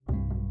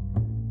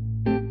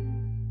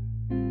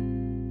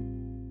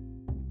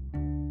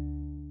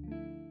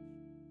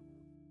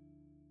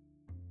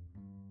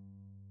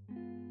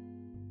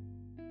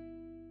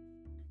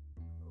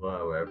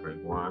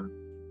everyone.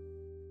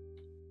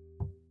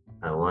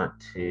 I want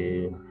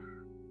to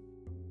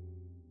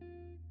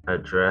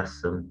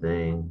address some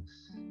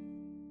things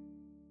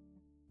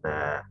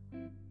that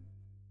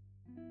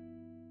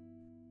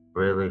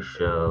really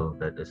show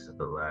that this is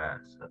the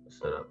last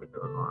episode I'll be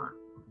doing on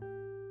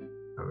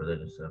a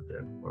religious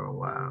subject for a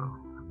while.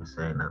 I've been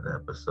saying other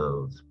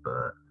episodes,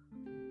 but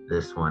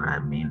this one I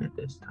mean it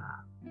this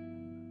time.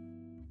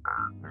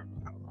 I don't know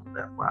how long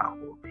that while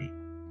will be.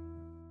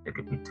 It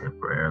could be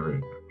temporarily,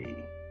 it could be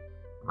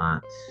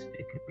months,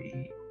 it could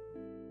be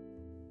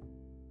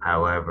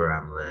however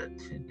I'm led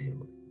to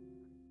do it.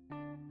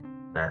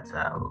 That's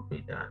how it will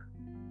be done.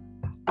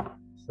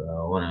 So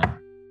I want to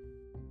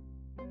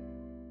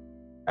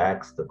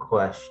ask the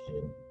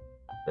question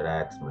that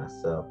I ask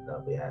myself that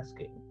I'll be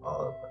asking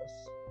all of us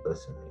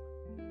listening.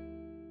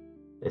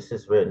 This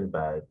is written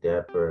by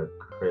Deborah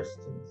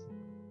Christensen,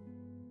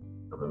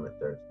 November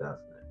 3rd,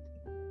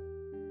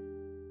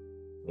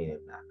 2019.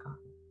 Medium.com.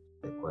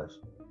 The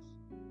question is,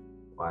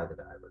 why did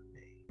I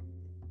remain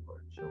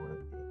or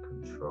join a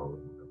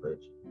controlling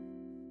religion?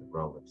 The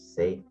role of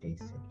safety,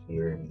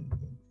 security,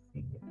 and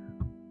fear.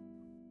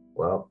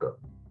 Welcome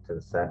to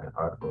the second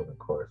article in the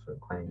course,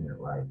 Reclaim Your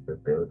Life,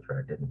 Rebuild Your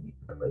Identity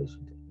in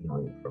Relation to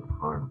Healing from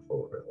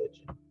Harmful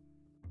Religion.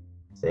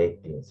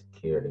 Safety and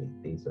security,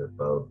 these are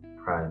both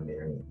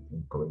primary and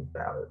equally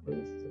valid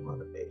reasons and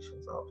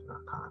motivations, often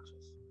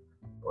unconscious,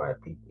 why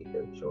people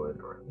either join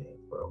or remain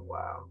for a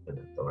while in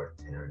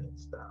authoritarian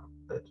style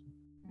religion.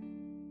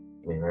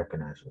 You may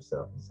recognize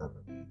yourself in some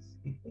of these.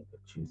 You can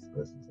choose to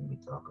listen to me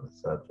talk on the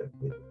subject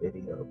via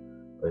video,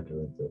 or you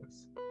can link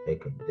a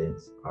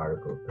condensed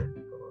article written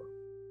below.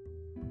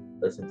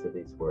 Listen to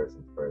these words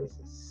and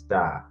phrases.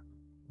 Stop.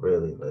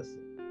 Really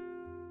listen.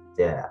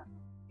 Death.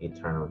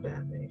 Eternal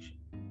damnation.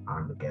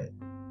 Armageddon.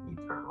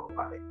 Eternal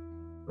life.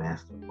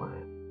 Master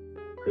plan.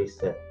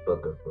 Preset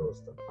book of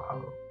rules to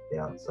follow. The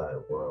outside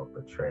world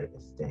portrayed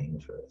as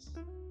dangerous.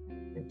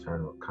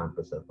 Internal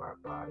compass of our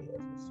body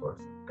as a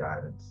source of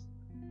guidance.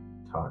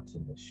 Taught to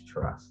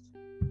mistrust.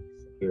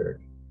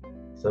 Security.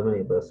 So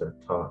many of us are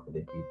taught that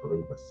if you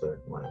believe a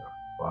certain way or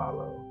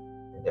follow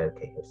and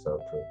dedicate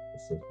yourself to a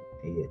specific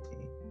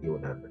deity, you will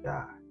never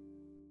die.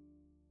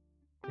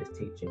 This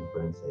teaching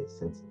brings a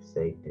sense of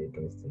safety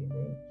against the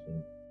innate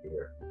human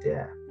fear of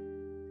death.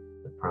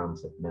 The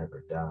promise of never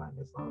dying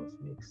as long as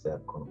we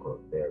accept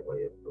quote-unquote their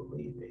way of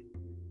believing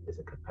is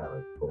a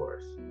compelling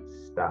force.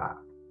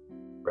 Stop.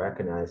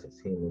 Recognize as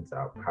humans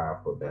how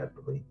powerful that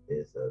belief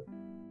is of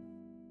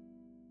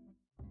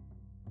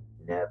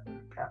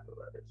never, capital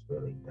letters,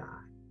 really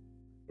dying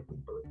if we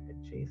believe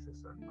in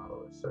Jesus or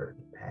follow a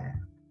certain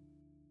path.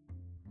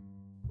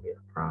 We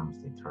are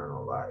promised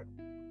eternal life,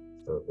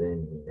 so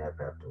then we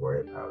never have to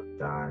worry about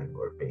dying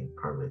or being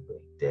permanently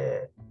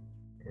dead.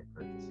 In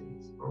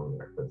parentheses, only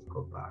our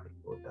physical body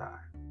will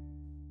die.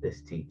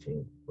 This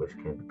teaching, which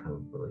can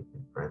become belief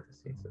in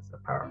parentheses, is a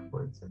powerful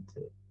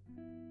incentive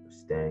for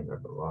staying or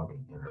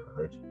belonging in a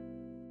religion.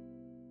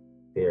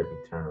 Fear of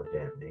eternal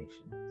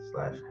damnation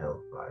 /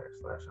 hellfire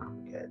 /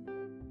 Armageddon.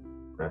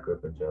 When I grew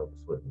up in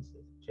Jehovah's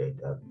Witnesses,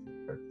 JWs in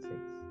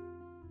parentheses,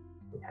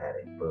 we had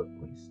a book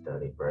we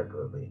studied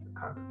regularly in the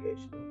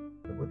congregation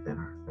and within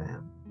our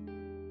family.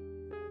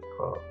 It was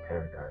called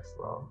Paradise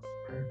Lost,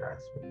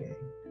 Paradise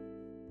Regained.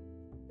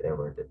 There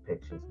were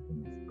depictions in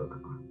this book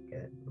of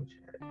Armageddon, which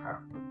had a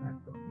powerful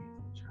effect on me as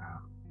a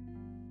child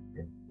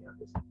and the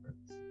others in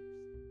parentheses.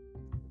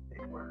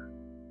 They were.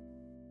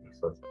 These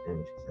sorts of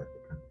images have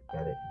become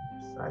embedded in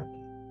your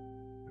psyche.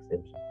 These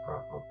images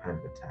brought on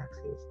panic attacks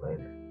years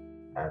later,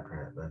 after I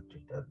had left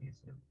JWs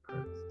in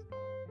parentheses.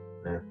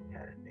 Whenever we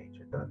had a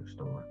major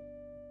thunderstorm.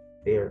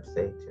 Fear of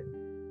Satan.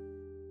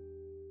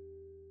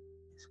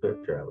 The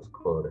scripture I was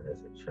quoted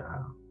as a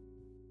child,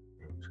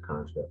 and which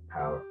conjured up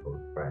powerful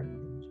and frightening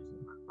images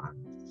in my mind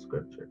was the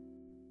scripture.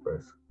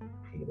 1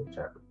 Peter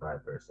chapter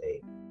 5, verse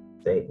 8.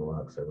 Satan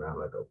walks around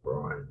like a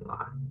roaring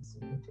lion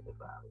seeking to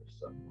devour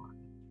someone.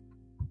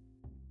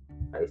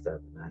 I used to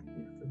have a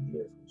nightmare for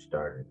years, which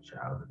started in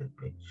childhood of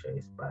being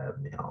chased by a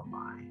male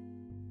lion,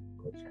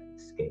 which had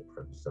escaped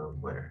from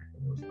somewhere,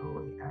 and it was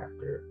only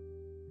after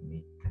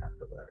me,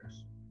 capital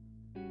letters.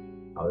 I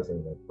always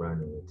ended up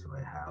running into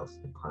a house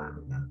and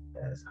climbing up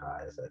as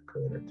high as I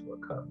could into a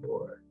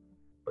cupboard,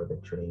 but the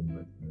dream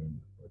would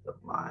end with a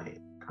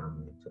lion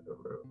coming into the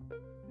room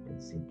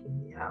and seeking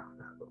me out,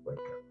 and I would wake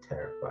up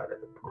terrified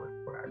at the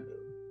point where I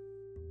knew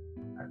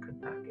I could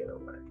not get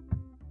away.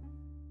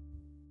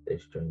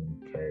 This dream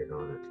carried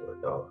on into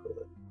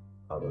adulthood,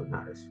 although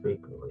not as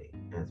frequently,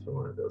 and it's been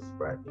one of those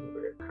frightening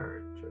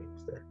recurring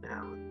dreams that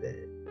now and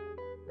then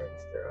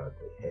raise their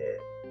ugly head.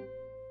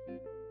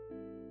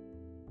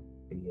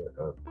 Fear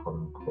of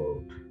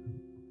quote-unquote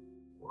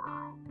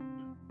world.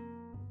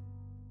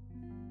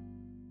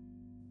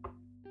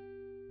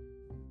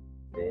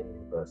 Many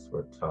of us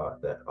were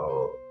taught that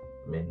all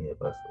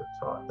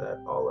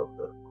of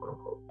the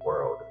quote-unquote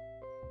world of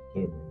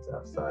humans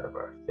outside of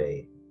our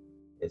faith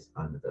is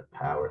under the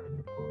power and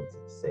influence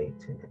of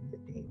Satan and the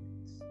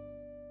demons.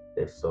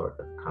 This sort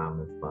of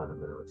common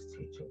fundamentalist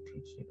teaching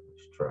to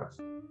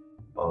mistrust.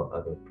 all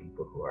other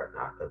people who are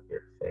not of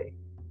your faith.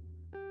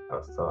 I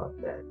was taught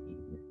that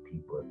even if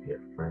people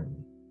appear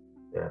friendly,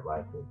 they are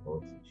likely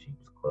wolves in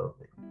sheep's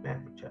clothing.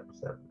 Matthew chapter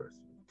 7, verse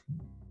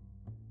 15.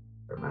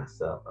 For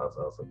myself, I was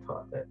also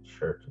taught that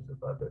churches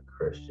of other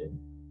Christian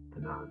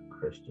and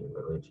non-Christian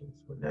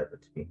religions were never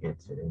to be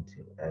entered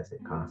into, as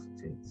it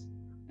constitutes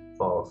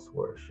false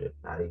worship,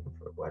 not even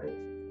for weddings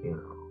or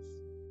funerals.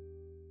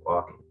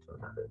 Walking to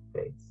another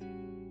faith,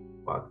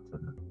 walking to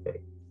another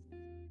faith,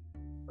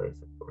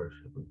 place of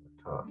worship we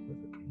were taught was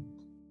akin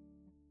to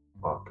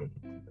walking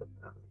into the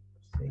valley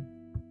of Satan.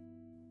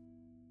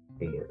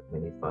 Fear.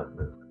 Many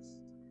fundamentalist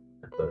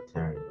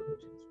authoritarian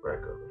religions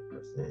regularly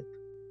present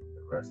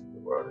the rest of the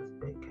world as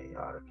being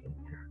chaotic and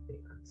inherently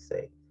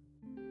unsafe.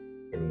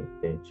 Any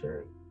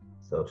venturing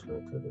social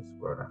into this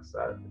world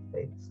outside of the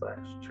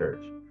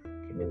faith/church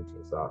community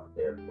is often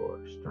therefore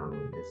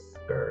strongly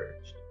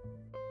discouraged.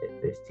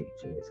 If this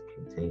teaching is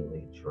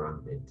continually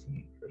drummed into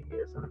you for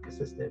years on a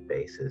consistent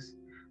basis,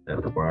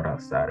 that the world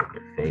outside of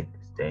your faith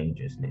is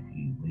dangerous, and if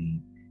you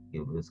leave,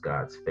 you lose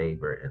God's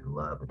favor and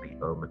love and be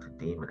open to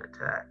demon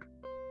attack.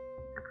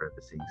 In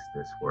parentheses,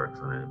 this works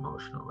on an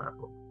emotional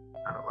level,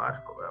 on a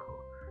logical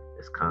level.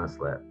 This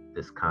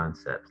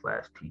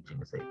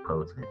concept/teaching is a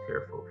potent and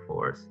fearful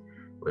force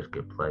which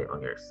can play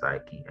on your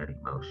psyche and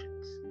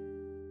emotions.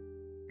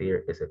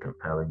 Fear is a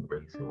compelling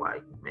reason why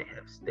you may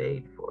have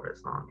stayed for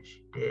as long as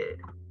you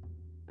did.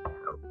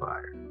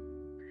 Hellfire.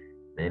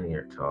 Many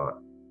are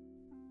taught,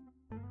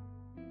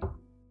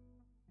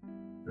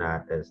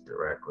 not as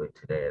directly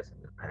today as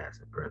in the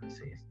past, in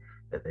parentheses,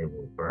 that they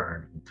will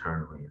burn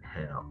eternally in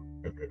hell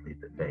if they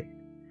leave the faith.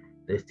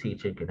 This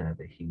teaching can have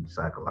a huge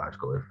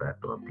psychological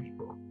effect on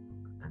people.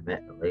 I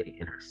met a lady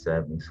in her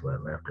 70s who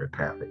had left her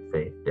Catholic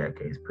faith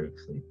decades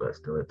previously, but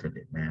still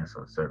attended Mass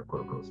on certain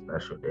quote unquote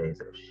special days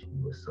as she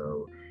was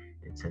so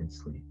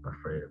intensely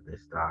afraid of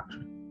this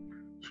doctrine.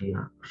 She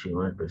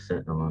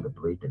 100% no longer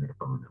believed in it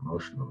on an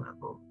emotional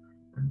level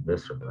and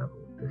visceral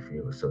level. The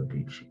fear was so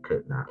deep she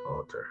could not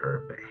alter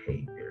her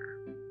behavior.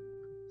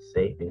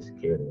 Safety and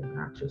security are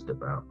not just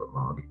about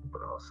belonging,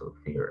 but also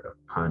fear of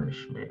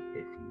punishment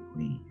if you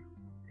leave,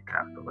 in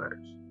capital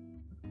letters.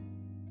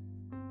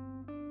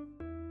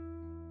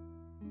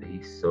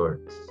 These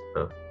sorts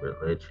of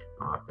religion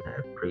often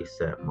have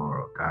preset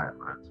moral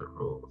guidelines or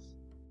rules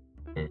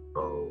in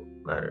bold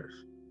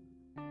letters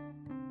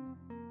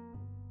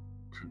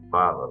to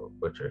follow,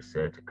 which are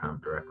said to come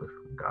directly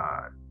from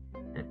God,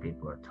 and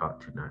people are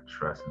taught to not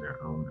trust in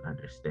their own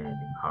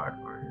understanding, heart,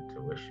 or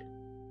intuition.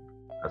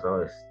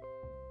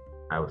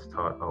 I was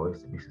taught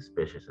always to be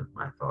suspicious of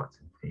my thoughts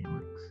and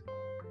feelings.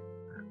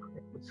 I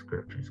connect with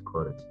scriptures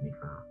quoted to me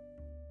from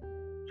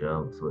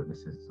Job's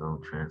Witnesses'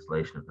 own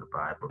translation of the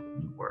Bible, the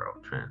New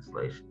World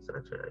Translation,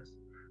 such as,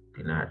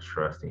 do not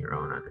trust in your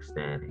own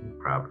understanding,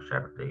 Proverbs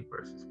chapter 3,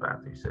 verses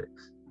 5 through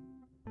 6.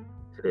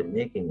 To the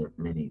making of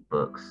many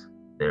books,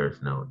 there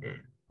is no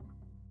end.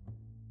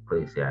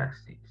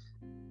 Ecclesiastes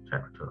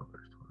chapter 12,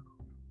 verse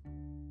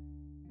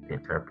 12. The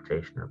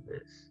interpretation of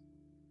this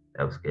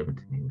that was given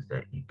to me was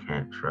that you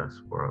can't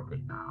trust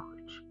worldly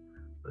knowledge,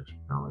 but you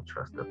can only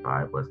trust the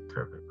Bible as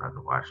interpreted by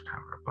the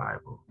Watchtower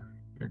Bible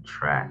and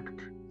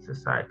Tract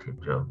Society of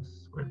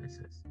Jehovah's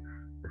Witnesses.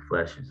 The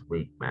flesh is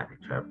weak, Matthew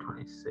chapter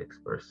 26,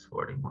 verse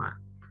 41.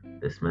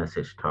 This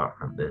message taught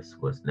from this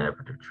was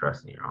never to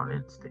trust in your own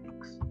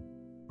instincts.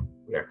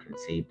 We are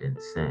conceived in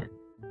sin,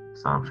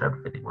 Psalm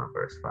chapter 51,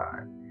 verse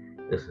 5.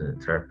 This is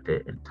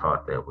interpreted and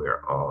taught that we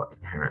are all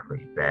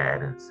inherently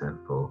bad and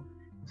sinful,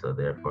 so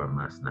therefore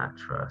must not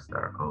trust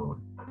our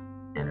own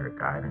inner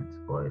guidance,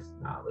 voice,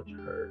 knowledge,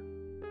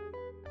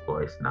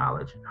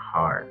 and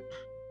heart.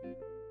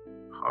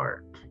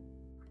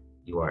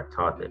 You are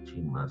taught that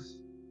you must,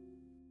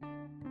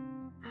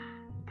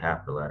 in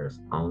capital letters,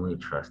 only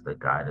trust the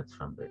guidance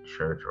from the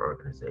church or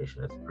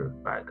organization as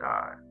approved by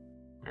God,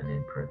 and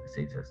in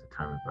parentheses as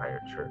determined by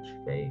your church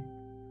faith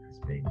as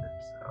being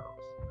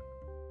themselves.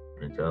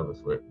 In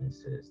Jehovah's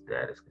Witnesses,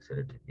 that is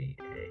considered to be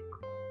a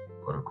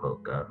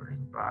quote-unquote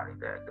governing body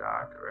that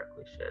God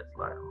directly sheds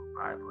light on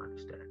Bible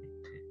understanding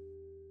to,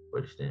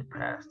 which is then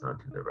passed on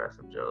to the rest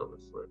of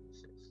Jehovah's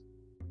Witnesses.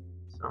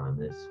 So in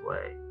this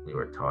way, we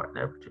were taught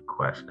never to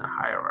question a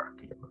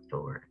hierarchy of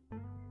authority.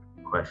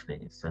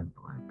 Questioning is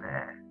sinful and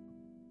bad.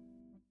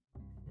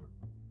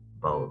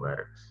 Bold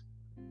letters.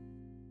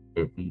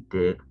 If you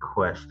did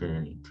question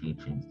any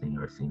teachings, then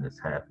you are seen as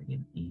having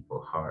an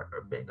evil heart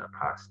or being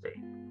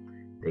apostate.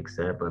 The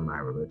example in my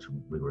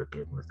religion we were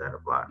given was that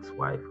of Lot's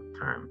wife who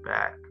turned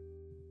back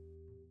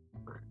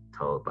when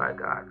told by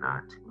God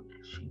not to,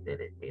 and she then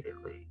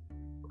immediately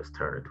was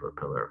turned into a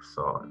pillar of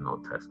salt, an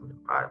Old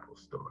Testament Bible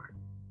story.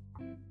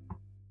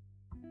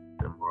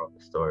 The moral of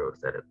the story was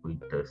that if we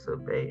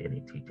disobey any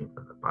teaching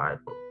from the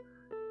Bible,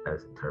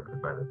 as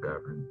interpreted by the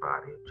governing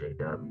body of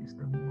JWs,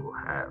 then we will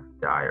have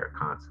dire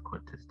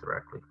consequences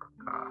directly from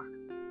God.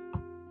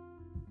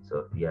 So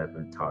if you have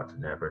been taught to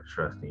never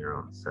trust in your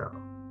own self,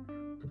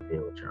 to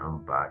feel what your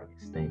own body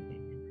is thinking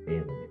and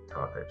feeling, and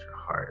taught that your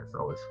heart is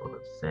always full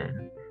of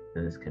sin,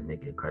 And this can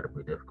make it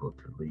incredibly difficult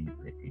to leave.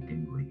 And if you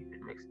do leave,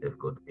 it makes it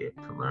difficult to be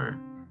able to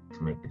learn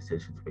to make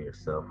decisions for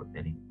yourself with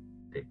any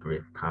degree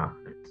of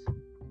confidence.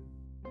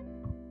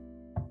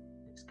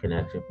 It's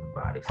connection from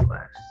body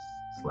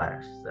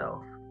slash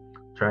self.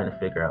 Trying to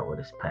figure out what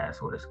is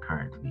past, what is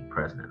current to be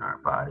present in our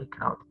body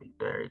can often be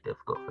very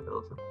difficult for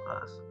those of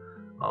us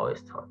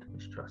always taught to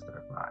mistrust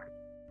our body.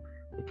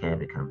 We can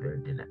become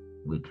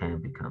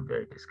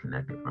very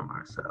disconnected from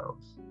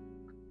ourselves.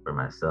 For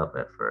myself,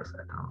 at first,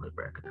 I can only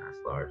recognize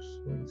large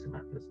swings in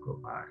my physical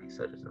body,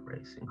 such as a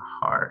racing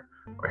heart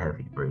or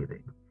heavy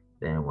breathing.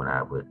 Then, when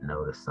I would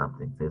notice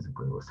something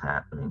physically was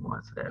happening,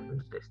 once it had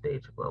reached a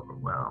stage of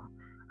overwhelm,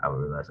 I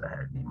would realize I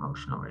had an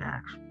emotional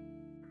reaction.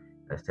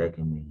 It's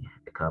taken me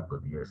a couple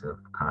of years of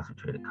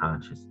concentrated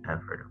conscious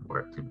effort and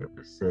work to be able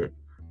to sit,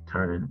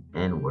 turn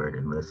inward,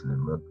 and listen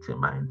and look to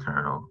my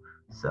internal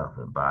self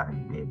and body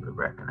and be able to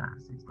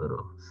recognize these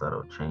little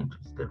subtle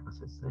changes,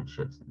 differences, and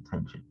shifts in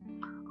tension,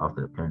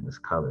 often appearing as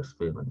colors,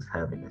 feelings,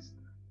 heaviness,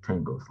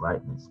 tingles,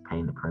 lightness,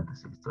 pain in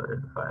parentheses to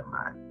identify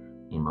my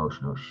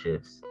emotional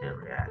shifts and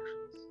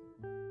reactions.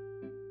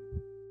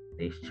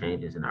 These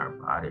changes in our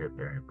body are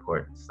very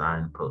important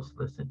signposts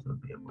to listen to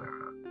and be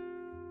aware of.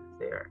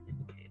 They are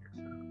indicators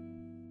of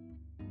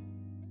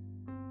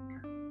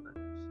capital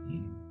letters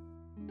you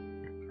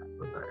and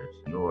capital letters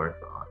your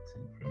thoughts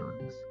and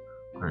feelings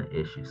on an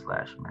issue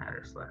slash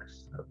matter slash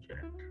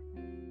subject.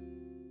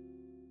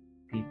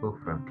 People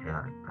from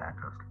chaotic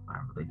backgrounds can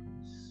find relief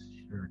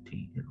in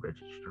surety and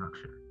rigid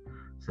structure.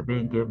 So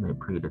being given a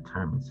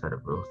predetermined set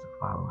of rules to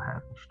follow,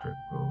 having strict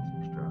rules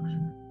and structure,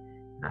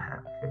 and not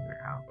having figured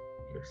out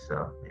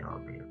yourself may all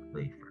be a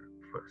relief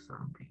for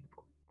some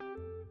people.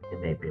 It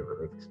may be a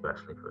relief,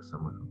 especially for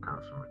someone who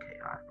comes from a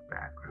chaotic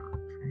background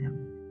and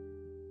family.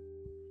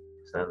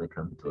 Suddenly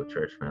come into a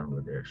church family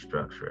where there's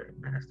structure,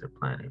 a master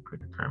plan, a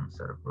predetermined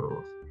set of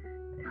rules,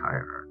 a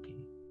hierarchy,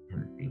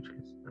 and the future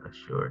is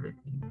assured if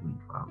we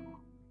follow.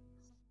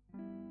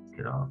 It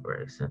can offer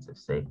a sense of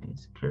safety and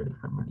security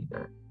for many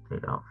that they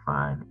don't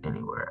find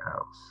anywhere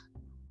else.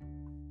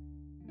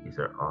 These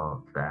are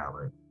all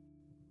valid.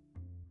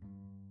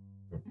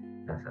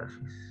 That's how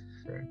she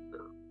said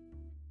the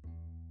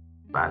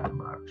Bible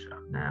barbershop.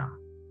 Now,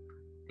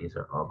 these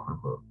are all quote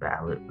unquote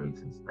valid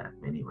reasons that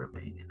many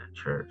remain in the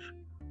church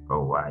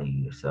or why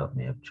you yourself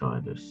may have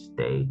joined or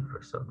stayed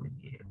for so many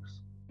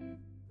years.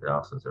 It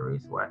also is a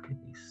reason why it can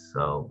be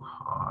so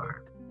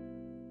hard.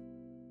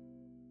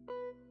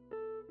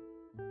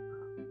 You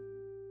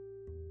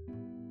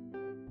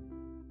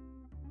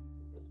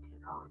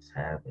can't always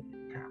have it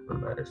in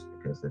capital letters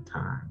because the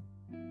time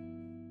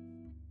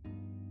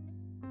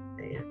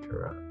they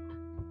interrupt.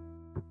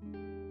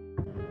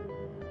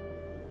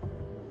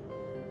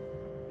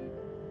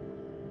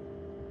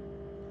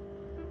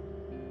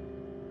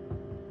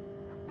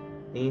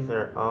 These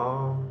are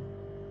all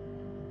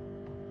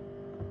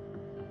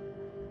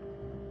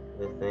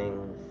the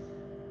things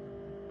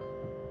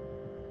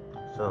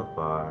so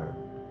far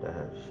that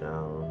have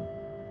shown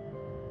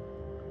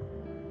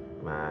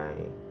my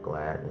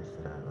gladness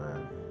that I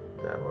left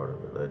that world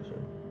of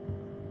religion.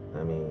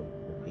 Let me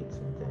repeat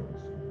some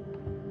things.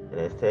 It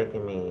has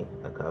taken me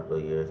a couple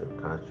of years of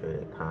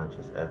concentrated,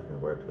 conscious effort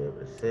and work to be able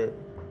to sit,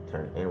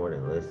 turn inward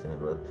and listen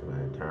and look to my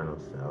internal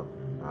self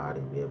and body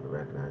and be able to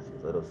recognize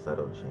these little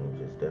subtle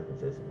changes,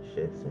 differences, and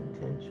shifts in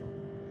tension,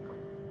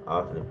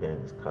 often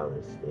appearing as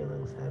colors,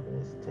 feelings,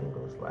 heaviness,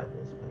 tingles,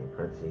 lightness, pain,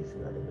 parentheses to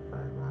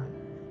identify my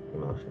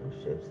emotional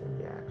shifts and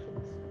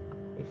reactions.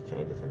 These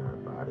changes in our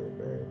body are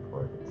very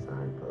important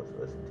signposts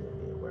to listen to and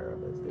be aware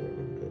of as they are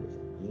indicators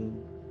of you,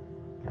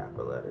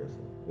 capital letters,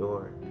 and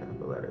your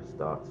capital letters,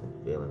 thoughts and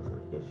feelings on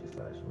an issue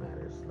slash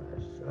matter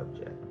slash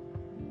subject.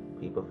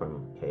 People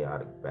from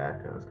chaotic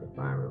backgrounds can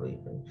find relief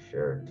in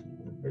surety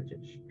and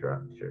rigid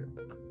structure.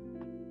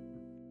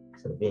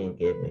 So being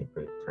given a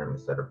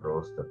predetermined set of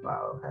rules to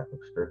follow, having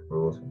strict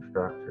rules and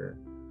structure,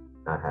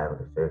 not having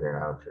to figure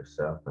it out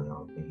yourself may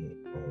all be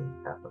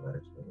a capital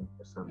letters meaning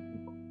for some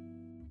people.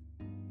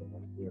 It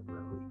may be a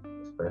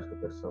relief, especially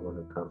for someone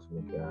who comes from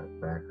a chaotic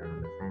background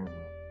in the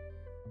family.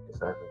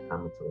 Deciding to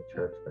come into a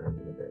church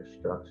family where there's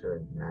structure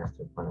and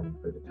master plan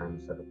and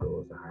predetermined set of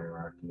rules, a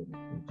hierarchy, and a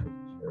future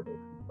ensure they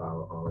can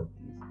follow all of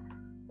these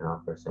and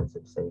offer a sense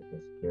of safety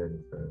and security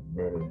for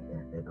many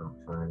that they don't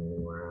find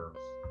anywhere else.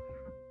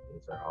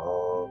 These are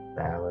all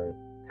valid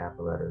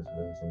capital letters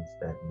reasons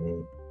that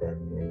many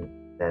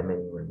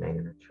remain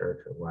in the church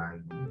or why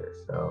you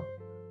yourself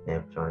may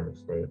have joined or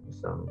stayed for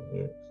so many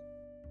years.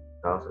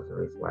 It also is a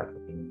reason why it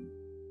can be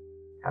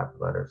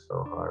capital letters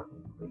so hard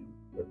when you leave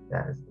if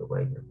that is the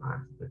way your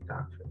mind has been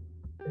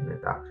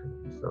indoctrinated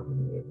for so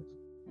many years.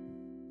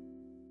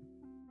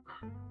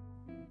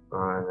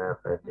 Growing up,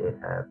 I did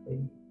have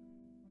a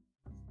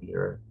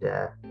fear of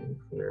death and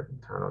fear of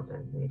eternal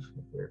damnation,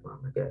 fear of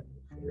Armageddon,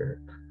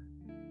 fear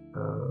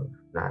of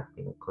not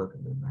being included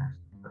in the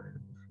master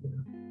plan,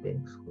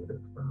 being excluded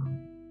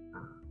from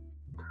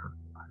eternal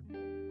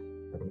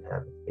life. I did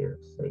have a fear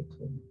of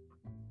Satan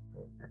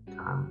at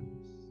times.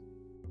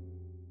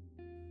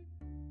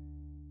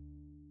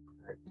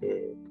 I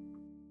did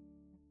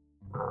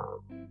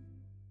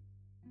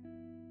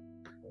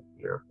the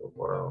fear of the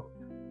world,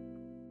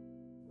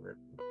 with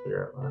the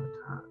fear a lot of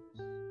times,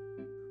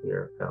 fear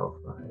of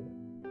hellfire,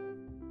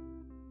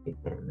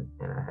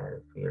 and I had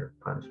a fear of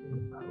punishment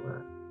if I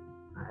left.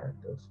 I had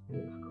those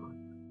fears going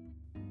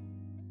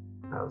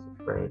on. I was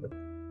afraid of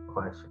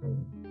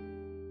questioning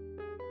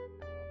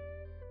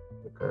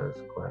because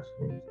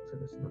questioning is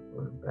considered simple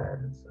and bad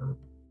in some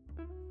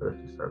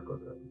religious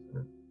circles I was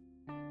in.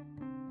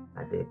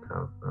 I did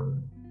come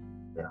from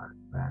a chaotic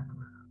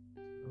background,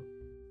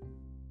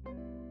 so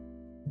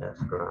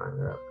that's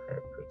growing up. I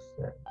had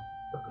preset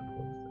looking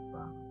things to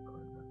follow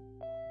growing up.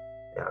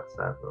 The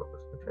outside world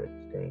was portrayed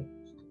as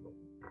dangerous to me.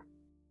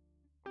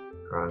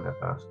 Growing up,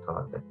 I was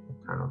taught that the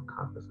internal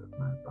compass of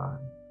my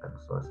body, as a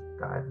source of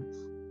guidance,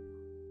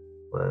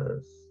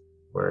 was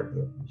worthy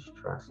of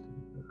mistrusting.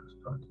 I was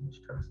taught to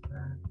mistrust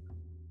that.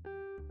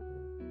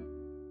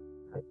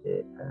 I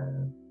did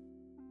have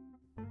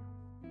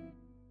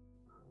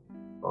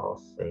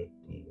false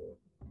safety and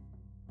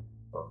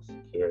false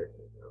security.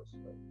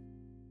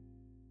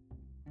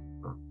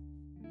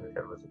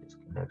 There was a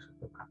disconnection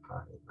with my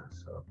body and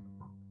myself.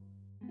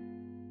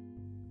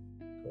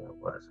 So I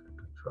wasn't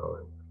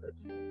controlling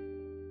religion.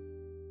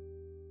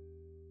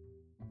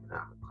 And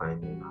I'm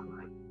claiming my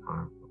life in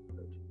harmful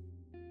religion.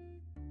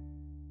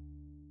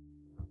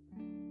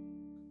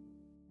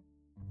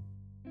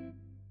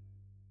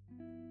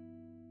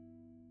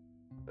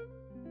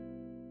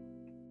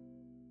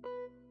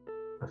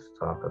 Let's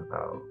talk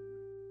about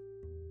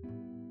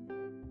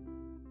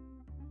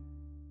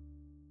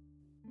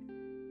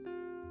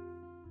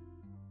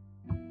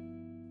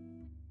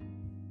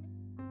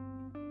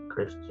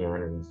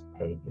Christianity's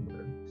pagan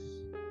roots,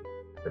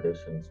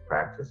 traditions,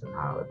 practice, and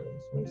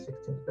holidays, May 16,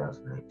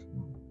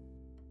 2019.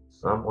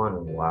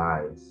 Someone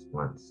wise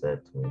once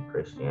said to me,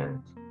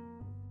 Christianity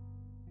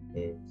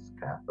is,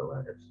 capital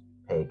letters,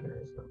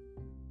 paganism.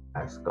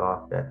 I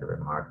scoffed at the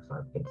remark, so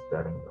I began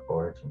studying the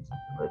origins of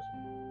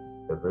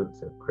religion. The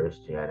roots of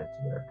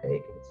Christianity are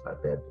pagan, so I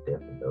beg to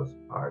differ. Those who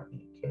argue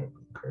you can't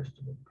be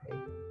Christian and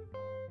pagan.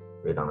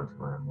 Read on to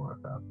learn more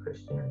about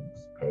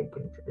Christianity's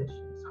pagan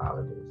traditions,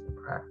 holidays, and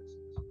practices.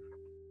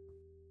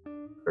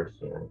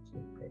 Christianity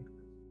and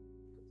paganism.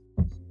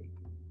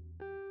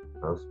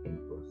 Most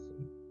people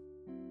see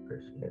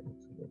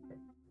Christianity and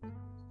paganism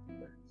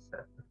as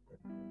separate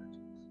different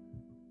religions.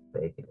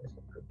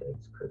 Paganism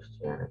predates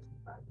Christianity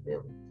by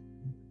millions of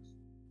years.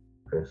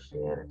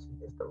 Christianity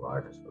is the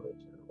largest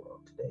religion in the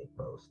world today,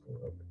 boasting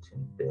over 2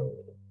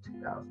 billion in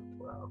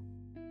 2012,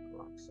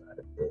 alongside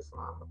of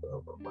Islam with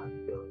over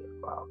 1 billion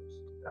followers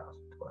in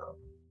 2012.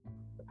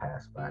 The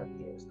past 5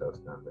 years,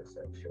 those numbers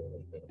have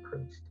surely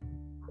increased.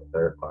 The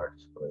third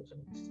largest religion,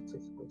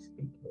 statistically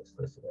speaking, is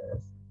listed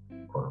as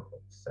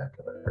quote-unquote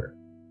secular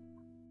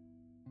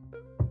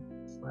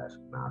slash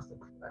agnostic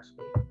slash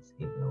atheist,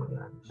 even though we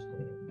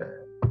understand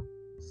that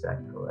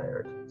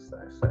secularity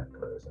slash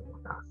secularism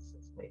and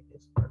Gnosticism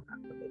atheists are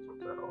not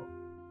religions at all.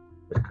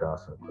 This could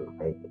also include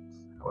pagans.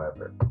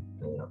 However,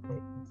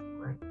 neo-pagans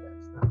rank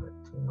as number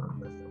 2 on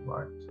the list of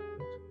largest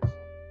religions,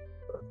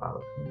 but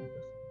follow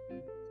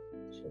Hinduism,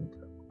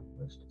 Shinto,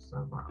 which to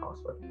some are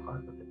also a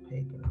part of the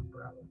pagan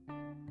umbrella.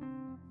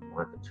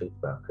 Want the truth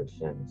about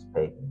Christianity's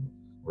pagan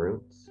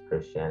roots?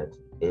 Christianity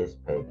is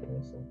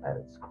paganism at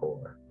its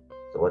core.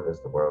 So what does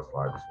the world's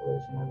largest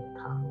religion have in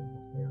common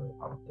with nearly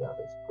all of the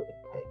others,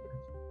 including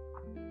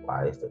paganism?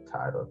 Why is the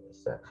title of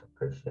this section,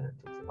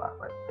 Christianity is a lot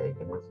like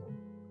paganism?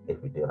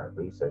 If we do our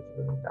research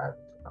and really dive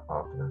into the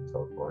often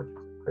untold origins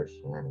of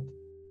Christianity,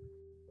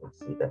 we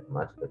see that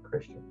much of the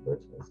Christian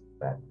religion is in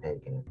fact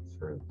pagan at its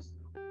roots.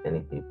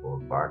 Many people will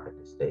bark at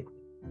the statement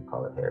and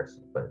call it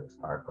heresy, but in this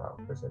article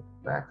I'll present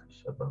the facts to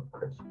show both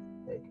Christians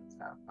and pagans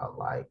how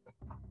alike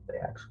they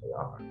actually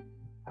are,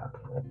 how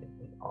connected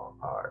we all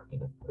are,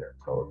 even if we are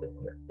told that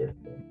we are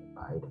different and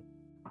divided.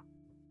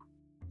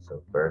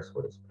 So first,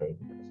 what is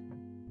paganism?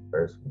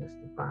 First, we must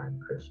define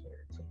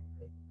Christianity and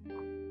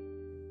paganism.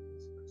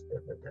 There's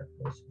different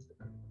definitions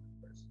depending on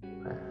the person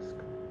you ask.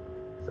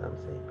 Some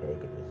say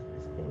paganism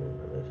is any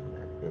religion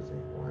that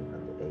isn't one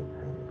of the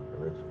Abrahamic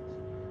religions,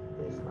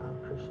 Islam,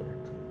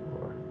 Christianity,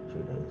 or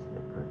Judaism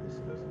in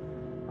parentheses.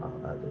 While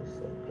others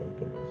say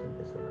paganism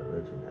is a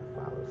religion that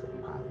follows a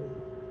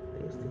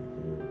polytheistic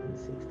view and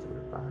seeks to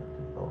revive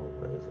the old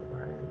ways of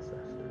our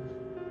ancestors.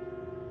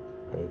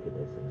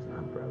 Paganism is an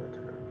umbrella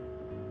term,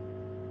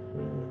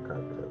 meaning it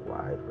covers a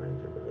wide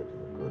range of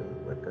religions, including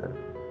Wicca,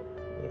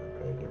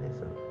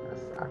 neo-paganism,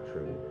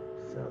 Asatru,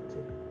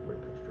 Celtic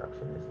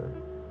Reconstructionism,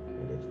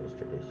 indigenous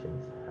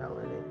traditions,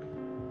 Hellenic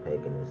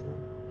paganism,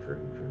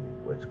 Druidry,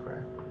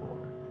 witchcraft, and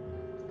more.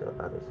 Still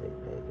others say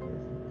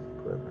paganism is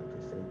equivalent to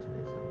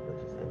Satanism,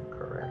 which is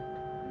incorrect.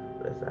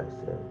 But as I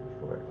said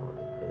before, it all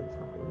depends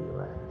on who you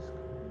ask.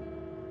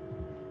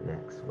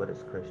 Next, what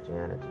is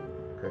Christianity?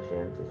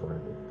 Christianity is one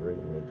of the 3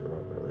 major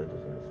world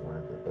religions and is one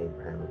of the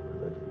Abrahamic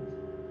religions.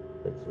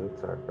 Its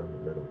roots are from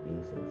the Middle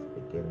East and its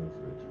beginnings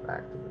reach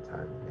back to the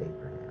time of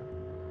Abraham.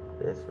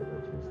 This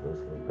religion is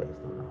loosely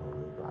based on the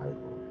Holy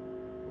Bible,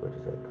 which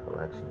is a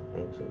collection of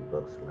ancient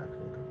books selected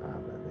and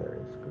compiled by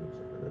various groups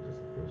of religious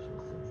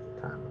officials since the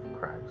time of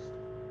Christ.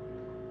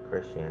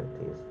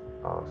 Christianity is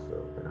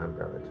also an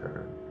umbrella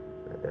term,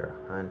 and there are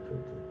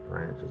hundreds of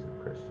branches of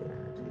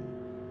Christianity,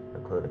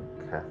 including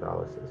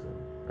Catholicism,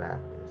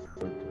 Baptist,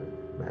 Lutheran,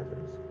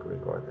 Methodist,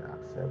 Greek Orthodox,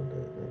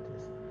 Seventh-day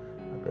Adventist,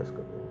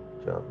 Episcopal,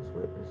 Jehovah's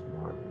Witness,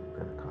 Mormon,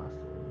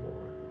 Pentecostal, and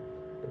more.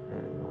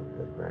 Depending on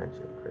the branch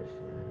of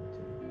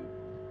Christianity,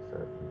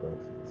 certain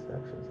books and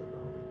sections of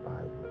the Holy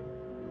Bible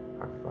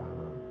are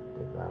followed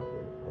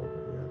devoutly over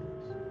the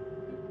others.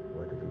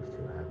 What do these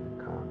two have in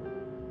common?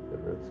 The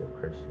roots of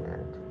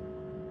Christianity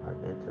are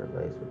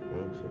interlaced with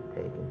ancient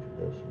pagan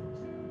traditions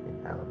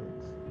and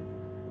elements,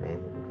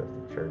 mainly because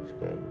the church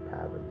gained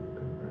power through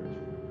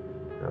conversion.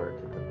 In order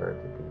to convert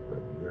the people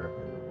of Europe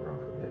and the world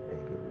from their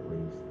pagan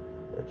beliefs,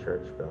 the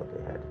church felt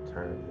they had to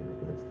turn them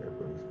against their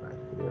beliefs by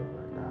fear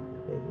or adopt the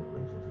pagan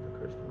beliefs into the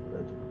Christian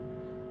religion.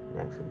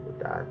 Next, we will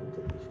dive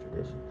into these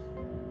traditions. A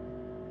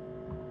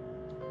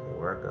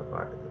work of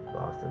art at the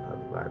Boston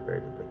Public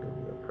Library depicting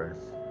the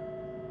oppressed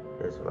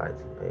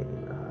Israelites and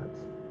pagan gods.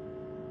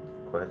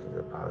 Questions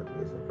of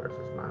polytheism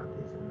versus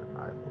monotheism in the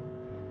Bible.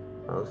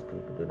 Most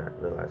people do not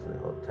realize in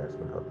the Old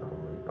Testament of the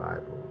Holy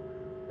Bible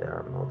there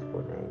are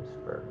multiple names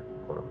for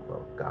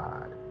quote-unquote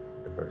God.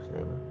 The first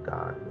name of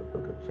God in the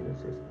book of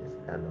Genesis is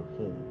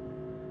Elohim.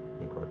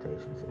 In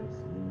quotations, it is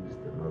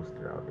used the most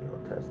throughout the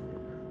Old Testament.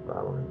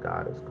 Following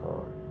God is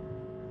called,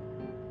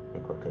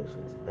 in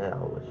quotations,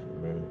 El, which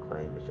many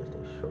claim is just a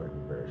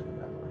shortened version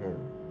of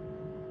Elohim.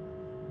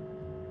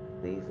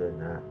 These are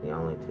not the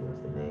only two, as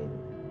the name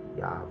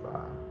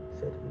Yahweh,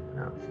 said to be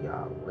pronounced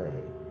Yahweh,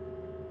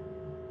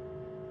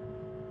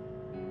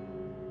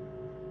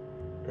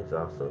 is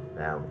also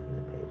found in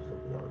the pages of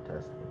the Old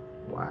Testament,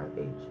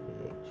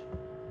 YHVH.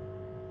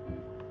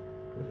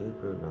 The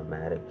Hebrew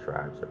nomadic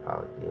tribes are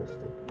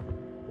polytheistic.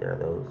 There are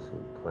those who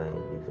claim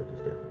these are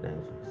just different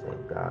names for the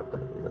same God,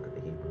 but if we look at the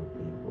Hebrew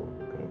people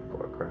who came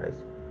before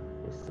Christ,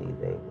 you see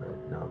they were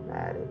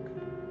nomadic,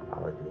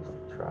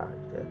 polytheistic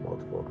tribes that had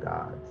multiple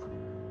gods,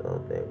 though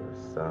there were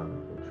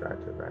some who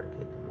tried to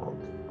eradicate the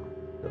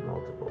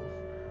multiples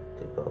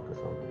to focus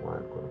on the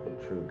one quote-unquote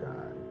true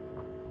God.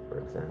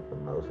 For example,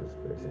 Moses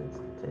presents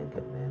the Ten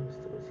Commandments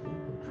to his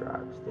Hebrew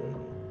tribe,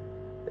 stating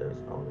there is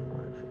only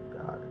one true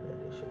God and that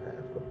they should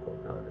have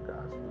quote-unquote no other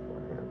gods before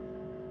him.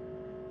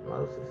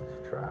 Moses'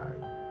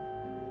 tribe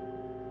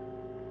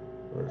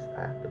was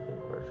actively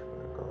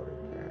worshiping a golden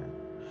calf,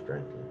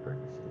 strength in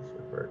parentheses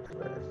referred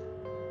to as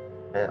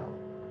El.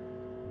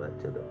 But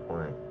to the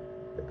point,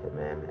 the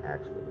commandment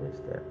actually means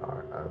there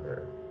are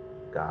other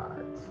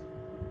gods.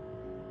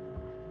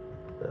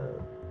 The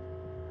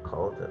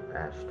cult of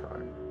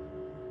Ashtar.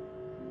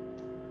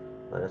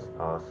 Let us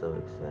also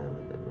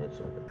examine the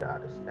mention of the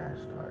goddess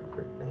Ashtar,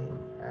 Greek name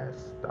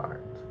Astarte,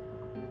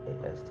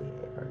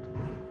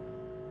 A-S-T-A-R-T-E,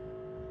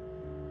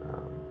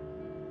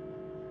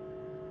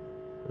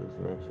 who's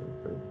mentioned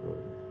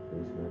frequently in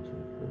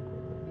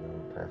the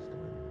Old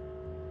Testament.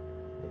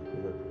 A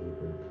few of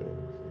Hebrew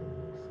kings,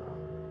 namely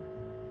Solomon,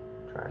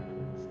 tried to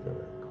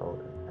instill a cult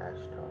of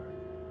Ashtar.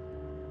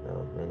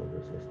 Though many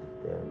resisted,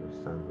 there were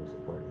some who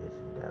supported his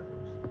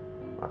endeavors.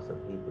 While some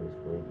Hebrews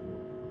believed in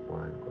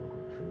one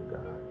quote-unquote true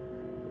God,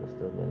 there are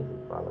still many who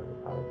follow the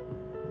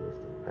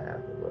polytheistic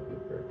path of what we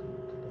refer to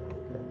today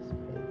as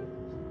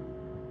paganism.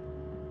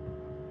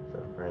 So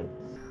France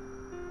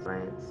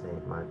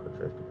St. Michael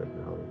Church depicting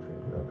the Holy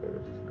Trinity. Okay,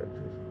 there's just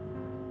pictures.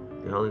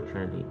 The Holy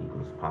Trinity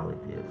equals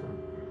polytheism.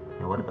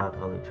 And what about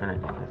the Holy Trinity?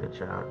 As a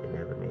child, it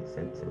never made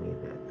sense to me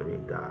that three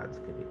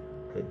gods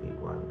could be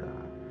one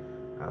God.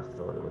 I was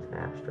told it was an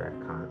abstract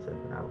concept,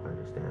 and I would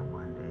understand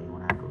one day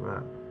when I grew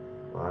up.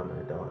 While I'm an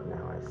adult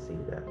now, I see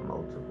that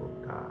multiple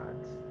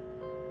gods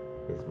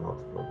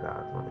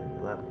on any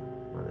level.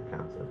 On the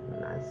Council of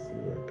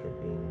Nicaea,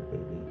 convened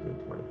in AD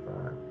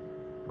 325,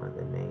 one of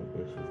the main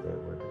issues they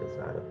were to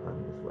decide upon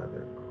was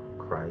whether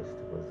Christ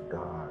was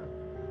God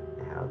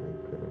and how they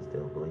could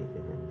instill belief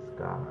in him as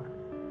God.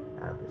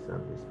 After some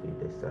dispute,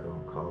 they settled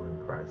on calling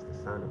Christ the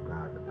Son of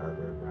God, and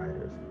other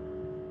writers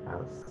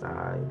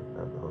outside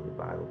of the Holy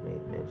Bible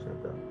made mention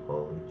of the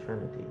Holy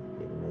Trinity,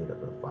 being made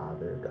up of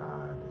Father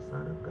God, the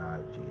Son of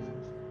God,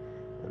 Jesus,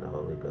 and the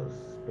Holy Ghost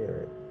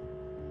Spirit.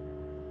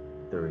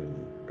 Three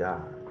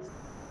gods.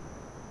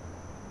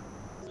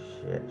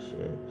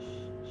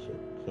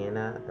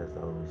 Shekinah as the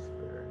Holy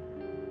Spirit.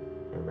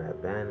 In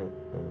rabbinic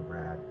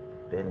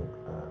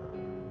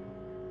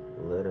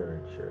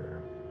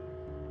literature,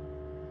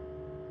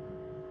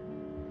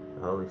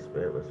 the Holy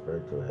Spirit was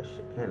referred to as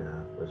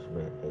Shekinah, which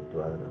meant a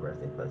dwelling or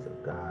resting place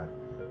of God.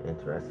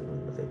 Interestingly,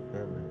 it was a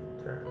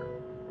feminine term.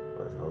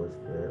 Was the Holy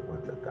Spirit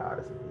once a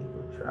goddess of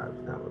Hebrew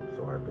tribes, now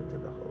absorbed into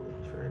the Holy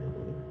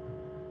Trinity?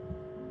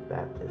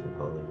 Baptism,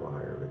 holy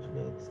water,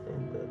 originates in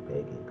the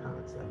pagan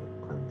concept of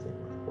cleansing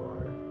with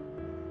water.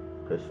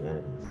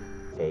 Christianity's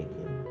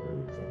pagan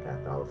roots and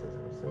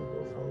Catholicism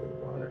symbols holy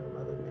water and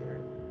Mother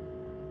Mary.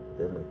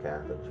 Within the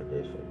Catholic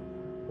tradition,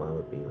 one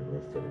would be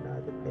remiss to deny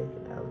the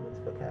pagan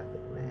elements of a Catholic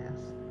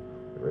Mass.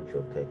 The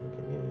ritual of taking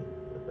communion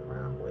with the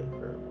round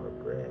wafer or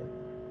bread.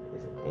 It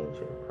is an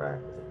ancient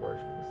practice of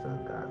worshiping the sun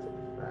gods of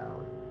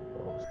Baal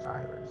or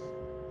Osiris.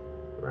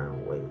 The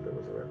round wafer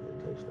was a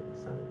representation of the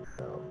sun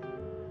itself.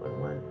 When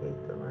one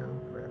ate the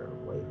round bread or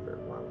wafer,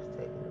 one was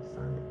taking the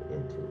sun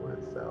into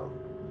oneself.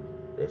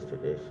 This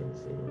tradition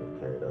seemingly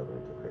carried over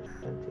into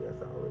Christianity as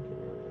the Holy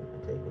Communion,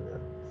 and taking the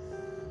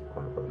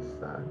quote-unquote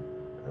Son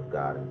of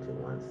God into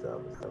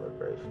oneself, a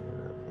celebration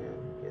of Him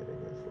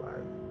giving His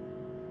life.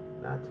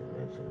 Not to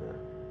mention the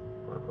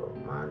quote-unquote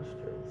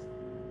monstrance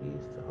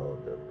used to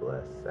hold the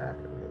blessed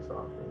sacraments,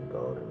 often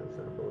golden,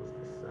 resembles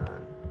the sun.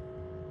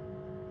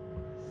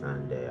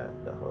 Sunday,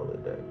 the holy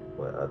day,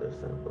 what other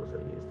symbols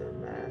are used in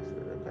Mass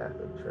in the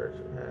Catholic Church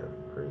and have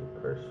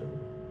pre-Christian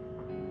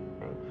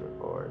ancient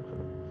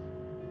origins.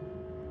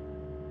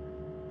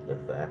 The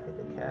fact that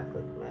the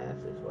Catholic Mass,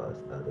 as well as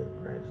other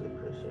branches of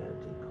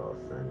Christianity, call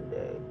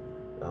Sunday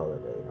the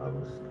holiday,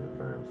 almost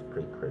confirms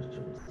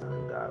pre-Christian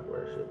sun god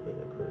worship being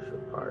a crucial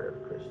part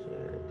of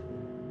Christianity.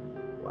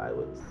 Why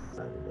would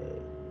Sunday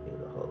be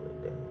the holy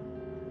day?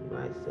 You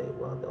might say,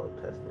 well, the Old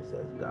Testament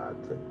says God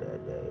took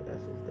that day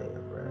as His day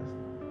of rest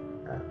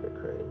after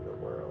creating the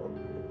world,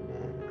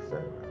 man,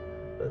 etc.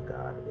 But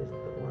God isn't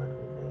the one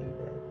who made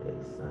that day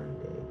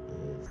Sunday,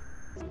 is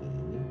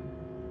He?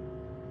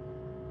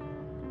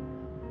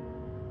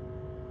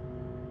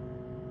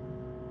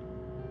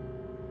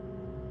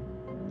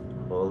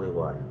 Holy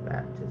water,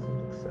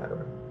 baptisms,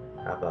 etc.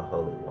 How about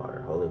holy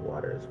water? Holy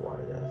water is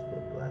water that has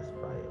been blessed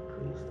by a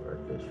priest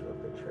or official of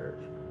the church.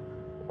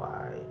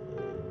 Why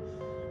is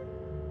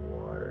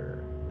water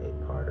a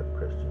part of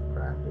Christian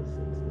practice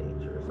since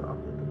nature is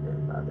often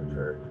condemned by the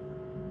church?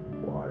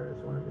 Water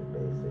is one of the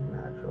basic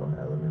natural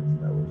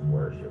elements that was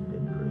worshipped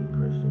in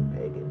pre-Christian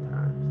pagan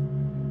times.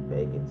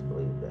 Pagans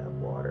believed that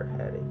water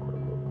had a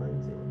quote-unquote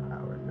cleansing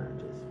power, not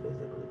just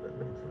physically but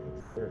mentally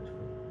and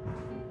spiritually.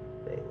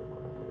 They would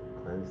quote-unquote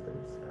cleanse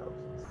themselves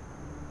in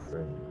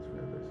springs,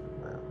 rivers, and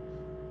wells.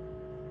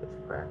 This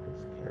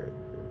practice carried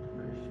through to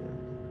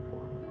Christianity in the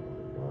form of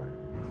holy water,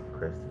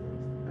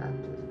 christenings, and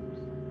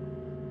baptisms.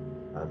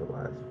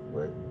 Otherwise,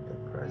 wouldn't the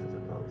presence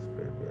of the Holy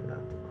Spirit be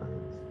enough to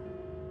cleanse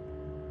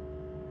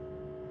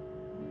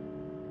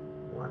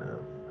one of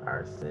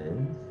our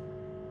sins?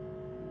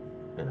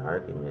 An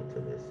argument to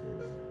this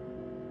is,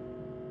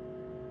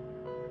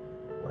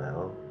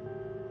 well,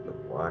 the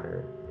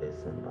water is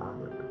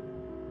symbolic.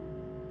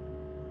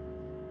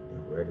 And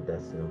where did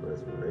that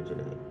symbolism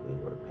originate? We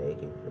were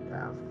pagan for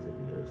thousands of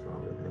years,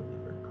 longer than we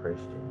were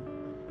Christian.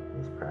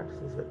 These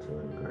practices are too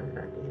ingrained in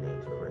our DNA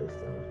to erase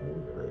them with new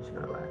religion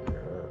or lack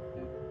thereof.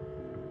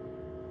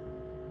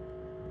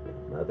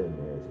 Mother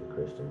Mary is a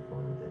Christian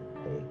form of the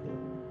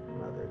pagan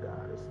mother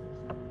goddesses.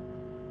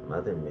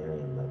 Mother Mary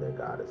and mother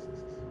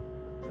goddesses.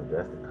 To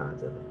address the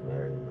concept of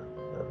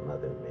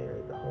Mother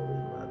Mary, the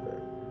Holy Mother,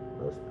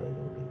 most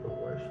pagan people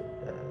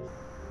worshipped as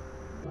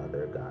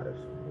Mother Goddess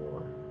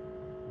War.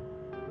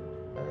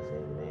 As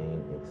a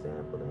main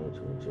example, the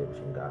ancient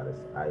Egyptian goddess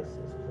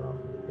Isis was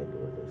often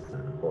depicted with her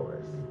son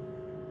Horus.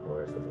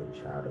 Horus was a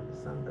child of the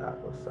sun god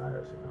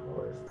Osiris, and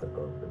Horus took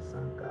over the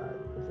sun god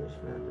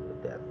position after the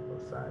death of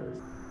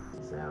Osiris.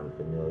 Sound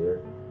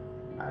familiar?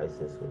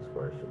 Isis was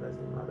worshipped as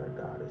a mother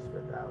goddess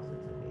for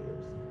thousands of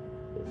years.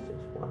 It's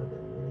just one of the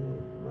many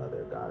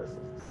mother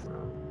goddesses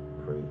from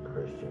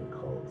pre-Christian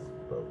cults,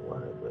 but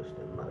one of which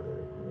the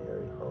Mother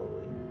Mary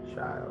Holy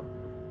Child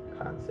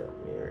concept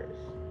mirrors.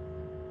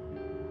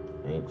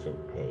 Ancient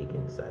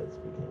pagan sites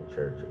became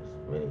churches.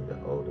 Many of the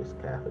oldest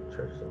Catholic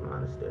churches and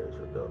monasteries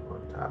were built on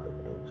top of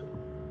ancient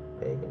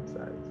pagan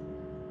sites.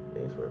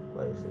 These were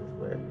places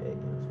where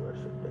pagans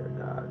worshipped their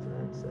gods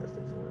and ancestors,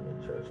 and when the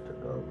church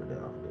took over, they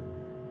often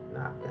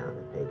knocked down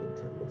the pagan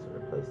temples and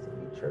replaced them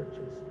with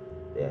churches.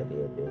 The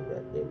idea being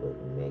that it would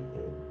make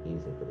it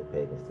easy for the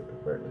pagans to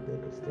convert if they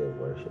could still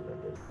worship at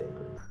their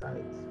sacred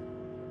sites.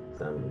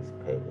 Some of these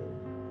pagan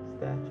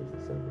statues and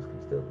symbols can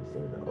still be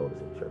seen in the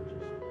oldest of churches.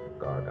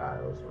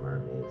 Gargoyles,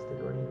 mermaids, the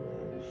Green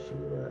Man,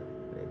 Sheila,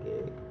 and the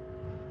Gig.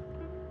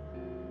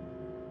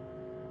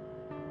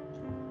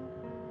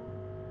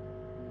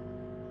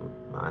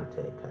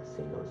 Monte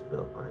Cassino is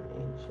built on an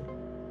ancient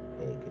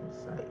pagan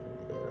site in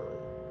Italy.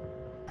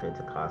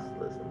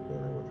 Pentecostalism,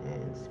 dealing with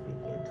hands,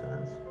 speaking in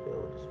tongues,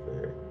 filled with the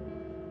Spirit.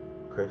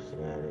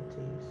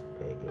 Christianity's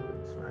pagan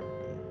roots run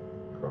deep.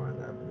 Growing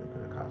up in the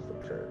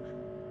Pentecostal church,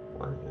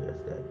 one hears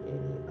that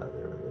any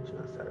other religion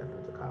outside of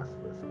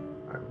Pentecostalism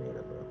are made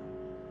up of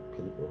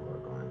people who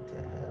are going to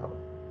hell.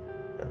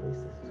 At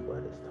least this is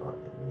what is taught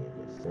in many of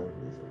the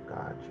Assemblies of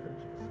God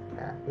churches.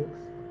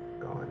 Catholics,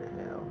 going to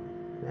hell.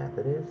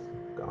 Methodists,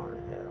 going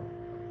to hell.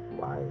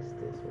 Why is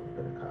this when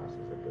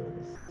Pentecostals are doing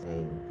the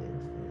same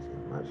things, using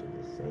much of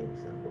the same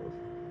symbols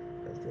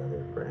as the other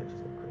branches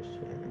of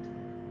Christianity?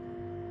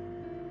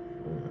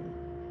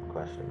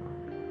 Question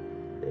mark.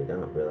 They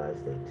don't realize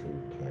they too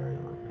carry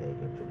on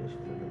pagan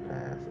traditions of the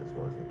past, as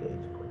well as engage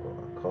in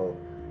quote-unquote occult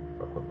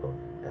or quote-unquote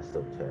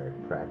esoteric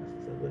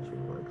practices, of which we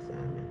will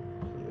examine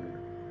here.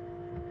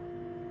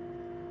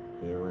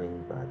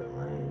 Healing by the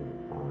laying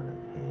on of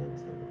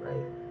hands and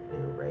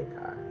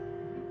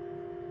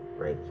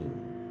Reiki.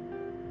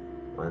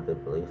 One of the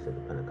beliefs of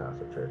the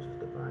Pentecostal church is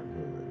divine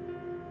healing.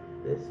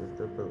 This is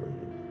the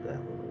belief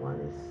that when one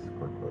is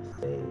quote unquote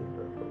saved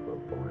or quote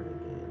unquote born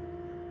again,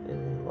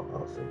 and then will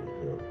also be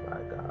healed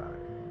by God.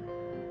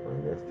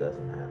 When this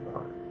doesn't happen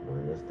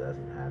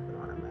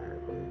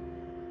automatically,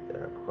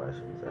 there are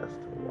questions as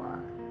to why.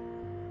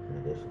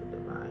 In addition to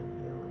divine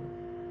healing,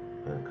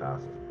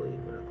 Pentecostals believe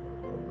in a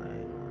quote unquote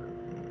laying on of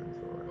hands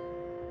or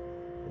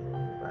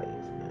healing by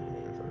using their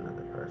hands on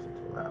another person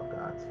to allow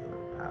God's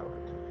healing power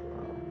to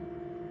flow.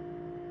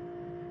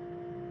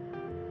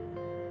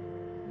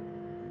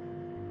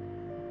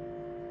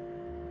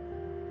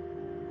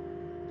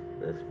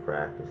 This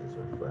practice is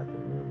reflected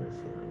in numerous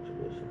healing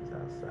traditions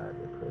outside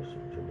the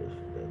Christian tradition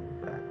dating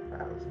back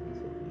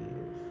thousands of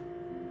years.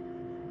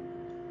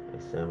 A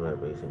similar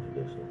recent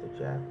tradition is the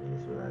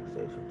Japanese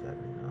relaxation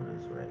technique known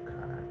as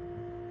Reikai.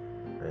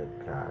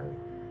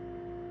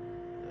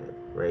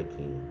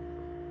 Reiki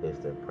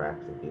is the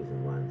practice of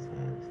using one's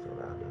hands to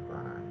allow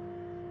divine,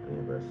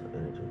 universal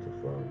energy to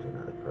flow into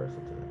another person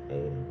to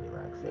aid in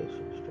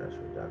relaxation, stress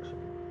reduction,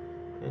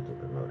 and to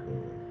promote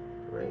healing.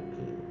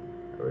 Reiki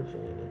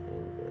originated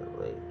in the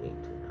late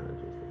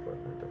 1800s before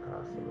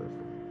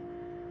Pentecostalism.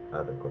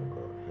 Other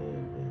quote-unquote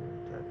hand healing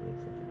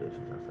techniques and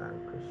traditions outside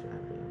of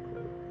Christianity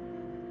include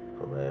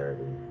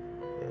polarity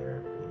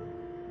therapy,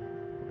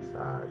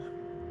 massage,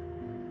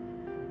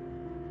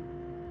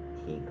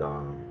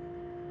 qigong,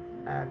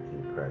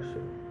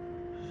 acupressure,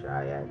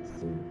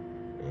 shiatsu,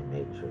 and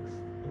matrix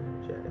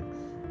energetics.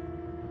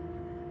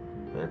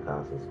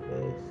 Pentecostals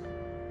base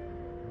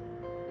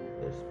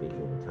their speaking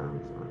in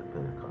tongues on the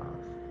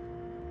Pentecost.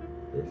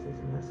 This is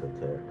an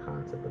esoteric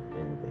concept of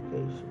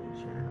invocation and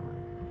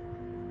channeling.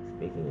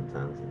 Speaking in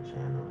tongues and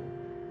channeling.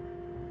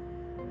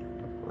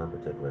 One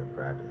particular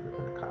practice of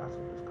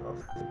Pentecostals is called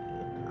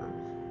speaking in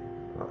tongues,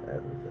 while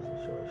others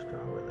doesn't show a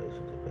strong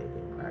relation to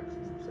pagan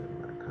practices of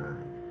similar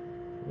kind.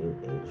 New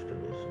Age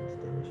traditions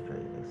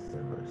demonstrate a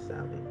similar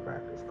sounding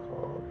practice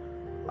called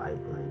light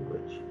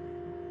language.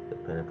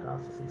 The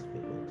Pentecostals who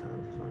speak in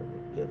tongues is one of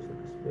the gifts of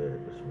the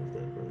Spirit, which means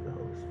they believe the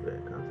Holy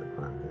Spirit comes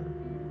upon them,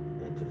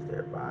 enters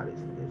their bodies,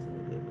 and gives them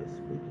the gift of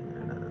speaking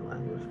in another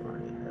language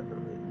or in a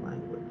heavenly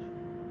language.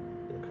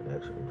 The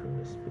connection between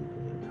the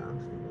speaking in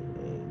tongues and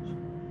New Age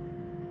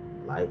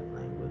light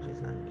language is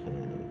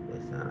uncanny.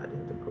 They sound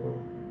identical.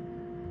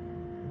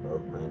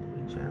 Both claim to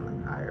be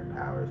channeling higher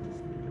powers to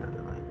speak in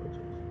other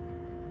languages.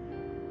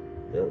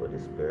 Filled with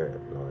the spirit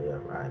of loyal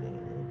writing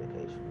and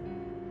invocation.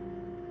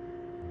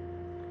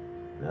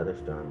 Another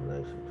strong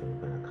relation between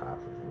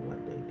Pentecostals and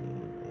what they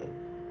deem a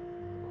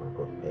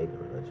quote-unquote pagan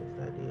religion is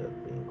the idea of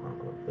being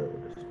quote-unquote filled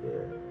with the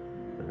Spirit.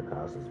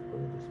 Pentecostals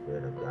believe the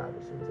Spirit of God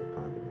descends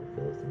upon them and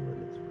fills them with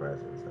its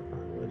presence,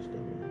 upon which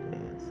they may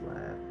dance,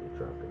 laugh, be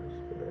drunk in the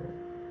Spirit,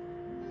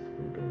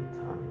 speak in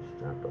tongues,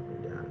 jump up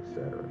and down,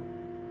 etc.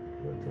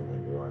 If you attend a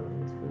New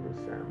Orleans voodoo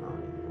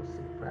ceremony, you will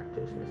see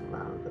practitioners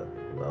allowing the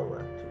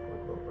Loa to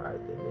quote-unquote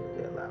ride them, meaning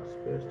they allow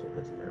spirits to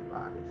enter their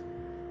bodies,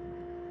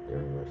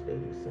 during which they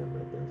do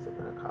similar things to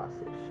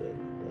Pentecostals, shake,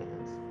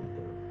 dance, speak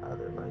in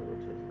other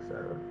languages,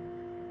 etc.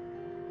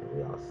 And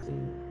we all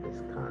see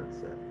this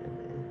concept in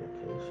the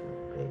invocation of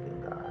pagan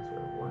gods,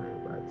 where one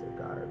invites a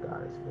god or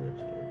goddess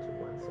energy into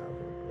oneself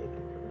in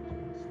pagan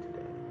religions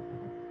today.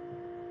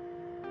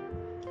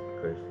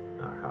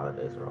 Our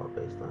holidays are all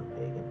based on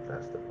pagan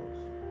festivals.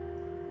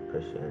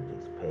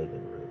 Christianity's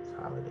pagan roots,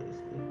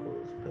 holidays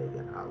equals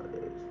pagan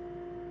holidays.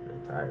 An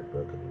entire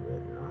book can be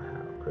written on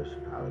how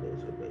Christian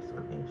holidays are based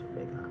on ancient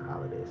pagan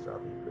holidays, so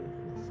I'll be brief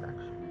in this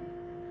section.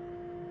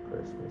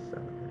 Christmas,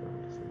 celebrated on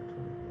December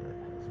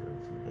 25th, has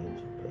roots in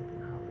ancient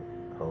pagan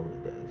holy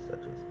days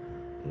such as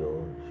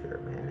Yule,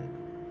 Germanic,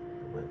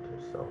 the winter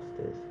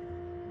solstice,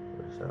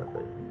 which is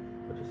celebrated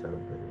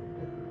in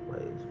different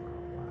ways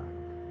worldwide.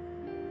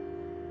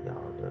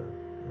 Yalda,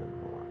 and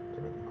more.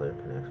 To make a clear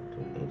connection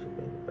between ancient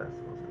pagan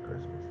festivals and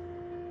Christmas,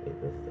 it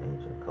is the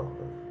ancient cult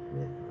of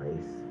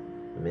Mithraism,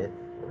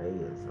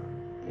 Mithraism,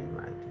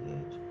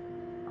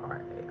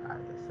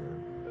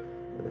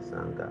 where the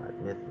sun god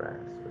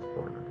Mithras was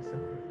born on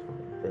December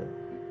 25th.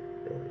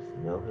 There is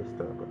no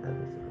historical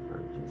evidence to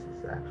confirm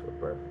Jesus' actual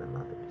birth in the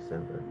month of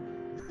December.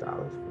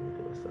 Scholars believe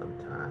it was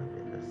sometime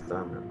in the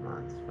summer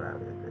months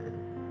rather than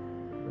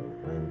the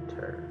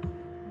winter.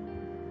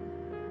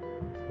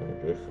 In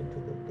addition to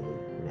the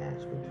date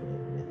match between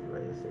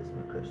Mithraism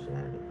and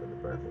Christianity for the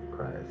birth of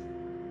Christ,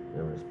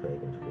 numerous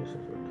pagan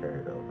traditions were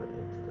carried over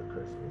into the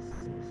Christmas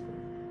season.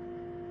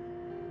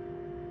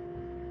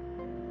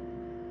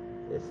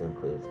 This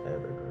includes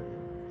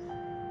evergreens,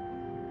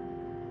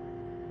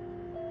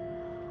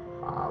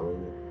 holly,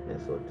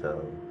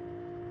 mistletoe,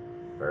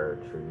 fir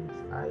trees,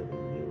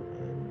 ivy, yew,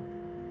 and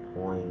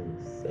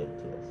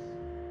poinsettias.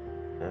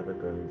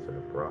 Evergreens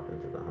are brought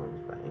into the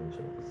homes by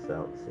ancient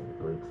Celts and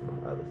Greeks,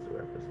 among others,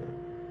 to represent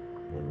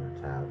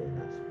immortality and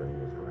that spring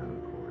is around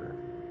the corner.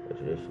 The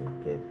tradition of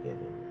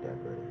gift-giving,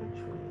 decorating a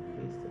tree,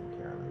 feasting,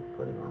 caroling,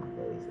 putting on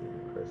plays,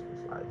 eating Christmas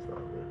lights,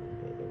 are rooted in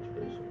pagan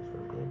traditions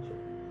from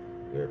ancient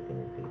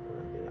European people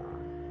and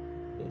beyond.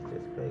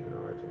 Easter's pagan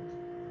origins.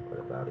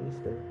 What about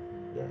Easter?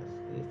 Yes,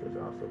 Easter is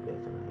also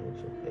based on an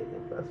ancient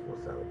pagan festival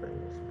celebrating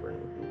the spring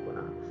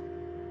equinox.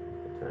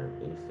 The term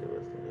Easter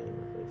was the name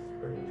of a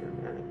spring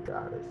Germanic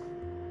goddess,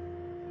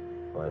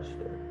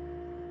 Oyster.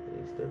 The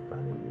Easter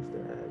bunny,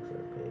 Easter eggs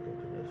are pagan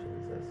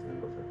traditions as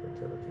symbols of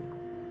fertility,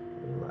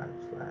 new life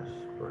slash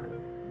spring.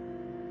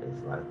 It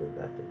is likely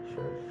that the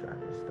church tried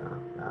to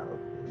stomp out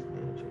these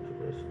ancient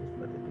traditions,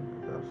 but the people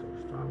felt so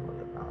strongly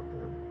about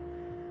them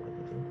that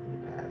they seem to be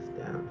passed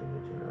down through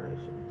the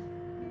generations.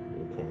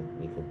 You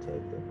can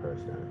take the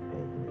person out of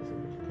paganism,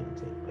 but you can't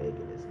take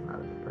paganism out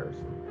of the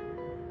person.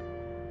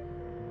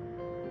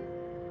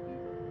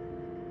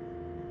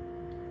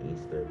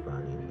 Easter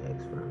bunny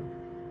eggs from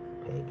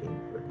pagan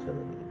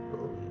fertility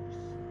beliefs.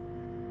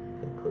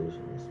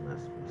 Conclusion: this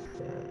must be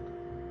said.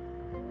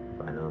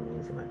 By no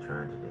means am I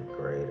trying to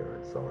degrade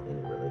or insult any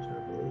religion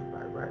or belief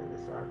by writing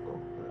this article.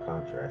 On the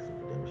contrary, I seek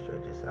to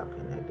demonstrate just how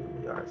connected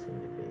we are as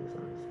human beings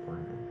on this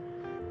planet.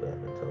 We have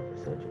been told for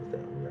centuries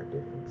that we are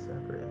different and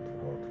separate and to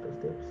hold to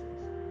those differences.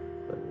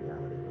 But in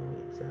reality, when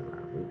we examine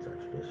our roots, our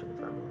traditions,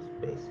 our most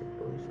basic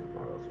beliefs and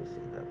morals, we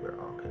see that we're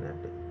all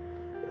connected.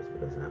 Just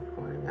because I'm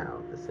pointing out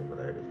the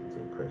similarities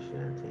between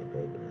Christianity and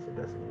paganism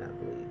doesn't mean I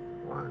believe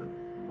one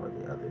or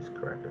the other is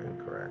correct or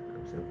incorrect.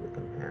 I'm simply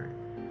comparing.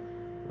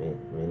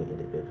 Many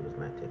individuals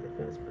might take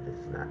offense, but this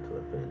is not to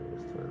offend,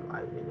 it is to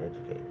enlighten and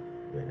educate.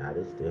 You're not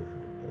as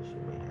different as you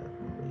may have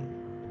believed.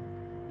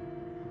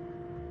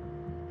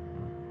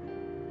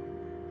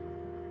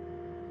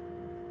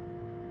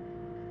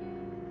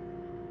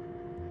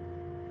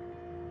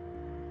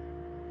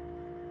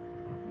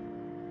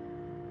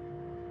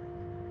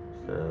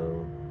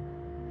 So,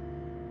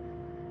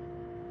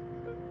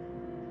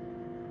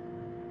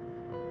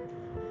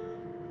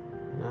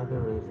 another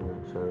reason I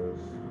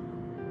chose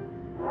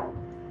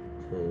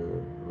to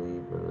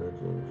leave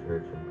religion,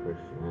 church, and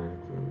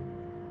Christianity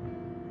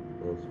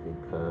is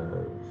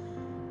because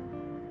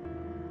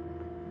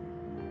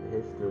the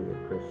history of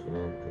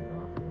Christianity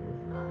often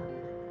was not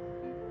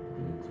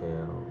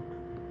detailed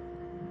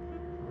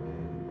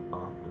and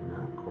often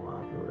not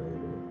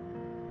corroborated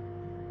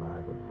by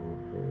the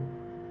pulpit,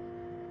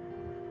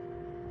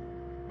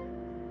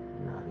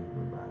 not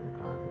even by the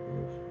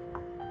congregation.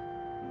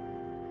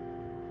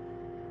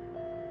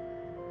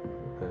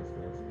 Because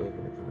there's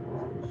ignorance on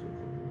these issues,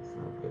 and in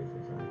some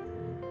cases I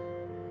think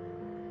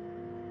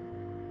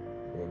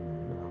they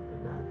need help to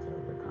not tell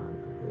the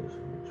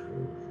congregation the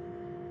truth,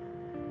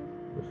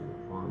 which is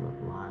a form of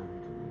lying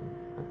to me.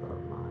 I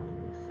thought lying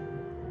is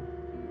sinful.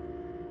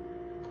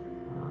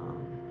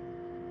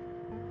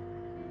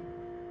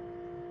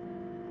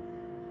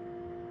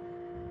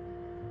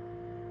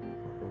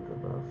 I think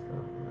about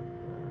stuff like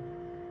that.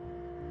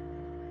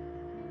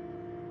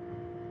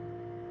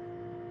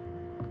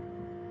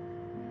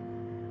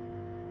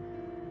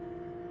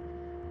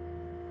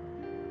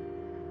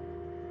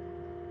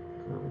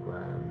 So I'm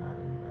glad I'm not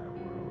in that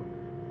world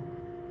anymore.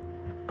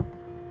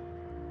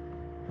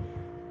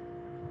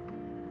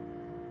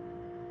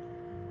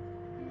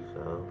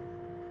 So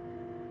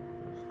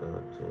let's go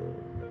to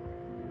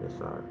this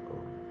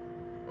article.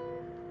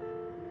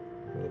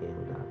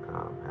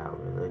 Medium.com, how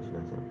religion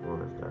has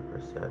influenced our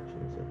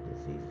perceptions of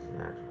diseases and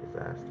natural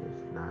disasters.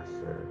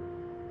 Nasser,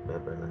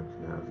 February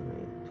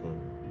 2018.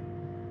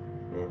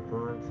 The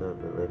influence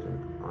of religion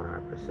on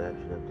our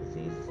perception of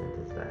diseases and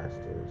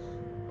disasters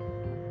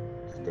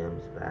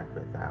stems back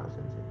for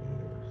thousands of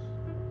years.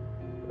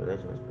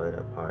 Religion has played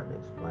a part in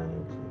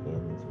explaining to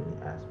humans many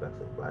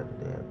aspects of life that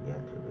they have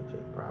yet to reach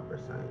a proper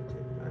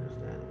scientific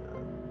understanding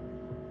of.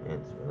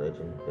 Hence,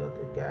 religion filled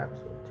the gaps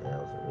with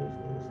tales and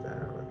reasonings that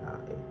are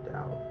without a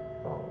doubt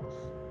false.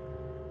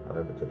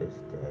 However, to this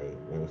day,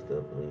 many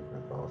still believe in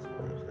the false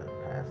claims that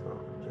have passed on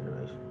from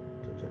generation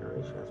to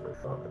generation as a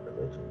result of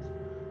religion's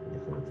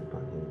influence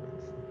upon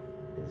humans.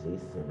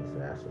 Diseases and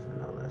disasters are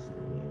no less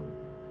immune.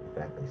 In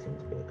fact, they seem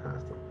to be a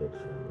constant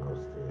feature of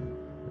most, if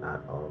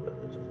not all,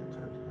 religions in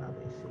terms of how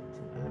they seek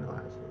to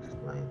analyze and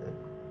explain them.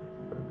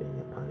 From being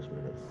a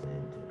punishment of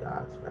sin to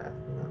God's wrath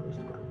being unleashed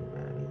upon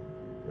humanity,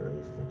 the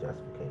reasons and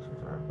justifications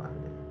are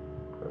abundant.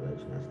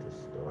 Religion has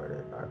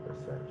distorted our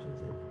perceptions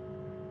of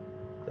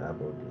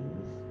double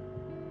D's,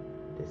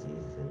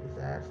 diseases and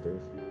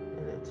disasters,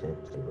 in an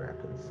attempt to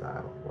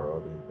reconcile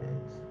world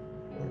events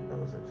with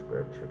those of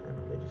scripture and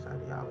religious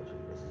ideology.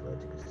 This has led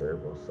to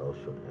considerable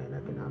social and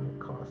economic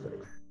costs that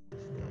exist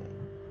today.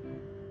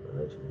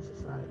 Religion and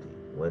society.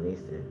 What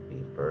needs to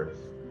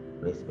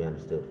be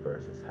understood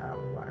first is how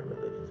and why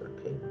religions are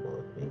capable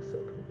of being so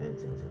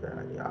convincing to their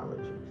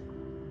ideologies.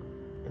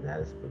 And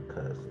that is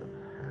because of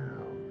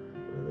how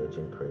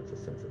religion creates a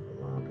sense of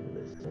belonging.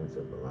 This sense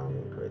of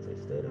belonging creates a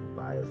state of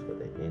bias for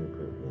the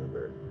in-group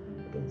member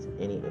against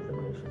any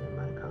information that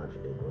might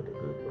contradict what the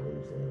group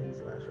believes in and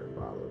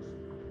follows.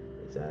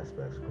 These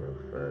aspects grow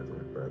further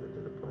and further to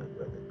the point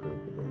where the group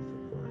begins to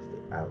influence the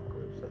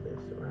out-groups of their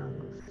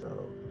surroundings so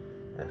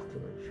as to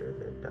ensure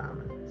their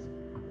dominance.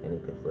 Any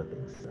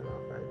conflicting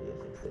set-off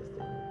ideas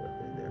existing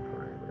within their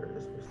parameter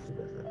is perceived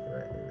as a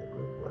threat, and the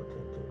group will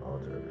attempt to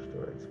alter or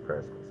destroy its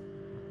presence.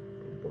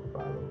 People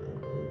people follow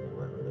and believe in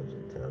what religion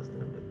tells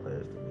them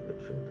declares to be the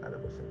truth out of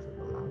a sense of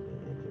belonging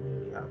and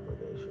community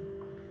obligation.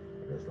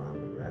 It has long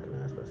been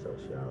recognized by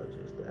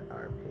sociologists that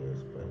our peers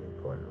play an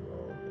important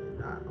role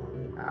in not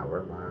only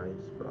our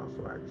lives, but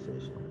also our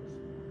decisions.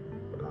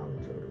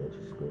 Belonging to a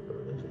religious group or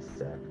religious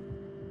sect,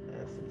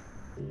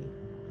 SEC,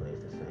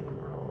 plays the same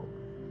role.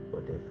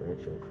 What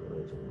differentiates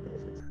religion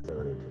is its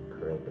ability to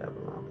create that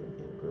belonging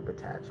and group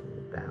attachment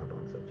bound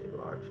on such a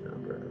large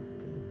number of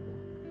people.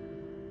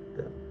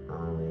 The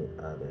only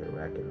other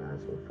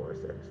recognizable force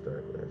that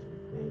historically has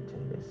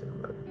maintained a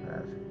similar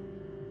capacity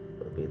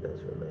would be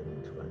those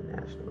relating to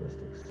a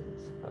nationalistic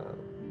sense of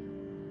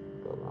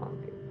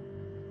belonging.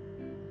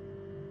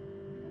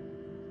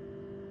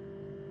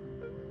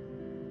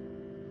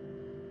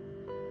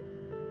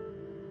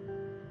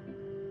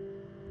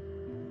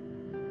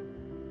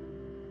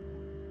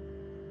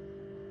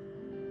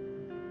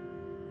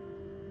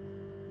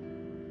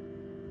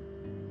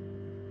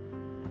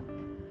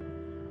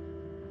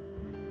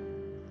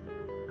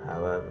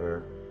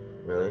 However,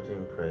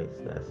 religion creates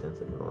that sense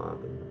of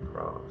belonging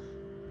across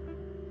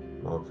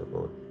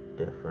multiple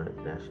different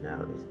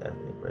nationalities,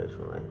 ethnic,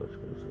 racial, and language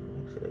groups, and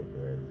makes it a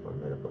very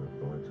formidable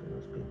influence in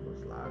those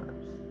people's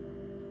lives.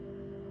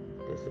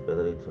 This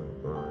ability to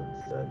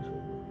influence such a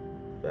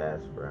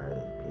vast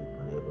variety of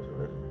people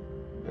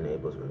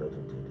enables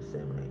religion to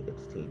disseminate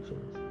its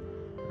teachings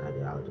and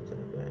ideologies at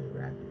a very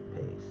rapid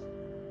pace.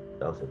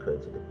 It also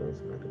creates a defense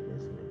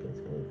mechanism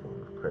against any form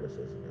of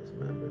criticism, as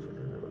members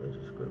within the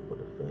religious group will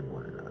defend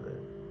one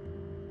another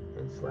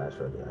and slash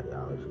or the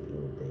ideology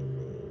even if they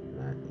may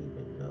not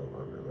even know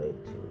or relate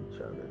to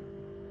each other.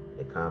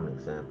 A common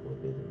example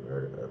would be the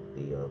murder of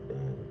Theo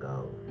Van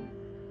Gogh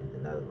in the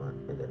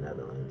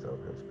Netherlands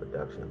over his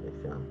production of a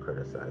film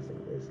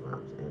criticizing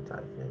Islam's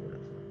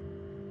anti-feminism.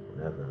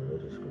 Whenever a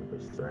religious group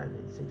is threatened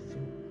and seeks to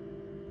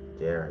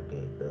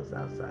derogate those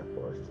outside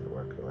forces and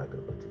work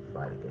collectively to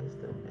fight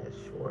against them, as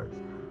Schwartz,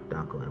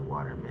 Dunkel, and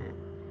Waterman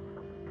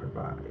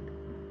provide.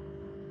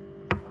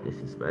 This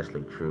is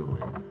especially true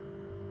when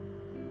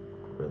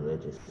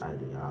religious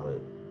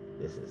ideology.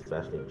 This is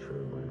especially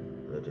true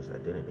when religious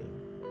identity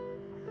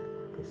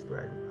is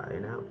threatened by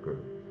an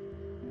outgroup,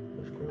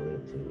 which can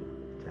lead to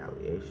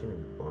retaliation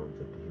in forms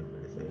of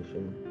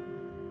dehumanization,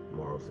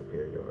 moral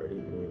superiority,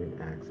 and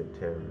even acts of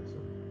terrorism.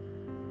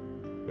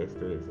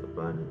 History is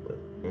abundant with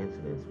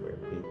incidents where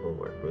people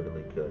were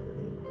brutally killed in the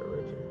name of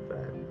religion. In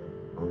fact,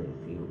 only a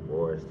few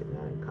wars did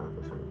not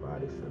encompass or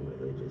embody some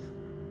religious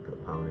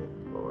component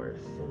or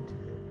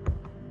sentiment.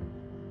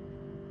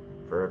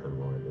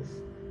 Furthermore, this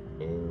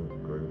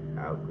in-group,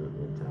 out-group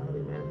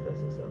mentality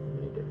manifests itself in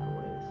many different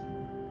ways.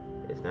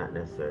 It is not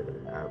necessary that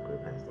an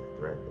out-group has to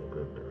threaten the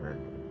group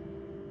directly.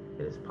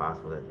 It is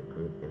possible that the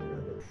group in and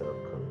of itself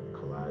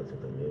collides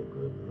with a new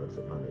group and looks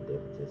upon the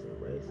differences in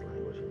race,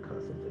 language, and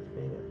customs as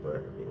being a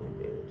threat or being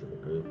invaded to the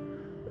group,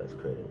 thus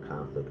creating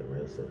conflict and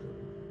racism.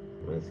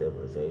 Many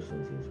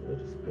civilizations use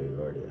religious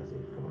superiority as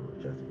a form of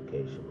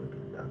justification when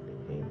conducting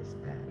heinous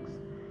acts.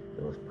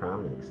 The most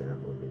prominent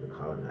example would be the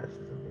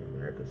colonizers of the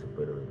Americas who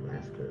brutally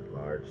massacred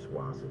large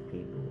swaths of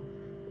people,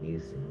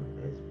 using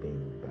them as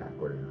being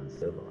backward and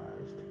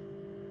uncivilized.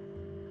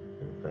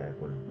 In fact,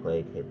 when a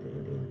plague hit the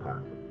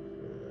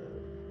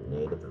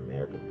Native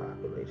American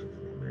populations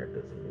in the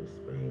Americas, a New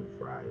Spain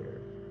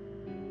friar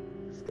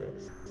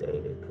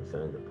stated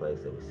concerning the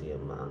plagues that we see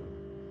among,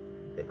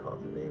 they call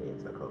them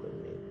Indians, I call them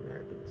Native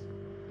Americans.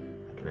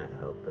 I cannot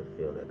help but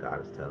feel that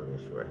God is telling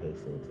us you are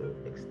hastening to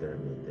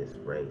exterminate this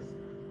race.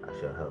 I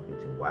shall help you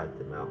to wipe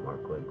them out more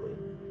quickly.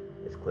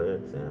 This clear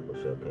example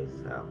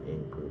showcases how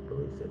in-group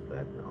beliefs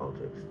affect and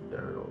alter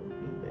external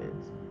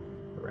events,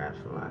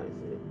 rationalize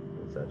it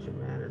in such a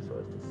manner so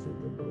as to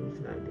suit the beliefs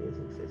and ideas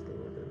existing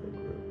within the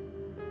group.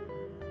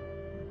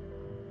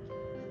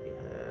 We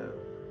have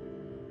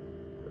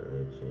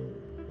religion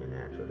and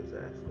natural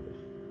disasters.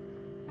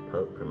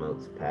 Pope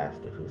promotes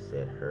pastor who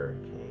said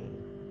hurricane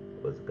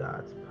was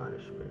God's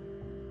punishment.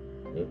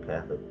 New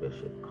Catholic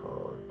bishop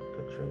called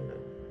Katrina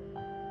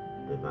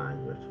divine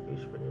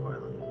retribution for New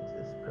Orleans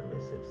is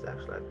permissive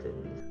sexual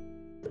activities.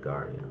 The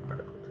Guardian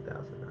article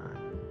 2009.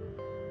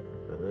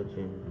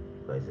 Religion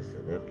plays a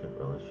significant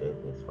role in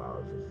shaping its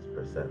followers'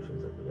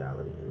 perceptions of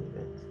reality and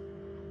events.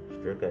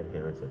 Strict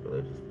adherents of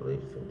religious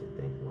beliefs tend to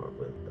think more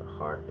with the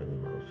heart and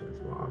emotions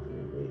more often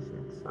than reason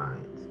and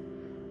science.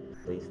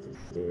 This leads to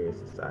serious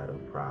societal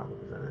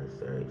problems and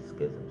unnecessary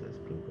schisms as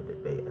people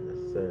debate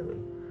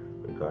unnecessarily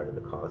regarding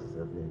the causes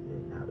of an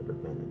event and how to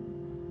prevent it.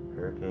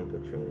 Hurricane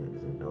Katrina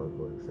is a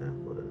notable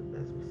example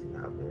as we see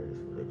how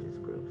various religious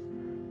groups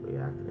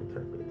react and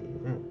interpret the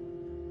event.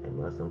 A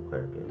Muslim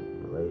cleric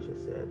in Malaysia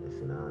said the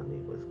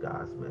tsunami was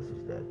God's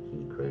message that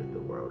he created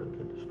the world and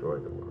can destroy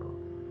the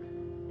world.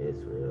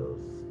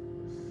 Israel's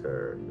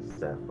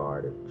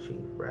Sephardic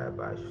chief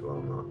Rabbi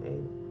Shlomo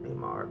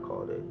Amar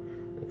called it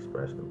an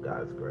expression of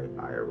God's great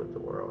ire with the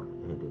world.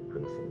 Hindu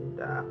priest in New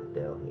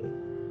Delhi,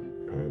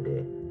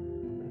 Pandit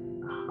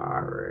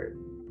Hare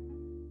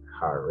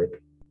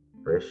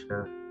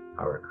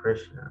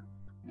Krishna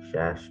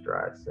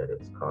Shastri said it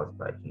was caused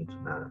by a huge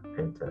amount of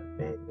pent-up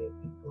man-made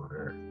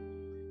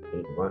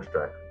The more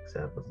striking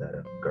example is that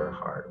of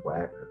Gerhard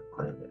Wagner, who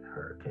claimed that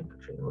Hurricane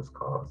Katrina was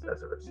caused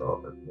as a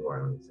result of New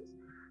Orleans'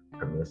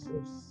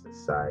 permissive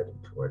society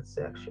towards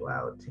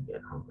sexuality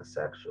and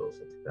homosexuals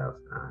in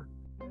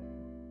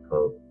 2009.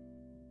 Pope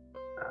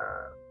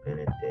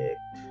Benedict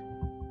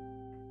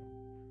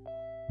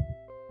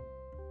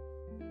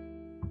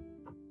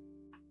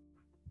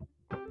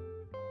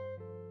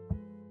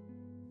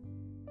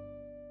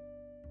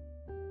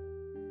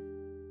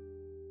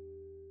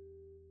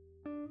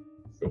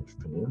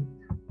XVI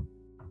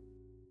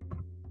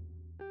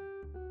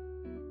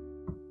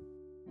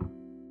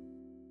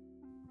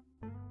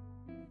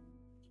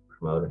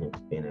promoted him to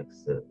be an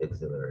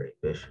auxiliary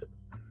bishop.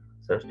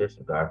 Such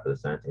disregard for the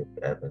scientific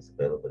evidence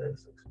available that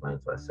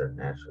explains why certain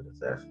natural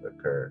disasters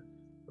occur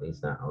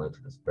leads not only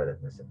to the spread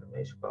of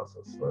misinformation but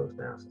also slows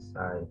down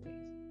societies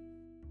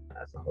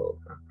as a whole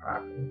from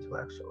properly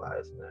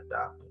intellectualizing and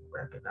adopting,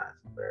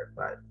 recognizing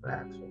verified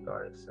facts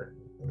regarding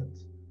certain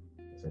events.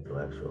 This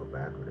intellectual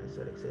backwardness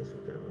that exists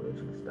within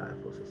religion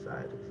stifles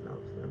societies and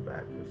holds them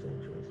back for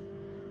centuries.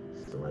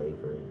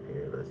 Slavery,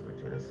 imperialism, and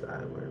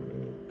genocide were in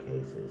many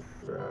cases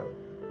throughout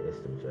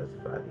history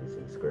justified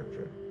using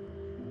scripture.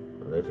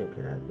 Religion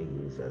cannot be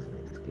used as an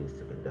excuse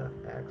to conduct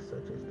acts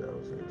such as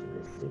those and to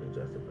mislead and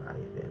justify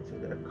events or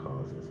their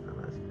causes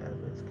unless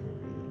evidence can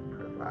be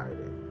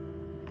provided.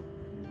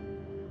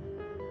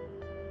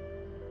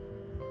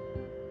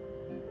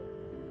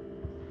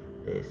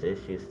 This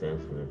issue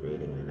stems from the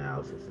reading and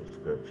analysis of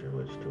scripture,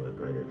 which to a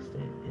greater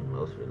extent in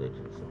most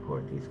religions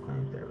support these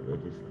claims that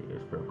religious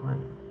leaders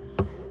proclaim.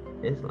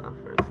 Islam,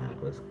 for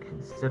example, has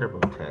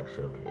considerable text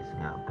showcasing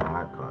how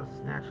God causes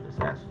natural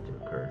disasters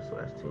to occur so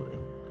as to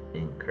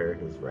incur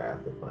his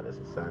wrath upon a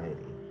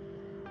society.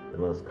 The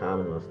most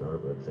common, most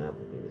notable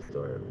example would be the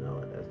story of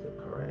Noah, as the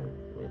Quran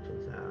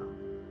mentions how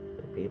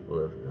the people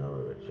of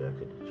Noah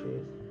rejected the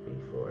truth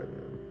before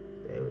them.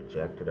 They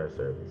rejected our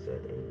servant,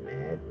 said, "A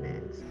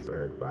madman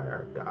spurred by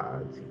our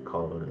gods. He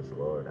called on his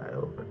Lord, I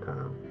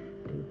overcome.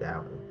 Do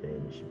thou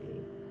avenge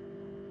me."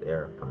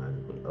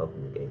 Thereupon we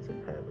opened the gates of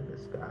heaven, the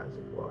skies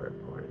of water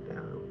pouring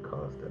down, and we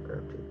caused the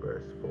earth to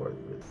burst forth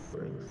with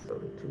springs, so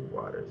the two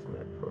waters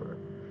met for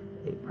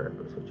a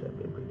purpose which had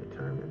been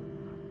predetermined.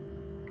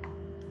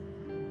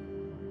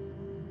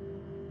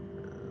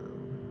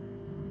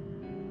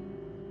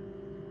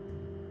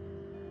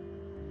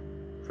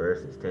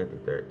 Verses 10 to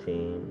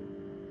 13,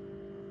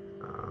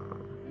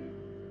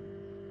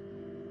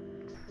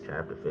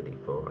 chapter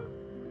 54.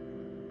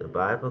 The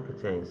Bible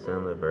contains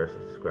similar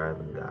verses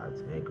describing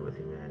God's anger with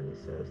humanity. It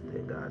says,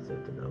 "Then God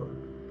said to Noah,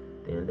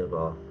 the end of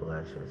all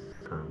flesh has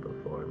come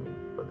before me,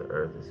 for the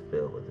earth is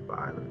filled with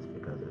violence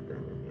because of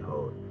them, and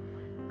behold,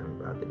 I am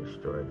about to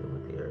destroy them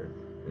with the earth."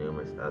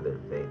 Numerous other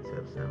faiths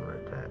have similar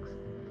texts.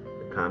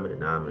 The common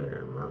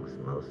denominator amongst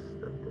most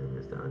of them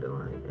is the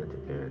underlying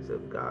interference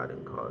of God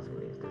in causing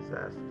these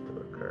disasters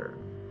to occur.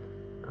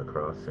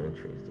 Across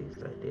centuries,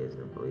 these ideas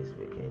and beliefs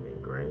became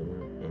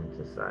ingrained in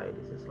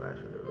societies and /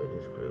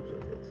 religious groups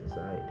within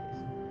societies.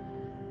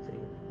 See,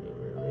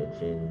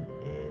 religion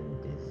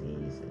and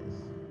diseases.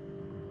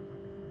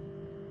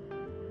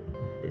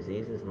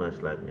 Diseases,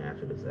 much like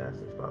natural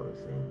disasters, follow the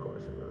same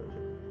course in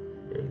religion.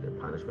 They're either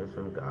punishments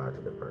from God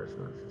to the person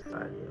or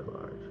society at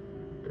large.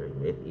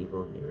 During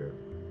medieval Europe,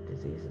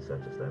 diseases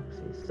such as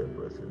leprosy,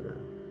 syphilis, and the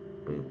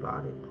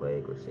bubonic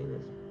plague were seen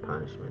as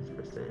punishments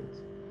for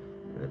sins.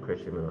 In the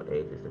Christian Middle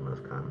Ages, the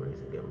most common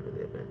reason given for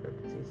the event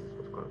of diseases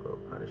was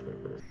quote-unquote punishment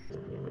for the sins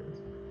of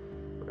humans.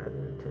 Rather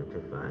than attempt to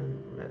find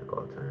medical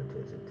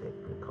alternatives and take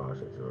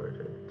precautions in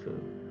order to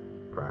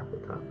properly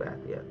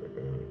combat the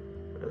epidemic,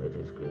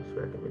 religious groups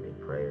recommended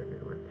prayer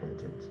and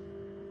repentance.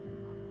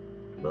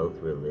 Both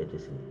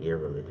religious and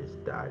irreligious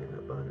died in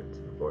abundance.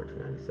 In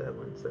 1497,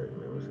 when certain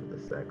members of the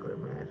secular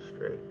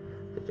magistrate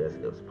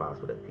suggested it was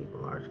possible that people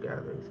in large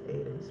gatherings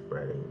aid in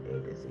spreading a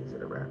disease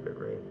at a rapid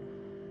rate,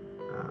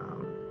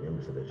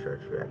 members of the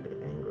church reacted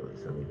angrily.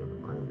 Some even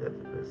proclaimed that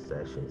the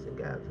processions and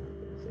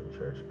gatherings in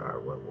church are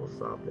what will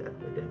solve the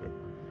epidemic.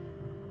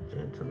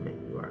 Gentlemen,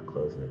 you are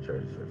closing the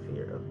churches for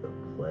fear of the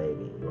plague,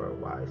 and you are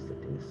wise to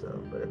do so.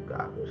 But if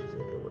God wishes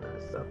it, it will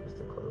not suffer us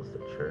to close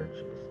the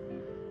churches.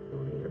 We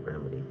will need a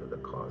remedy for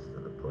the causes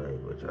of the plague,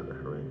 which are the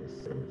horrendous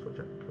sins which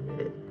are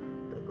committed,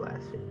 the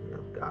blasphemy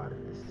of God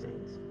and his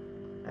saints.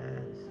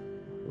 As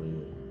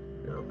we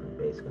know from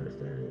basic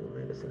understanding of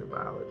medicine and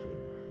biology,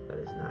 that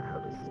is not how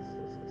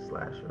diseases /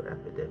 or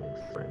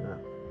epidemics spring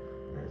up.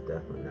 That is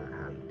definitely not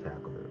how you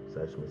tackle them.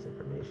 Such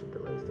misinformation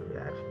delays the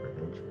reaction,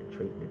 prevention, and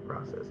treatment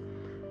process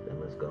that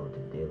must go into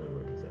dealing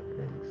with these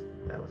epidemics.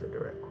 That was a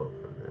direct quote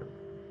from them.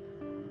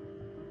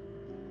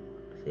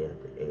 See,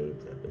 at the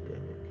AIDS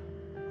epidemic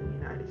in the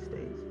United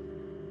States.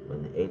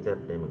 When the AIDS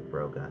epidemic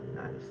broke out in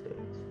the United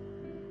States,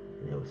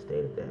 and it was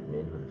stated that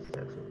men who have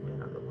sex with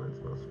men are the ones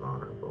most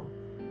vulnerable,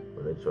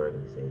 religious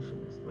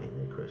organizations,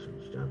 mainly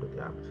Christians, jumped at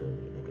the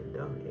opportunity and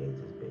condoned AIDS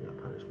as being a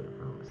punishment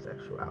for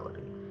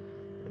homosexuality,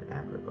 an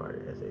act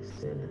regarded as a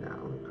sin in not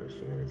only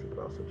Christianity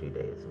but also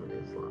Judaism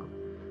and Islam.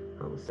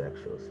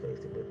 Homosexuals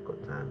faced a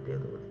difficult time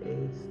dealing with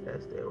AIDS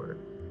as they were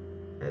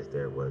as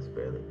there was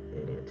barely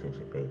any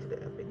attention paid to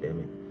the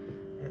epidemic,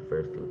 at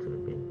first due to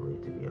it being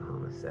believed to be a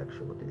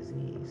homosexual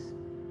disease.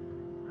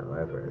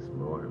 However, as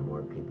more and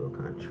more people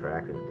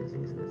contracted the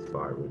disease and its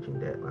far-reaching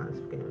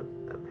deadlines became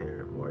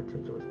apparent, more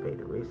attention was paid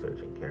to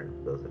research and caring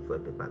for those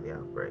afflicted by the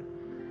outbreak.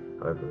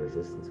 However,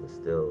 resistance was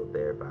still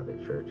there by the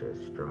church as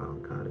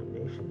strong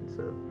condemnations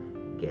of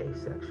gay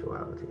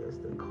sexuality as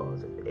the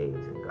cause of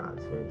AIDS and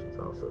God's vengeance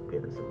also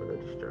appeared in some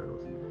religious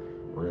journals.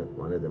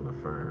 One of them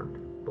affirmed,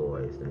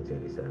 Boys,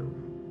 1987,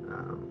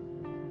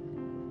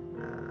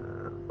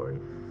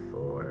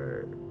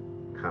 44,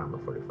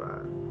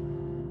 45.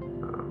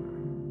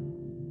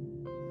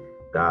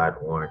 God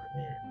warned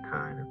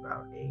mankind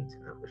about AIDS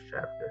in Numbers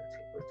chapter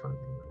 13, verse 23,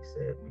 when he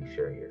said, "Be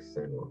sure your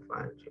sin will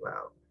find you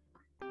out."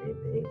 In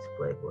the AIDS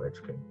plague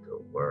which came to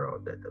the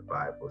world, that the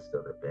Bible is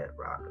still the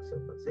bedrock of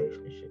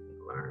civilization and should be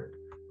learned,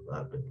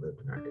 loved, and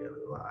lived in our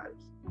daily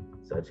lives.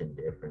 Such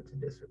indifference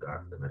and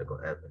disregard for the medical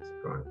evidence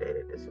and growing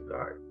data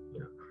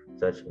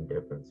such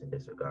indifference and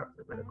disregard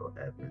for the medical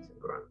evidence and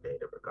growing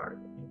data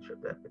regarding the nature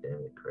of the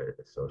epidemic created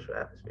a social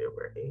atmosphere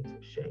where AIDS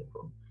was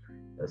shameful,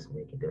 thus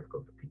making it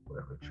difficult for people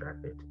that were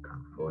attracted to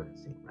come forward and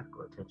seek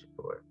medical attention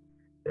for it,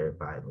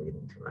 thereby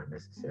leading to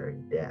unnecessary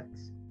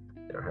deaths.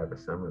 There are, however,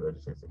 some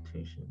religious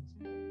institutions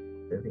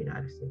within the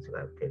United States who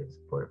advocated and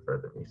supported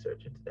further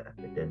research into the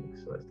epidemic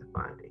so as to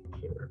find a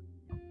cure.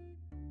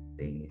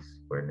 These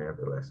were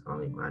nevertheless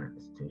only minor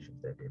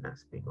institutions that did not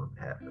speak on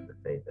behalf of the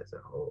faith as a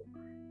whole,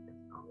 and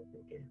only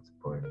began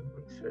supporting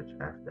research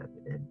after the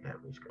epidemic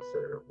had reached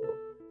considerable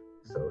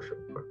social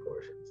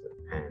proportions of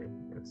panic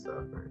and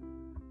suffering.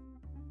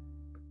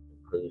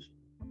 Conclusion.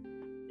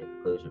 In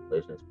conclusion,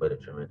 religion has played a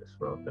tremendous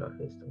role throughout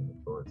history in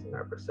influencing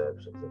our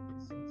perceptions of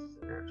diseases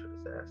and natural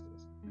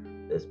disasters.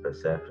 This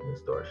perception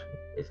distortion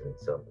is in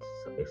itself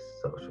a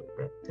social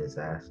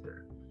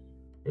disaster.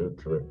 Due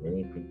to it,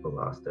 many people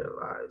lost their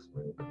lives,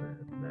 many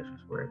preventative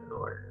measures were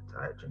ignored, and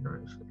entire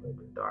generations lived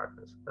in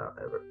darkness without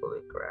ever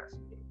fully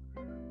grasping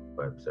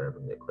or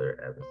observing the clear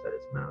evidence that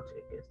is mounted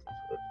against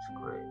these religious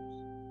claims,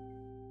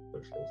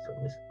 which leads to a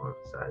misinformed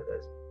society that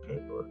is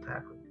capable of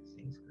tackling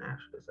disease and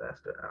natural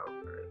disaster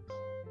outbreaks.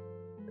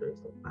 The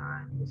reason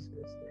behind this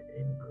is the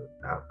in-group,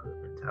 out-group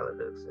mentality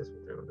that exists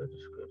within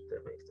religious groups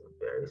that makes them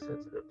very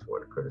sensitive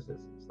toward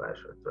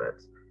criticism/or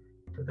threats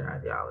to their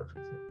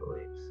ideologies and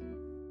beliefs.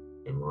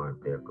 A more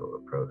empirical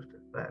approach to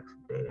facts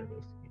and data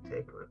needs to be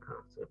taken when it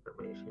comes to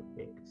information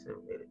being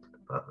disseminated to the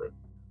public,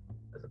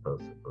 as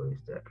opposed to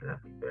beliefs that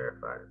cannot be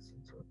verified and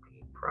seem to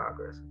impede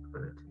progress and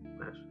preventative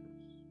measures.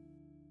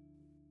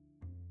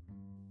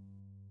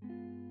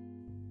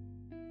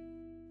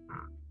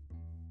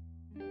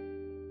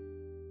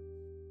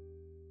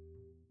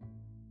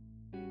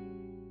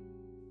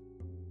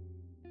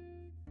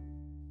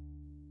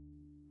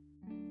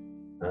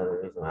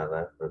 Another reason I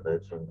left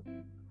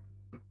religion,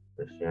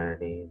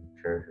 Christianity,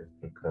 church is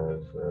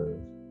because of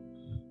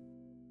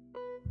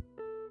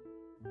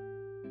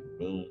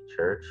me,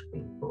 church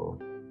people.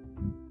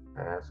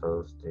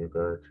 Assholes do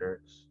go to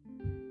church.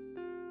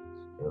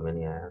 Too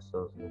many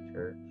assholes in the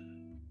church.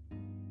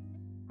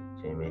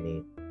 Too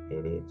many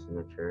idiots in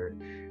the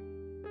church.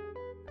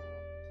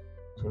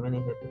 Too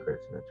many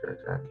hypocrites in the church.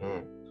 I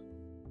can't.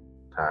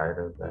 Tired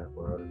of that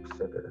world. I'm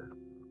sick of that.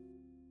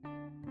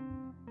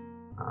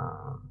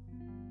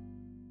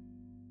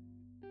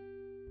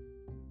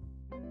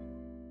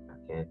 I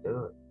can't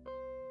do it.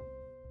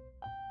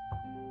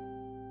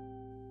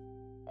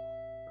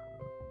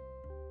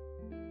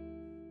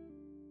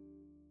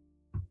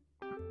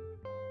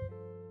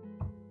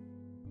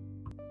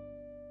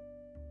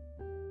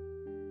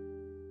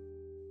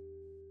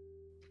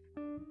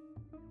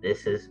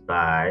 This is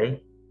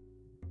by,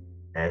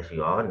 as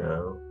you all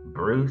know,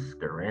 Bruce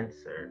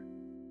Garenser.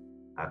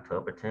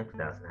 October 10th,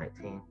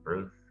 2019,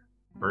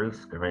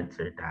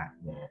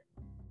 BruceGarenser.net.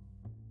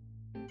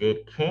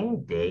 Did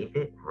King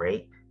David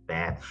rape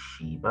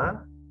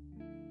Bathsheba?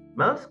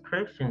 Most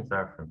Christians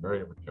are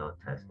familiar with the Old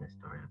Testament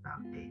story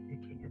about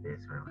David, king of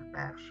Israel, and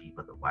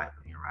Bathsheba, the wife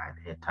of Uriah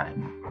the Hittite.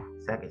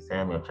 2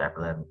 Samuel chapter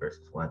 11,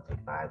 verses 1 through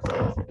 5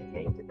 says, "And it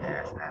came to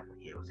pass after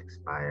the year was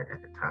expired,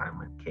 at the time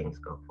when kings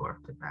go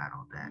forth to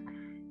battle, that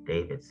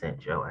David sent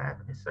Joab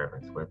and his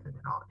servants with him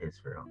and all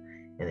Israel,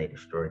 and they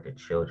destroyed the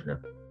children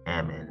of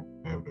Ammon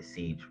and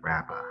besieged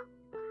Rabbah.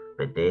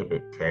 But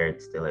David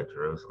tarried still at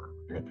Jerusalem.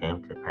 And it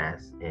came to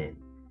pass in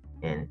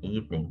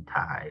evening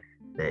tide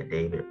that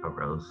David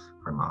arose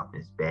from off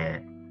his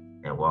bed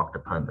and walked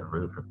upon the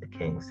roof of the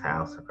king's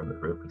house. And from the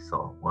roof he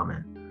saw a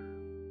woman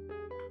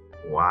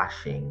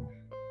washing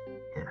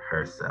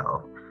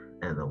herself,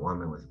 and the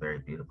woman was very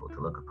beautiful to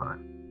look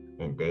upon.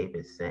 And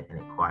David sent and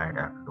inquired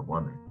after the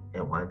woman.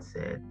 And one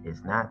said,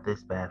 Is not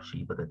this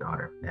Bathsheba the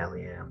daughter of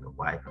Eliam, the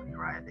wife of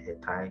Uriah the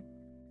Hittite?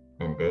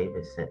 And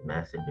David sent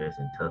messengers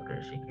and took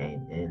her. She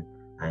came in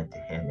unto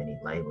him, and he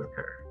lay with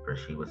her, for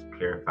she was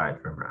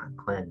purified from her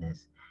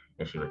uncleanness.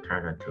 And she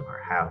returned unto her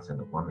house, and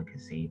the woman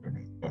conceived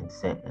and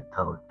sent and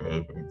told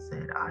David and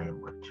said, I am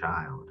with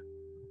child.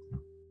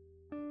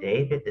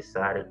 David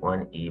decided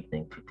one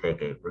evening to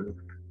take a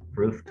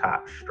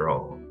rooftop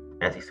stroll.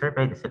 As he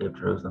surveyed the city of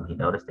Jerusalem, he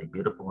noticed a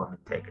beautiful woman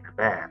taking a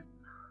bath.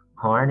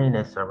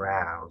 Horniness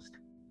aroused,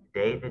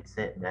 David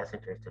sent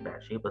messengers to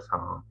Bathsheba's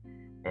home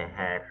and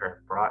had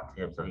her brought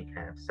to him so he could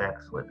have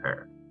sex with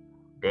her.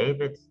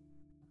 David's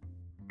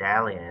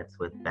dalliance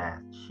with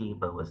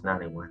Bathsheba was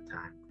not a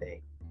one-time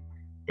thing.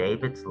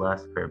 David's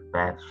lust for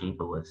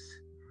Bathsheba was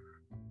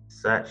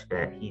such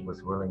that he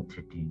was willing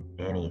to do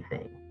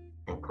anything,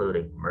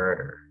 including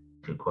murder,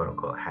 to quote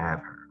unquote have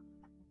her.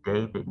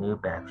 David knew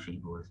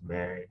Bathsheba was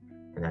married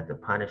and that the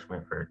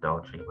punishment for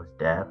adultery was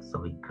death,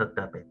 so he cooked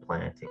up a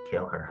plan to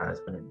kill her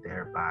husband and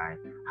thereby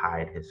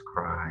hide his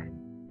crime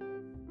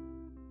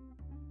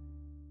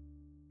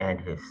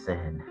and his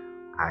sin,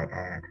 I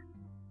add.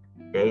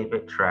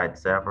 David tried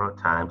several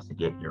times to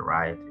get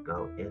Uriah to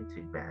go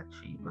into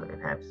Bathsheba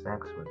and have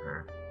sex with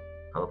her,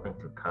 hoping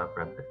to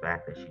cover up the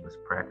fact that she was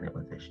pregnant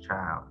with his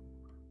child.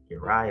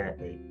 Uriah,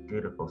 a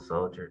dutiful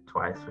soldier,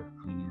 twice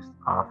refused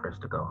offers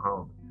to go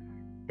home.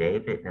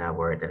 David, now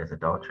worried that his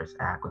adulterous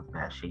act with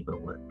Bathsheba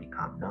would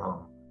become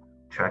known,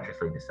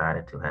 treacherously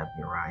decided to have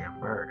Uriah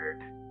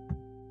murdered.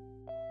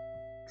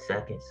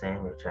 2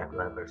 Samuel chapter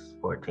 11, verses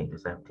 14 to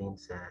 17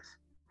 says,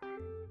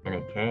 And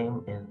it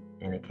came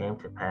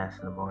to pass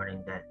in the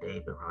morning that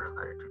David wrote a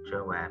letter to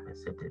Joab and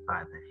sent it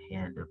by the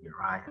hand of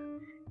Uriah.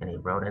 And he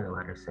wrote in the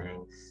letter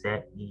saying,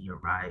 Set ye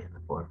Uriah in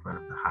the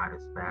forefront of the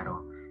hottest battle,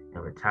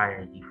 and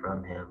retire ye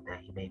from him, that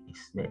he may be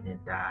smitten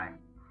and die.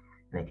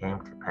 And it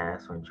came to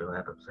pass when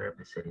Joab observed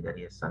the city that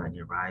he assigned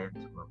Uriah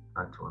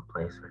unto a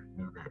place where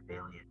he knew that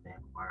valiant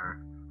men were.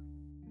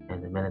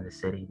 And the men of the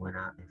city went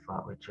out and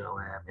fought with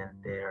Joab, and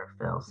there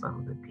fell some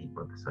of the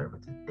people, the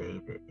servants of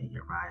David, and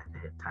Uriah the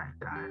Hittite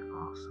died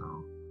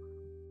also.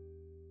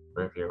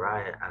 With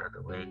Uriah out of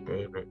the way,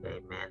 David,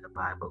 a man the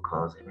Bible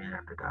calls a man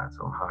after God's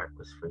own heart,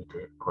 was free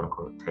to, quote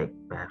unquote, take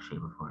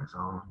Bathsheba for his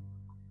own.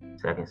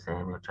 2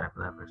 Samuel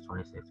chapter 11, verse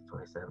 26 to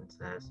 27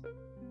 says,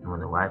 And when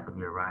the wife of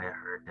Uriah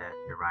heard that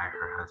Uriah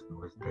her husband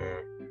was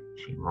dead,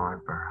 she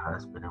mourned for her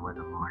husband, and when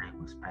the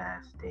mourning was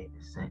past,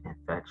 David sent and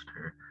fetched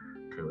her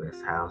to his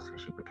house, and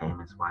she became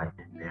his wife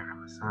and bare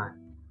him a son.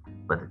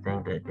 But the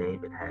thing that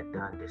David had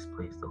done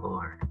displeased the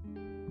Lord.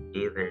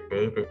 Either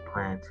David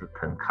planned to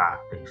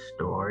concoct a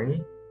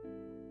story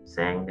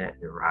saying that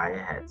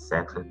Uriah had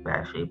sex with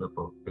Bathsheba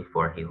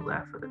before he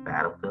left for the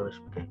battlefield and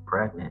she became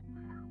pregnant,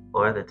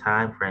 or the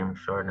time frame was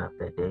short enough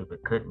that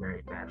David could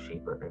marry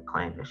Bathsheba and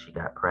claim that she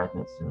got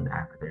pregnant soon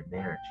after their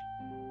marriage.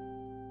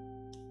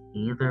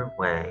 Either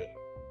way,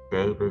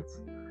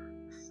 David's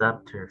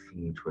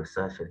subterfuge was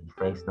such that he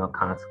faced no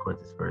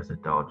consequences for his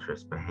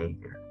adulterous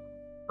behavior.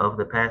 Over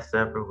the past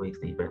several weeks,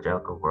 the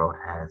evangelical world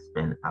has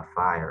been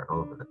afire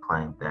over the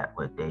claim that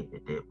what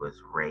David did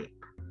was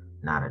rape,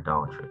 not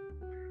adultery.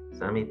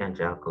 Some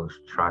evangelicals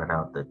trotted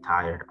out the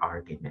tired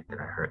argument that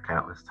I heard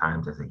countless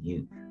times as a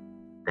youth,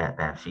 that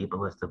Bathsheba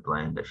was to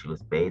blame, that she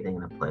was bathing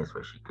in a place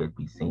where she could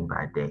be seen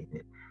by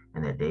David,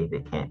 and that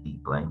David can't be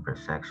blamed for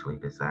sexually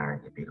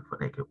desiring a beautiful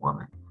naked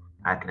woman.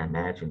 I can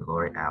imagine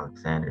Lord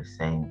Alexander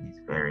saying these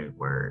very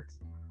words.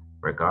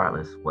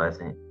 Regardless,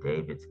 wasn't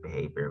David's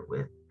behavior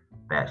with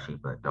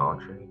Bathsheba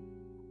adultery?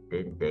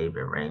 Didn't David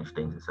arrange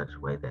things in such a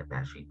way that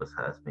Bathsheba's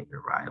husband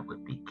Uriah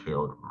would be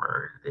killed,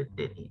 murdered?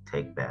 Did he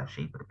take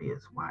Bathsheba to be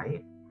his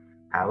wife?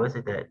 How is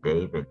it that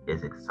David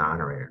is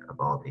exonerated of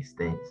all these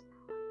things?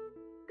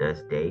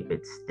 Does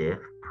David's stiff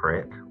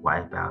prick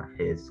wipe out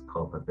his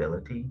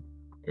culpability?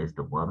 Is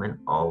the woman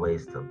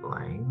always to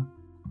blame?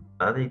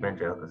 Other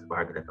evangelicals have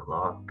argued that the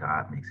law of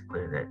God makes it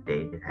clear that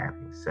David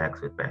having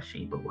sex with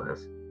Bathsheba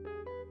was,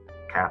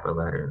 capital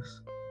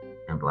letters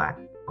in black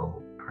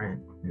bold print,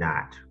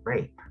 not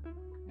rape.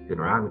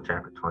 Deuteronomy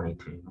chapter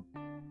 22,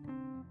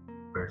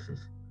 verses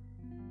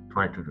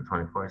 22 to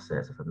 24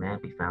 says, If a man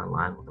be found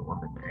lying with a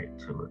woman married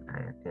to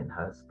an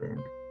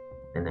husband,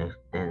 then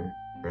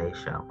they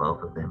shall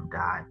both of them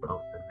die,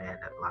 both the man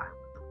that lieth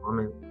with the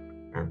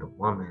woman and the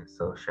woman.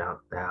 So shalt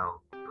thou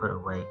put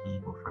away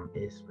evil from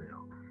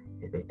Israel.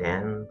 If a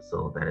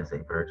damsel that is a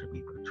virgin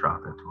be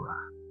betrothed unto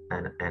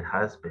an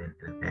husband,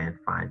 and a man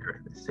find her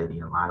in the city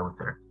and lie with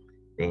her,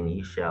 then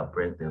ye shall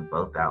bring them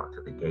both out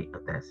to the gate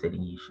of that city,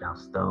 ye shall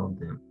stone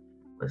them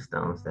with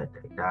stones that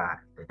they die.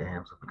 The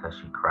damsel because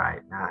she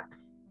cried not,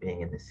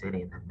 being in the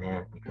city, and the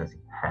man because he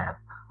hath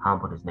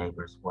humbled his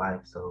neighbor's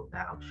wife, so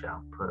thou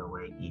shalt put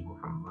away evil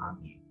from among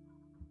you.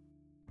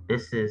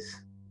 This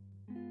is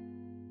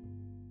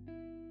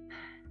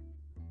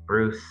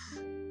Bruce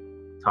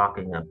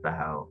talking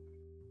about,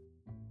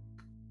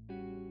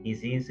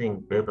 he's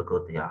using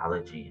biblical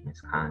theology in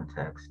this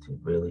context to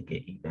really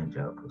get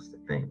evangelicals to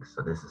think.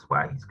 So this is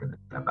why he's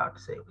about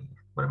to say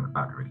what I'm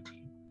about to read to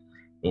you.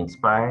 The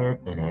inspired,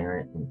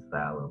 inerrant,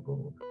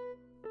 infallible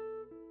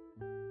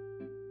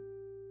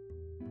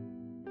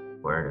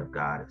Word of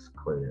God is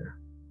clear.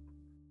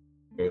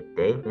 If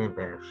David and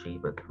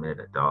Bathsheba committed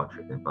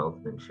adultery, then both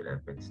of them should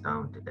have been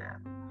stoned to death.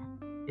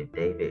 If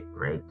David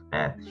raped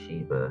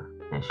Bathsheba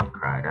and she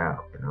cried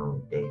out, then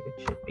only David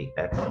should be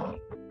executed.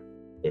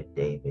 If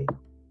David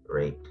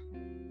raped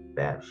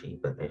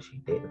Bathsheba and she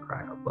didn't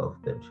cry out, both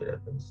of them should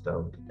have been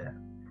stoned to death.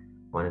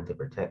 Wanting to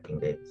protect King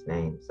David's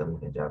name, some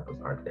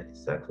evangelicals argue that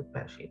his sex with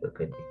Bathsheba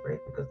couldn't be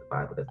rape because the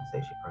Bible doesn't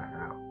say she cried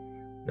out.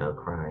 No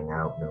crying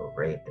out, no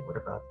rape. And what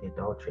about the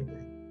adultery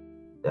then?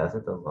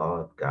 Doesn't the law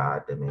of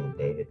God demand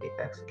David be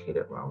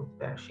executed along with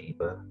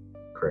Bathsheba?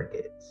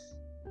 Crickets.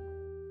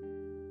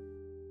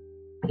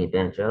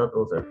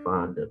 Evangelicals are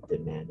fond of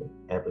demanding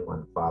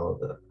everyone follow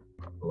the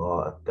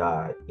law of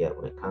God, yet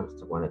when it comes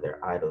to one of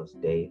their idols,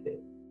 David,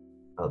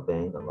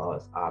 obeying the law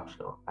is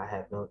optional. I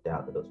have no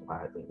doubt that it was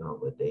widely known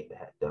what David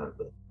had done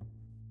with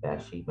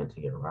Bathsheba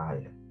to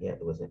Uriah, yet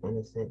it was an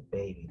innocent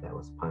baby that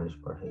was punished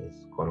for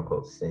his quote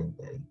unquote sin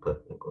that he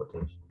put in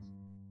quotations.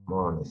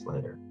 More on this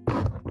later.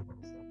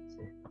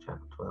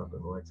 Chapter 12, the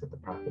Lord sent the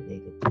prophet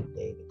Nathan to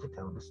David to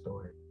tell him a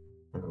story.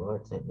 And the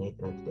Lord sent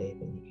Nathan unto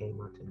David, and he came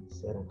unto him and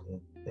said unto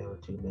him, there were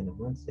two men in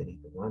one city,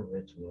 the one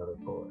rich and the other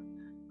poor.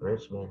 The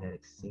rich man had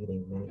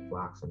exceeding many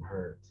flocks and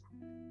herds,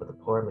 but the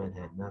poor man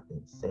had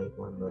nothing save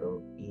one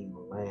little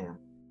ewe lamb,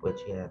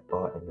 which he had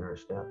bought and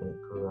nourished up, and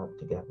it grew up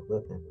together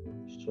with him and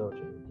with his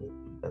children, and did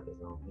eat of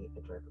his own meat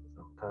and drank of his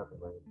own cup,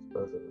 and laid his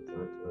bosom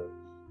unto her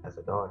as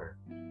a daughter.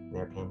 And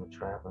there came a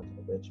traveler unto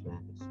the rich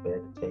man, who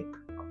spared to take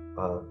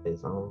of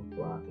his own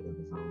flock and of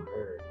his own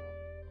herd.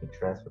 He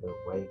dressed with a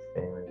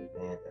wayfaring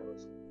man that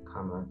was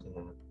come unto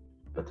him,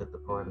 but took the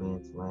poor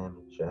man's lamb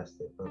and dressed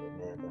it for the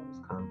man that was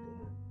come to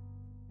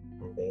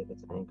him. And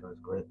David's anger was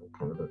greatly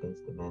kindled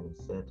against the man, and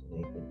said to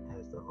Nathan,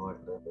 as the Lord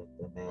liveth,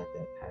 the man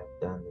that hath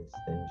done this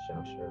thing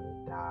shall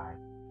surely die,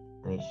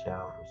 and he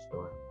shall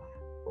restore the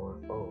man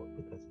fourfold,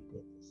 because he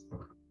did this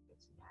thing,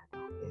 because he had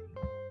no pity.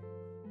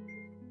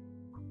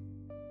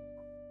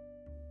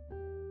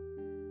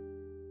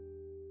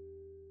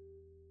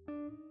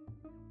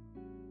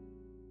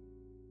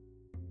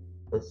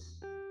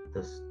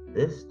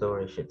 This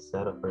story should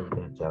settle for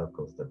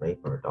evangelicals the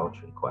rape or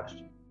adultery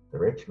question. The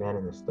rich man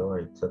in the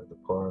story took the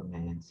poor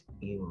man's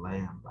ewe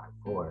lamb by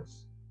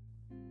force.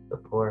 The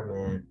poor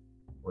man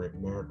would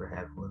never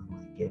have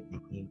willingly given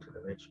the ewe to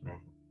the rich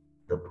man.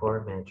 The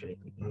poor man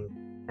treated the ewe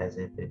as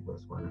if it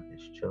was one of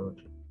his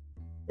children.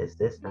 Is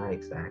this not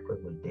exactly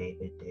what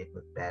David did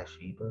with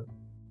Bathsheba?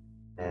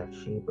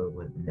 Bathsheba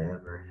would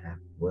never have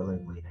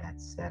willingly had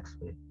sex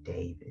with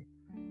David.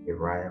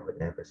 Uriah would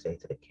never say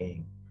to the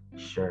king,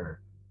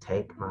 sure,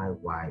 take my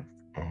wife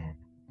and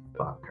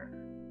fuck her.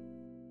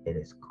 It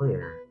is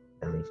clear,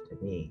 at least to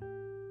me,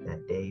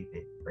 that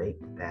David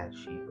raped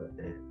Bathsheba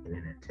in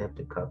an attempt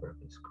to cover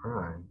up his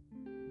crime,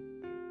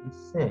 his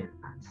sin,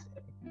 I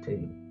say,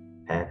 to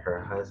had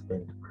her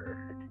husband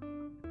murdered,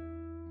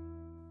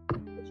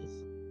 which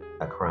is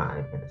a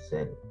crime and a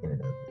sin in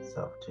and of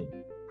itself too.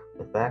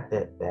 The fact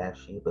that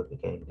Bathsheba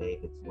became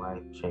David's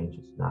wife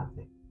changes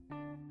nothing.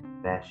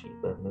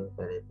 Bathsheba knew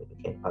that if it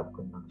became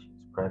publicly known that she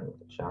was pregnant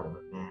with a child of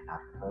a man, not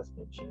her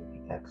husband, she would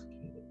be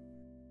executed.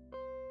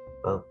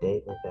 Both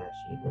David and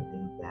Bathsheba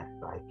knew that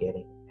by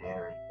getting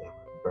married, they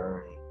were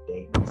burying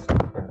David's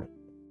rebellion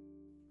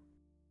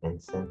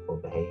and sinful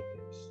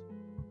behaviors.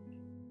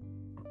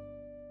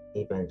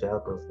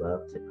 Evangelicals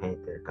love to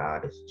paint their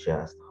God as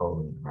just,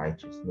 holy, and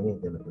righteous. Many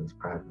of them at least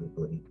privately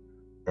believe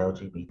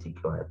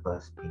LGBTQI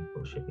plus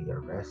people should be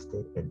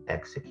arrested and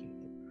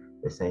executed.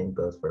 The same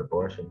goes for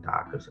abortion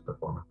doctors who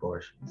perform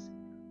abortions.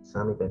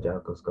 Some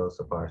evangelicals go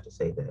so far as to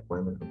say that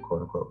women who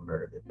quote unquote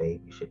murder their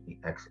baby should be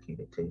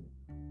executed too.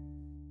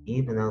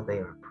 Even though they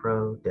are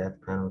pro-death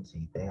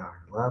penalty, they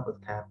are in love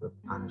with capital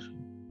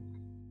punishment.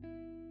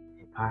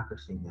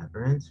 Hypocrisy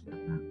never ends for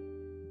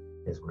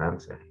them, is what I'm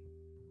saying.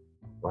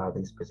 While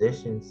these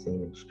positions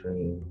seem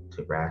extreme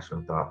to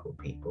rational, thoughtful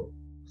people,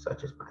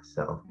 such as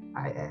myself,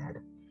 I add,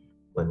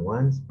 when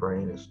one's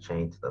brain is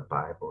chained to the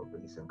Bible,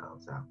 reason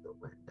goes out the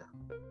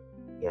window.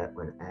 Yet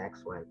when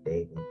asked why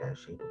David and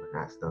Bathsheba were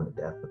not stoned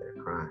to death for their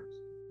crimes,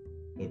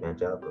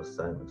 evangelicals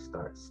suddenly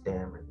start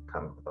stammering and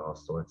coming with all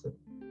sorts of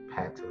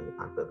patently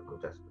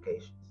unbiblical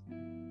justifications.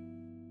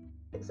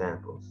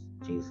 Examples: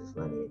 Jesus'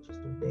 lineage is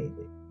through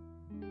David.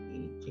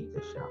 He,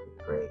 Jesus, shall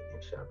be great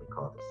and shall be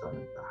called the Son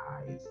of the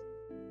Highest,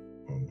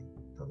 and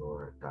the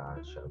Lord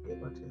God shall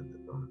give unto him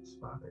the throne of his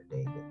father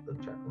David. Luke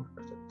chapter 1,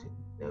 verse 17.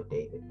 No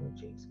David, no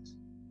Jesus.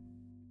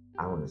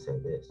 I want to say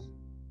this: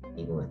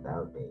 even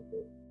without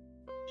David,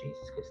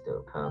 Jesus could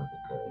still come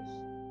because,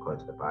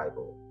 according to the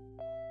Bible,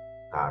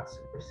 God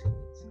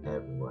supersedes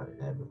everyone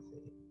and everything.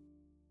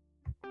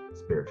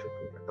 Spiritual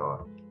food for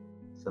thought.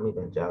 Some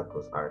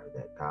evangelicals argue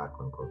that God,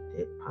 quote unquote,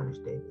 did punish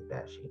David and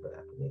Bathsheba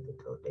after Nathan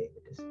told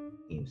David this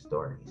evil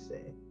story. He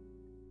said,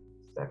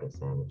 2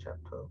 Samuel chapter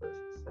 12,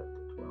 verses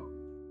 7 to 12.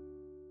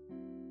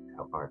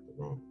 Thou art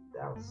the man,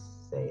 thou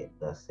sayest,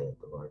 thus saith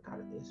the Lord God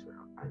of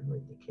Israel, I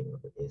anointed thee king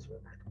over Israel,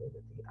 and I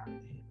delivered thee out of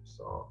the hand of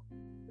Saul,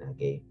 and I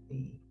gave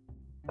thee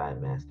thy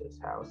master's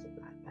house and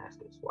thy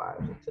master's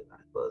wives into thy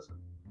bosom,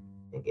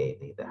 and gave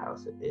thee the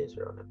house of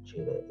Israel and of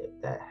Judah.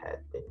 If that had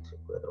been too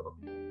little,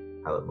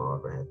 I would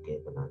moreover have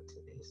given unto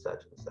thee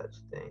such and such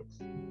things.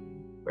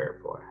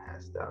 Wherefore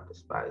hast thou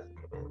despised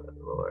the commandment of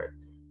the Lord,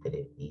 and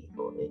did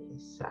evil in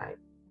his sight?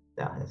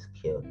 Thou hast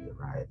killed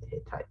Uriah the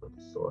Hittite with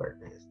the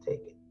sword, and hast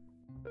taken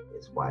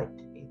his wife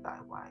to be thy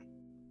wife.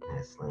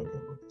 has slain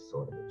him with the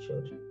sword of the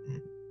children of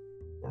men.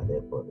 Now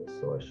therefore the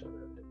sword shall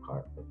never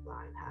depart from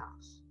thine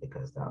house,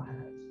 because thou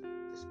hast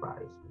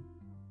despised me,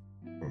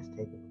 and hast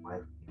taken the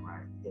wife of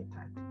Uriah the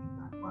Hittite to be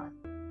thy wife.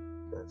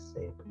 Thus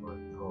saith the Lord,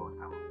 behold,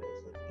 I will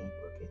raise up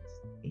evil against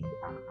thee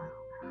out of thy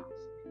own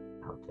house.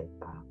 I will take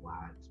thy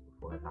wives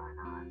before thine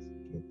eyes,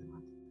 and give them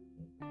unto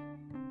thee.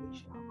 Ye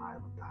shall lie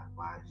with thy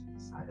wives in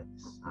the sight of the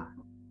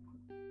sun.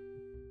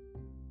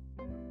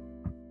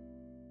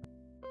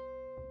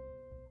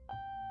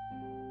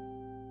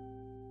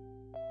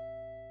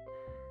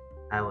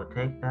 I will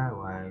take thy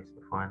wives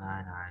before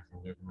thine eyes,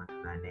 and give them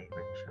unto thy neighbor,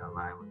 and he shall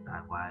lie with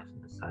thy wives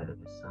in the sight of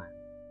his son.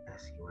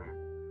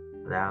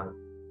 S-U-N. Thou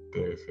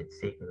didst it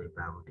secretly,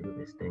 but I will do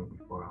this thing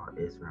before all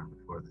Israel,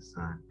 before the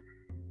sun.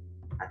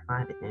 I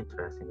find it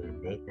interesting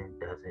that Nathan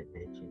doesn't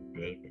mention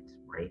David's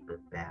rape of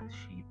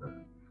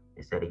Bathsheba.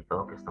 Instead, he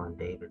focused on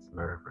David's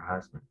murder of her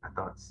husband. I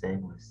thought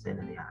sin was sin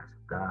in the eyes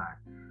of God.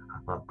 I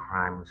thought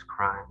crime was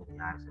crime in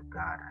the eyes of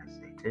God, I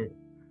say too.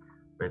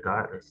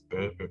 Regardless,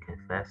 David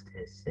confessed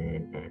his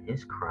sin and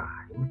his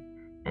crime,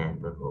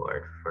 and the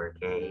Lord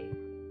forgave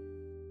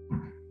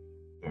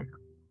him.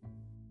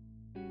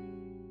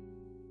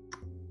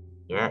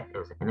 Yet, it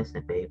was an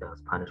innocent babe that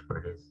was punished for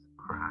his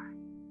crime.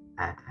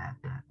 I had to add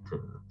that to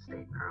the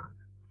statement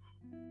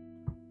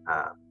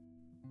earlier.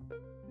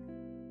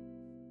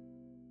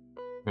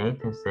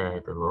 Nathan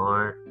said, the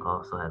Lord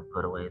also hath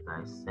put away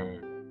thy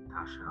sin,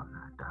 thou shalt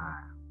not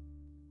die.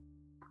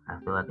 I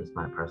feel like it's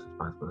my personal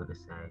responsibility to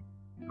say,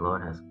 the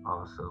Lord has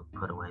also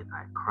put away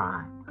thy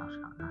crime, thou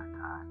shalt not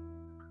die.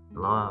 The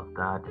law of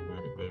God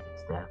demanded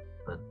David's death,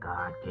 but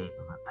God gave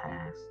him a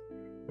pass.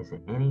 Is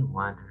it any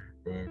wonder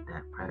then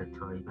that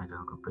predatory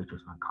evangelical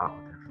preachers, when caught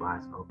with their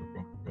flies open,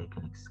 think they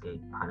can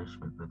escape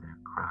punishment for their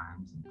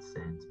crimes and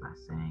sins by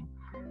saying,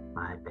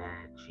 my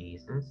bad,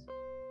 Jesus?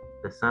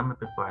 The summer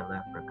before I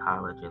left for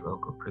college, a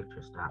local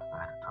preacher stopped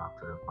by to talk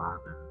to the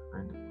father of a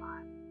friend of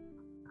mine.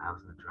 I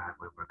was in the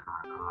driveway working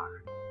on a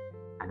car.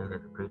 I knew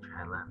that the preacher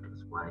had left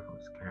his wife and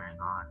was carrying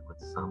on with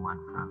someone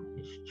from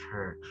his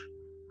church.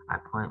 I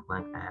point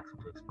blank asked him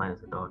to explain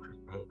his adulterous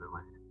behavior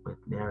when, with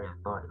nary a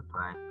thought, he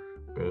replied,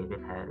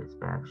 David had his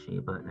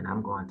Bathsheba, and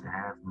I'm going to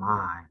have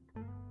mine.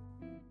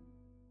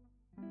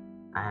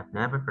 I have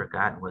never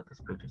forgotten what this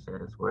preacher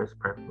said. His words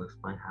perfectly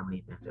explain how many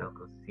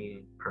evangelicals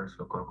view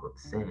personal quote-unquote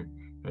sin.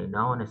 Hey,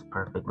 no one is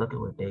perfect. Look at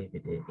what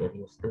David did, yet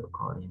he was still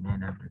called a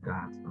man after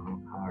God's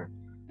own heart.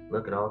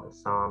 Look at all the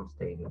Psalms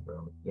David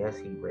wrote. Yes,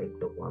 he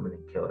raped a woman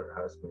and killed her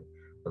husband,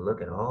 but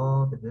look at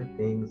all the good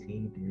things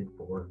he did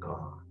for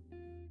God.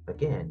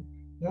 Again,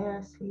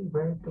 yes, he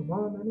raped a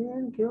woman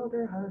and killed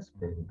her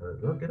husband,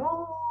 but look at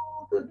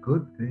all the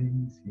good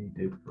things he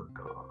did for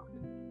God.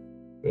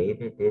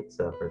 David did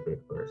suffer a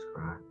bit for his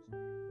crimes.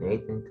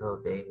 Nathan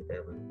told David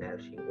that when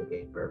Bathsheba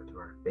gave birth to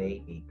her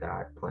baby,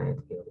 God planned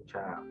to kill the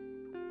child.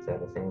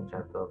 2 Samuel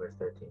chapter 12, verse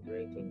 13 through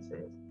 18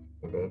 says,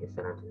 and David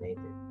said unto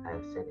Nathan, I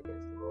have sinned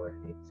against the Lord.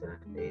 And Nathan said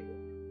unto David,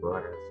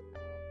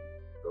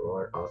 the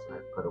Lord also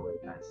hath put away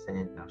thy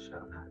sin, thou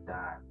shalt not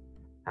die.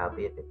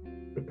 Howbeit,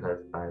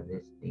 because by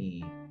this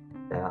deed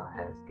thou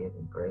hast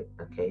given great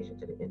occasion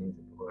to the enemies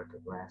of the Lord to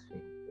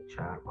blaspheme, the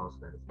child also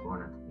that is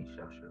born unto thee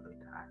shall surely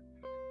die.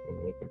 And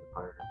Nathan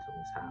departed unto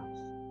his house.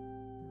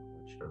 And the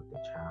Lord struck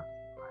the child, and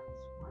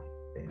Uriah's wife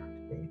bare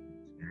unto David,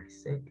 and was very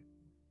sick.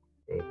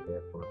 David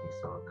therefore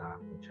besought God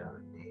for the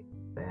child, and David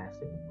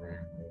fasted and went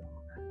and lay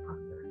all night upon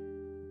the earth.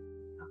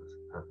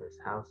 Of his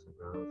house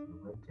arose and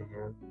went to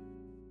him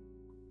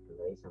to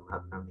raise him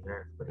up from the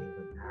earth, but he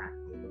would not,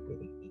 neither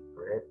did he eat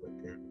bread with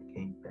them. It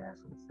came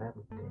fast on the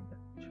seventh day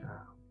that the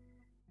child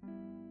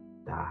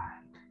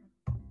died.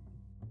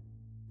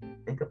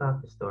 Think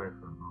about the story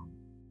for a moment.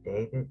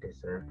 David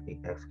deserved to be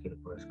executed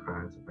for his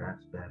crimes, and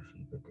perhaps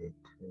Bathsheba did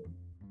too.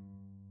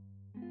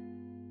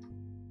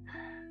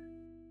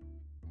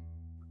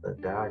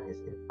 But God, in his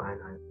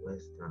infinite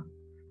wisdom,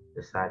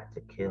 decided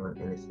to kill an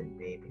innocent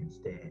baby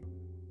instead.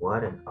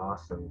 What an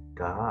awesome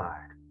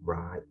God,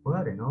 right?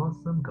 What an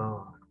awesome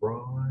God,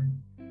 right?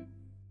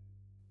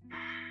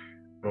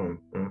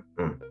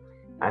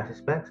 I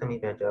suspect some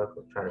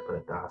evangelicals try to put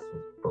a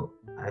gospel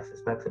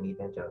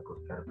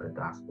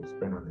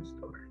spin on this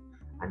story.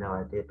 I know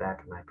I did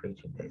back in my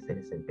preaching days.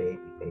 Innocent baby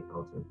paid the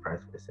ultimate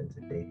price for the sins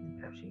of David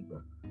and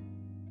Bathsheba.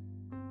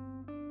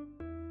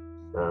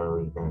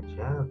 So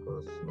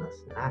evangelicals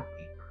must not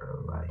be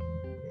pro-life.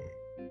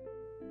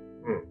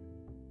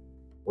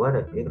 What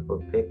a beautiful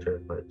picture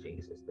of what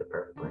Jesus, the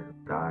perfect Lamb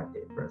of God,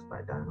 did for us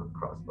by dying on the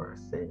cross for our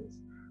sins.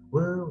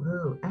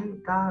 Woo-hoo,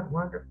 ain't God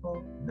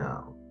wonderful?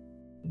 No,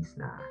 he's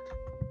not.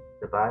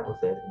 The Bible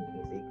says in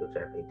Ezekiel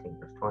chapter 18,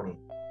 verse 20,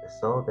 the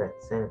soul that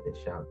sinneth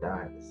shall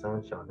die. The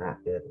son shall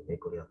not bear the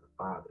iniquity of the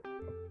father,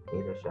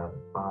 neither shall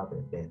the father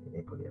bear the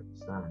iniquity of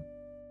the son.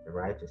 The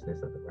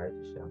righteousness of the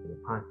righteous shall be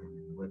upon him,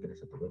 and the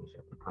wickedness of the wicked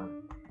shall be upon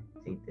him.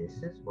 See,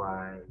 this is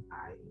why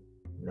I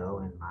know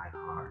in my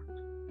heart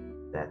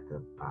that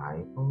the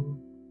Bible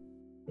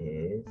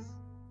is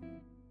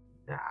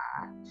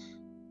not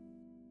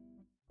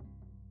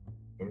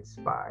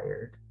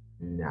inspired,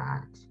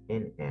 not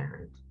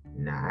inerrant,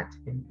 not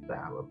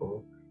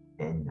infallible,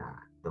 and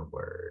not the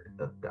Word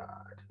of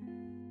God.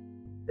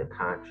 The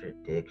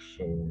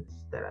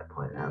contradictions that I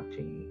pointed out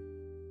to you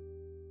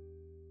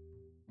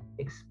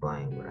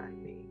explain what I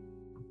mean.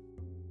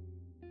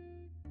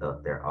 Though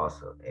there are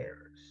also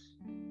errors.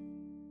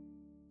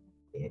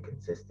 The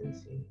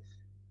inconsistencies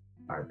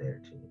are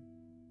there too,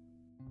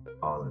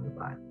 all in the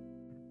Bible.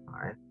 All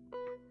right.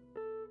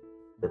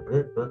 The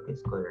good book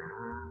is clear.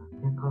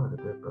 I can't call it a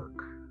good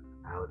book.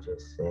 I would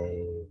just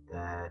say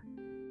that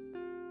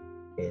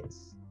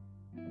it's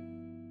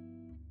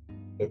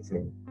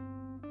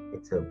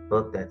a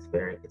book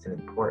it's an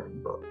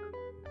important book.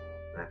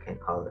 But I can't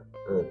call it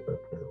a good book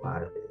because a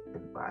lot of it in the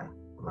Bible,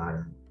 a lot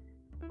of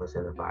what's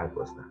in the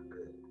Bible is not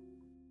good.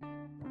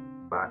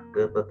 But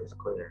good book is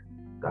clear.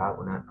 God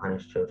will not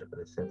punish children for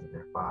the sins of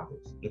their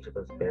fathers. Each of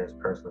us bears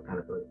personal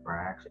accountability for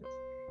our actions.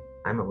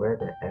 I'm aware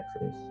that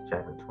Exodus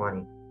chapter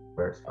 20,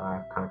 verse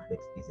 5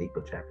 contradicts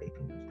Ezekiel chapter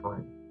 18, verse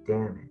 20.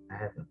 Damn it, I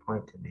have a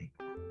point to make.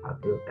 I'll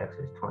do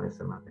Exodus 20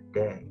 some other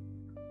day.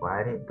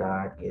 Why did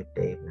God give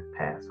David a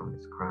pass on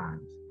his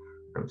crimes?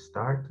 From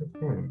start to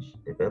finish,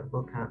 the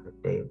biblical account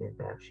of David and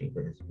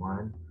Bathsheba is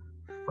one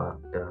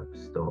fucked up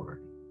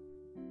story.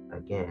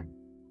 Again,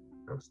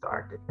 from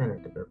start to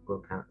finish, the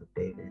biblical account of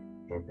David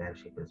and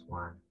Bathsheba is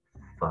one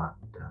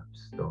fucked up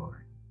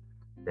story.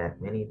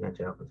 That many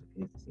evangelicals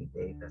refuse to see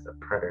David as a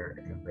predator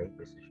and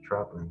rapist is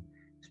troubling,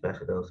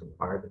 especially those who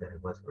argue that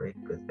it wasn't rape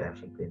because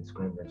Bathsheba didn't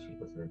scream that she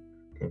was a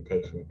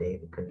temptation that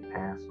David couldn't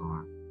pass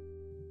on.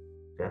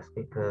 Just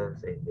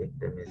because a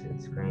victim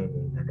isn't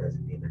screaming, that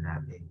doesn't mean they're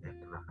not being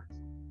victimized.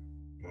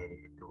 And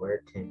the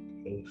word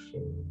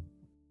temptation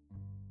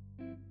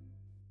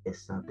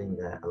is something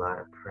that a lot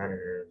of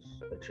predators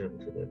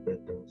attribute to their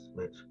victims,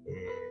 which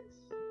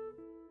is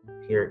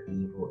pure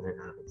evil in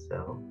and of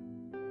itself.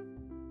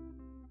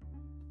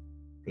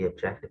 The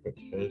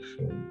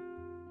objectification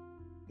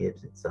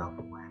gives itself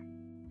away.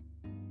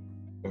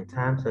 In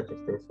times such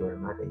as this, where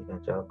much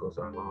evangelicals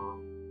are a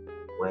long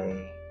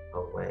way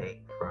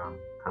away from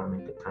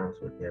coming to terms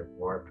with their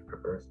warped,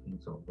 perverse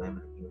views on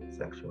women and human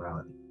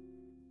sexuality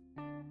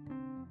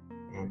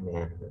and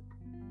manhood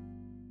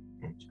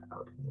and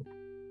childhood,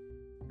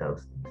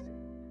 those things.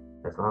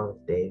 As long as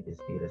Dave is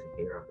viewed as a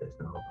hero, there's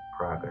no hope of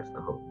progress,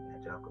 no hope of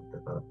evangelicals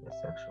developing a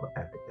sexual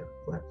ethic that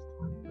reflects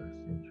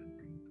 21st century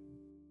thinking.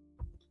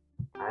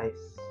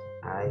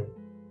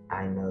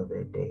 I know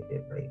that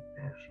David raped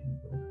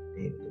Bathsheba.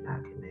 David did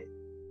not commit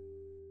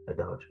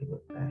adultery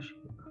with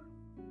Bathsheba.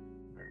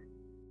 But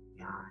to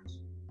be honest,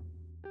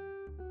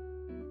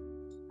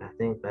 I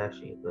think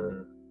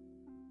Bathsheba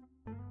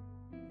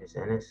is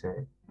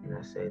innocent, and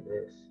I say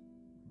this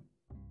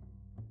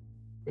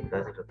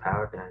because of the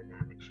power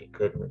dynamic. She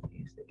couldn't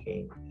refuse the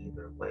king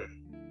either way.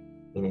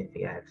 Even if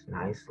he acts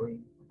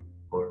nicely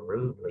or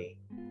rudely,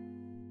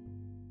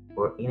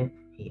 or even if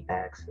he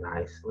acts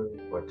nicely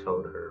or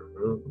told her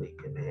rudely,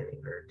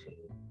 commanding her to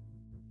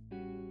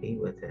be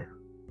with him,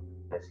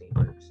 as he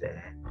would have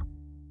said,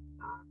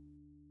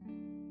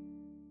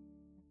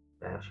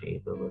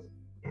 Bathsheba was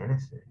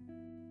innocent.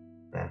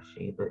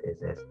 Bathsheba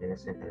is as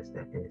innocent as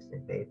that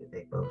innocent baby.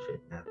 They both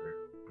should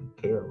never be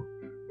killed.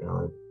 The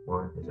only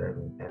one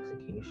deserving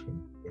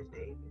execution is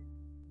David.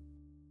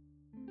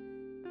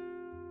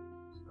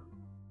 So,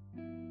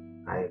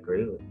 I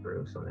agree with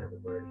Bruce on every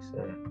word he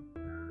said.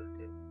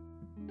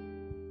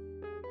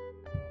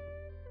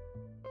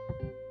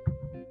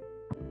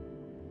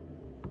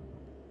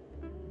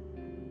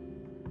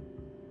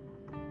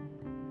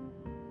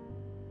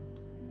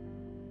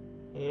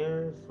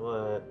 Here's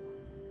what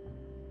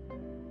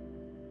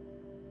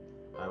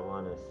I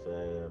want to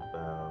say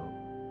about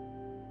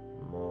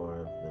more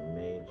of the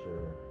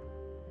major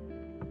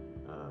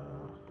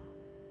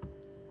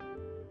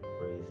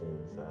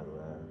reasons I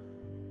left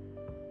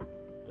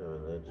the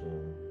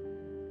religion,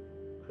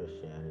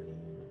 Christianity,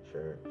 and the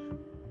church.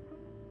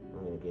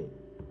 I'm going to get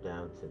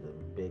down to the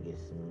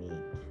biggest meat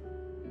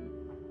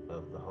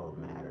of the whole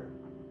matter.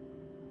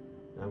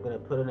 And I'm going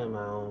to put it in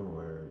my own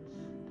words.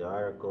 The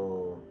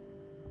article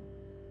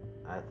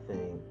I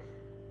think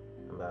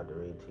I'm about to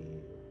read to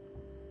you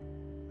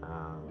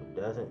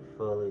doesn't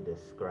fully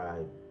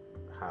describe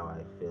how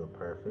I feel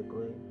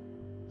perfectly,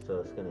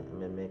 so I'm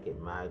gonna make it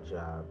my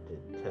job to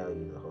tell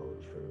you the whole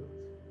truth.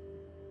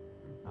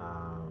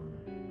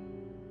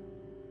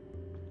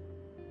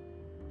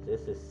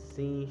 This is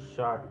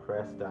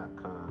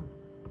csharppress.com.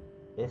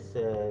 It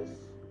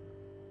says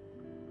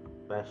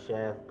by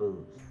Shaft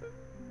Boots.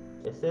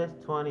 It says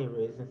 20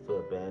 reasons to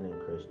abandon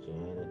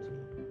Christianity,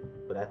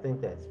 but I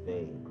think that's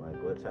vague. Like,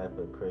 what type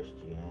of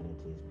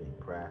Christianity is being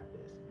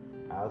practiced?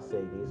 I'll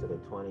say these are the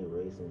 20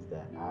 reasons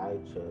that I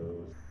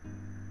chose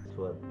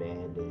to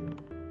abandon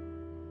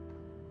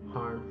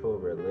harmful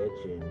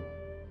religion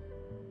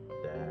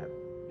that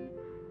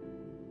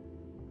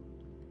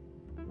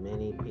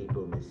many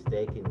people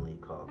mistakenly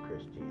call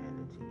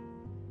Christianity.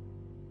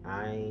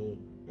 I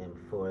am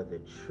for the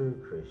true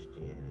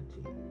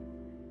Christianity.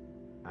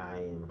 I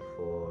am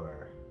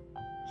for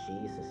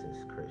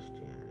Jesus'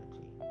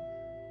 Christianity.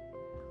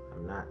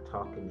 I'm not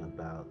talking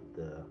about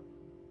the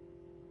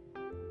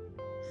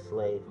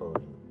slave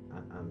holding.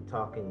 I'm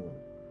talking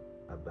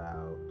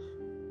about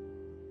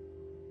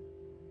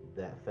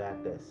that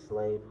fact that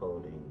slave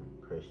holding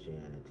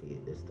Christianity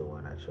is the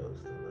one I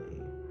chose to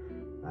leave.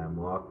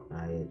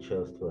 I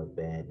chose to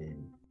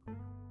abandon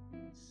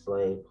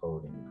slave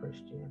holding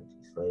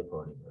Christianity, slave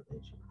holding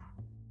religion,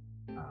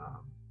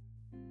 um,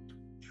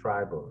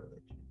 tribal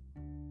religion,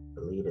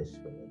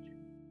 elitist religion,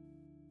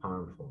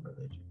 harmful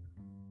religion,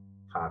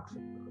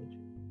 toxic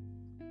religion,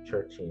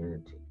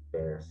 churchianity,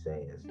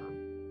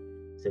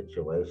 Pharisaism,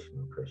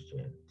 situational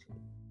Christianity,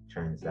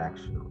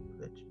 transactional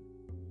religion.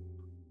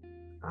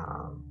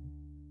 Um,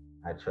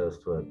 I chose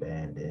to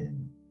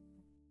abandon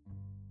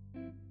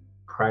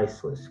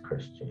Christless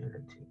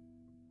Christianity.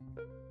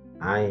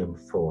 I am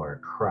for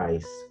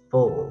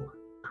Christ-full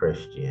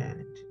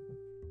Christianity.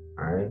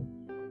 All right.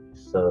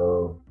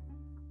 So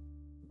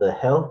the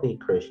healthy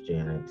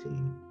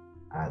Christianity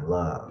I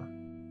love.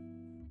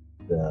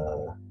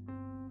 The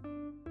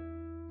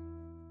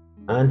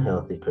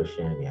unhealthy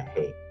Christianity I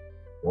hate.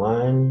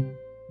 One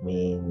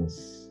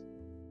means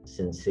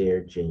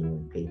sincere,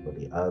 genuine people.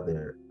 The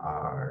other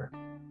are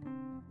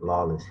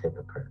lawless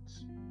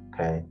hypocrites.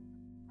 Okay.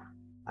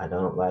 I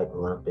don't like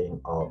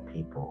lumping all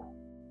people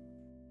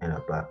in a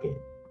bucket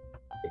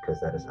because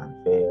that is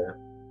unfair.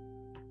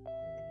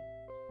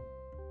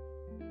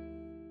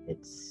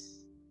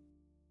 It's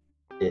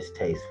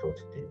distasteful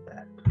to do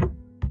that.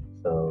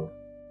 So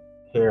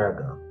here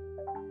I go.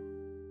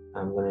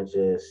 I'm going to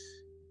just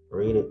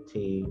read it to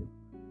you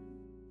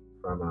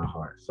from my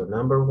heart. So,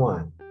 number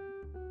one,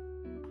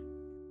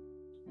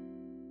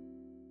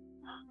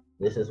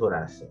 this is what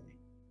I say.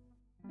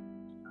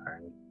 All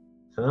right.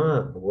 So, I'm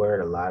going to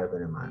word a lot of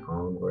it in my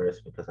own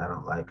words because I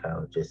don't like how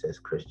it just says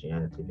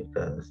Christianity,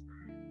 because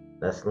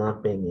that's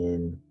lumping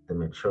in the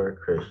mature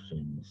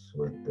Christians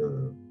with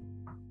the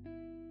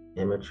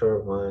immature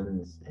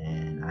ones,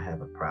 and I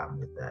have a problem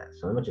with that.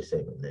 So, I'm going to just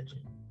say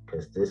religion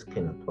because this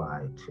can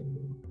apply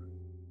to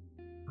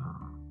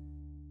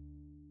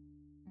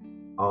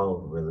all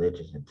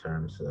religions in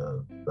terms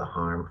of the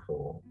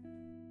harmful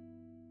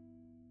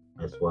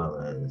as well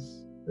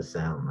as the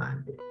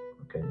sound-minded.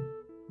 Okay.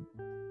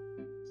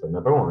 So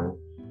number one,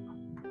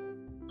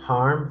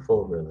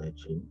 harmful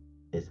religion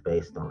is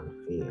based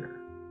on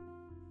fear.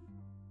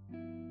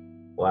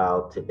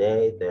 While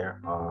today there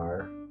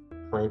are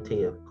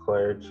plenty of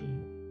clergy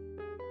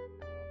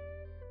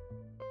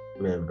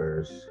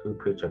members who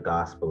preach a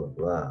gospel of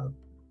love,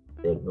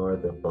 they ignore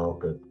the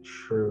bulk of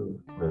true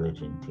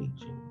religion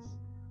teachings,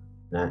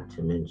 not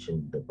to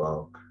mention the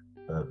bulk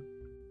of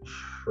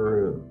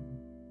true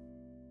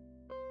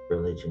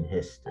religion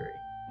history.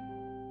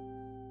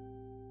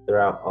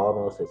 Throughout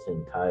almost its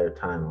entire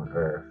time on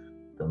earth,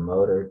 the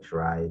motor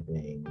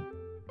driving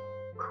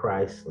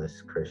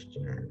Christless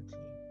Christianity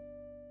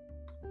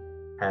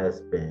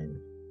has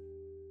been,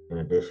 in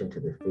addition to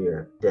the fear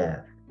of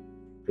death,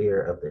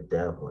 fear of the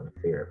devil, and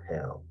fear of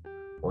hell.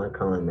 One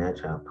can only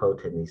imagine how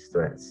potent these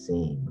threats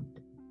seemed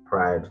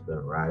prior to the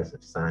rise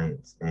of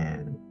science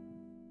and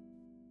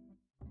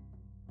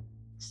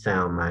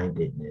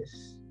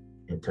sound-mindedness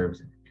in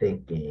terms of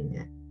thinking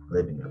and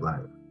living your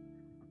life,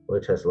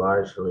 which has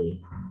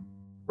largely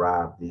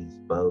robbed these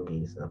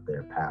bogies of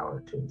their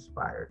power to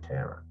inspire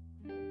terror.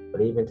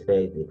 But even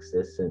today, the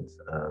existence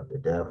of the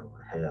devil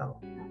and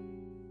hell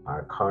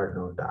are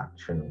cardinal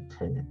doctrinal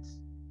tenets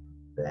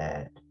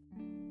that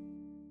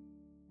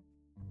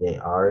they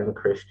are in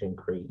Christian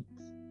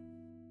creeds,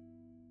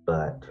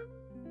 but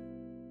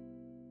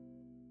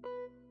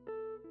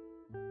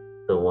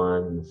the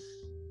ones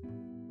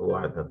who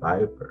are the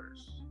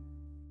vipers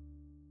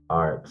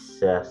are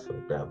obsessed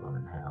with devil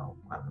and hell,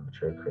 while the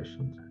mature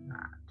Christians are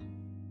not.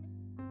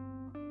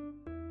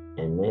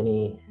 And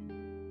many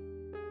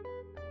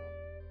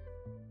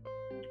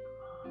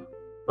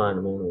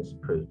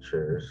fundamentalist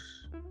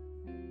preachers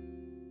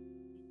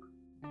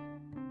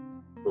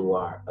who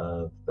are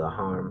of the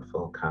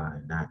harmful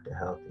kind, not the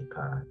healthy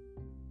kind,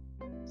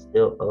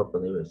 still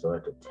openly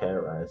resort to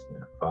terrorizing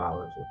their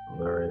followers with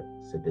lurid,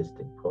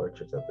 sadistic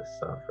portraits of the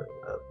suffering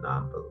of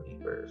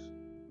non-believers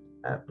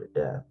after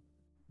death.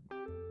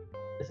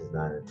 This is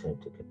not an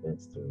attempt to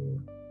convince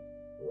through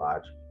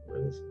logic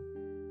and reason.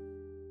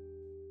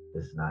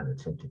 This is not an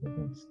attempt to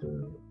convince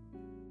through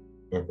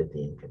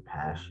empathy and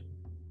compassion.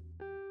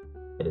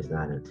 It is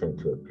not an attempt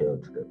to appeal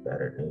to the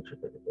better nature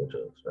of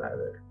individuals.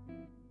 Rather,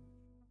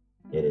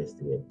 it is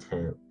the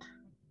attempt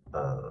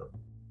of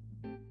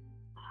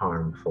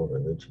harmful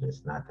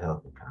religionists, not the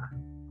healthy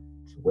kind,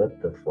 to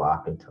whip the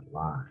flock into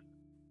line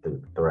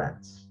through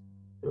threats,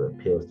 through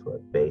appeals to a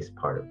base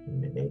part of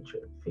human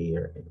nature,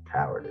 fear and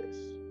cowardice.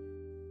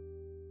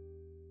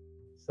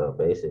 So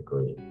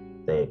basically,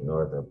 they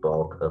ignore the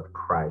bulk of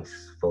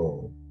Christ's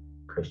full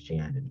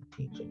Christianity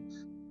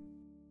teachings,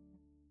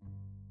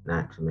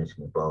 not to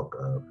mention the bulk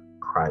of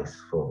Christ's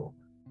full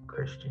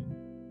Christian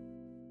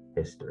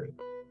history.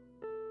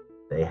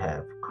 They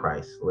have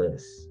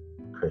Christless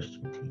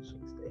Christian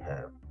teachings. They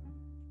have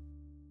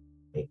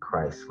a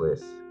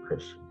Christless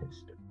Christian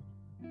history.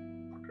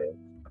 Okay?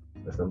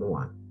 That's number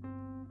one.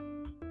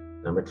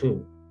 Number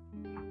two,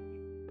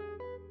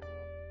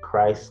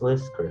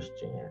 Christless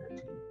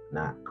Christianity,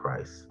 not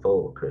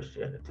Christful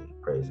Christianity.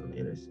 Praise on the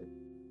innocent.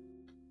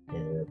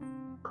 And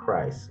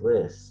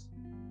Christless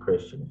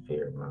Christian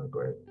fear among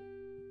great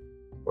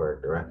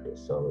were directed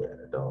solely at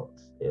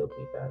adults, it'll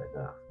be bad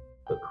enough.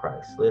 But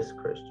Christless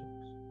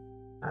Christians,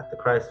 not the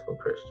Christful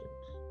Christians,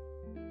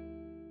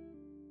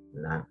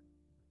 not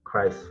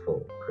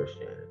Christful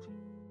Christianity,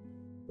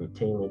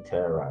 routinely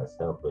terrorize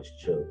helpless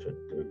children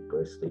through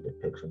grisly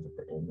depictions of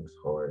the endless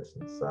horrors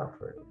and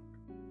suffering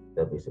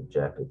they'll be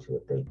subjected to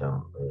if they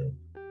don't live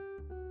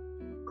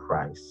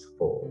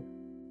Christful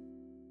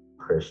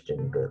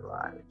Christian good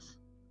lives.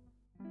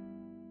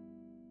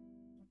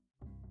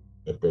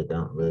 If they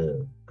don't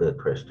live good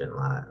Christian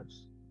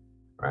lives,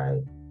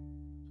 right?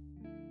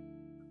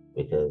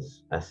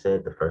 Because I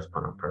said the first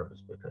part on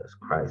purpose because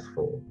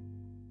Christful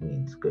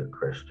means good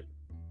Christian.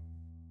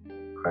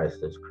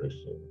 Christless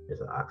Christian is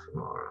an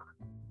oxymoron.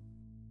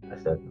 I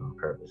said it on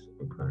purpose so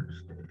people can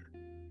understand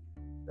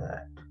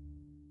that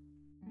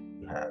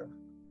you have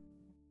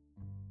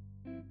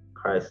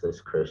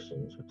Christless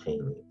Christians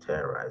routinely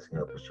terrorizing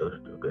helpless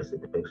children through grisly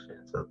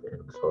depictions of the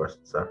endless horrors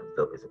and suffering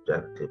they'll be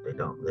subjected to if they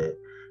don't live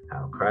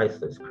how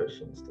Christless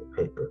Christians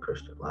depict their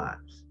Christian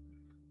lives.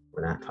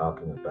 We're not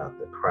talking about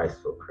the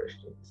Christful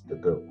Christians, the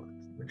good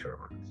ones, the mature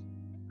ones.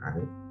 All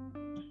right?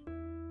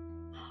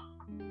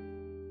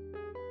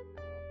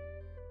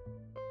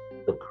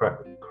 The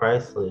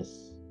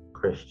Christless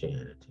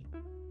Christianity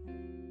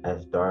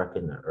has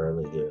darkened the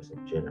early years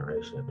of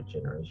generation after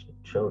generation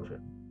of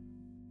children,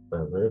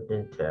 but lived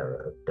in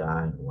terror of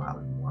dying while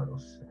in mortal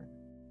sin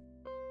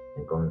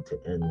and going to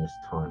endless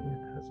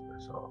torment as a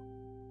result.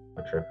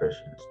 Mature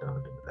Christians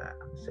don't do that.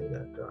 I'm going to say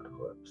that throughout the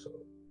whole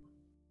episode.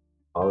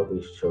 All of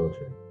these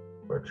children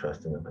were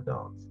trusting of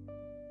adults,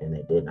 and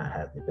they did not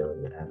have the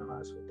ability to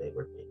analyze what they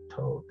were being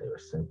told. They were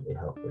simply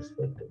helpless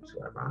victims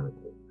who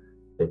ironically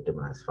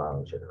victimized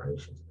following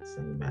generations in the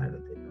same manner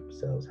that they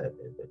themselves had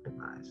been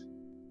victimized.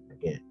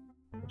 Again,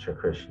 mature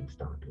Christians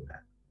don't do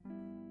that.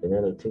 The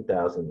nearly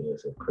 2,000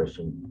 years of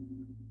Christian,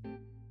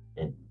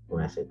 and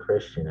when I say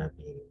Christian, I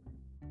mean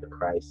the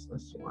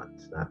Christless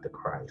ones, not the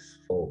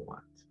Christful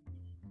ones,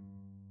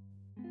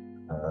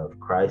 of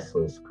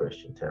Christless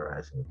Christian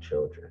terrorizing of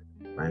children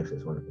ranks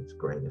as one of its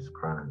greatest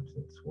crimes,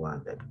 and it's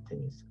one that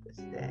continues to this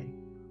day.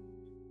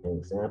 An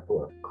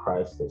example of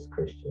Christless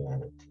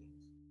Christianity,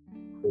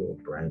 cruel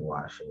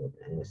brainwashing of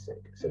the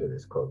innocent. Consider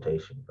this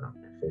quotation from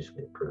an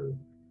officially approved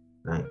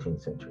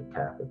 19th century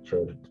Catholic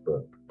children's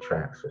book,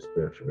 Tracts for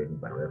Spiritual Reading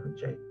by Reverend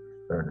J.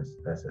 Furness,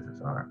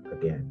 SSSR.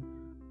 Again,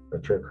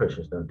 mature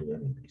Christians don't do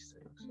any of these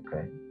things,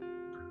 okay?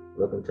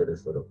 Look into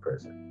this little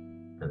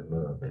prison. In the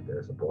middle of it,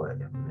 there's a boy, a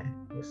young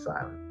man. He is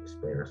silent,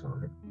 despair is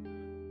on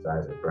him. His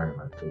eyes are burning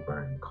like two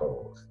burning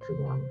coals. Two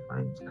long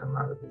flames come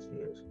out of his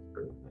ears. His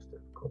breathing is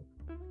difficult.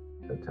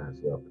 Sometimes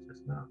he opens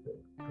his mouth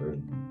and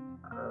breathes.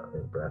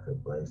 His breath is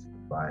blazing.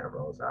 Fire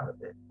rolls out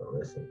of it. But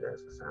listen,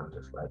 there's a sound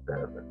just like that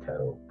of a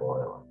kettle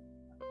boiling.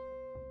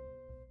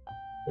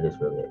 It is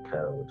really a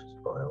kettle which is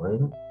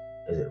boiling.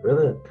 Is it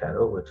really a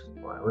kettle which is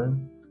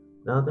boiling?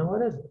 No, then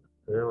what is it?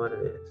 Hear what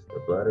it is.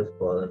 The blood is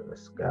boiling, the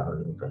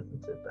scalding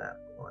veins of that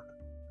boy.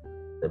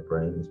 The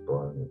brain is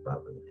boiling and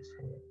bubbling in his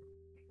head.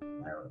 The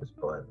marrow is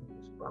boiling in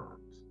his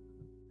bones.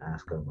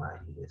 Ask him why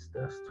he is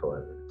thus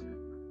tormented.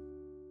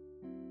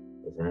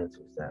 His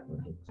answer is that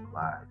when he was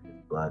alive,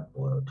 his blood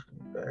boiled to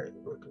do very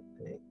wicked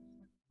things.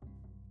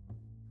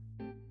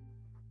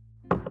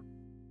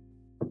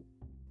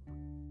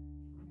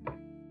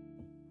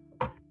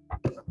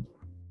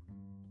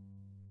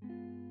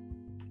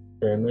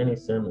 There are many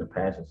similar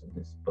passages in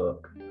this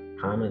book.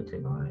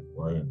 Commenting on it,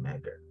 William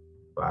Megger,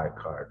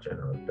 Vicar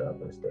General of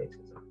Dublin, states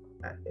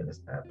in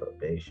his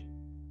approbation.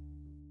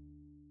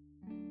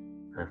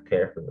 I've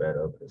carefully read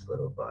over this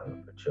little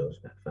volume for children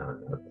and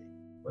found nothing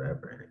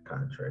whatever in it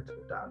contrary to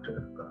the doctrine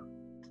of God.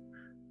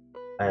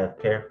 I have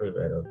carefully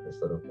read over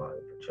this little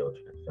volume for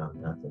children and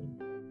found nothing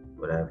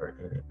whatever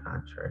in it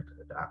contrary to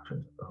the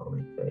doctrines of the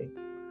Holy Faith.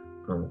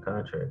 On the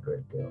contrary, a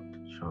great deal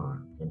to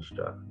charm,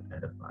 instruct, and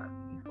edify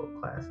the equal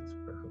classes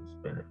for whose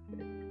benefit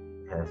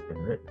it has been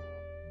written.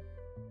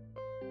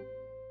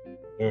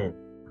 Again,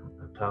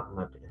 I'm talking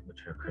about the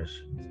immature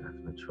Christians, not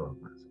the mature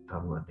ones. I'm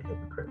talking about the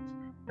hypocrites,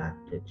 not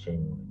the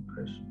genuine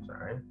Christians, all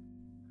right?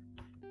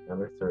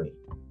 Number 3.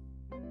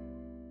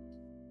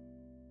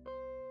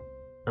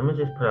 I'm going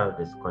to just put out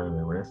a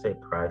disclaimer. When I say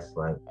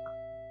Christ-like,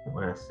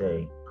 when I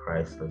say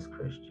Christless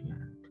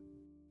Christianity,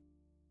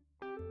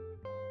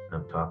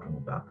 I'm talking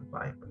about the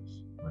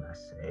vipers. When I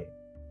say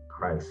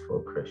Christful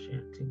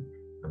Christianity,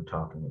 I'm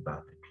talking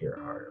about the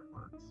pure-hearted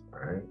ones, all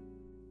right?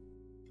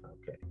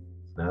 Okay,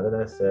 so now that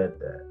I said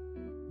that,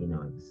 you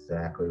know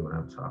exactly what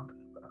I'm talking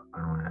about. I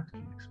don't have to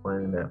keep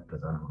explaining that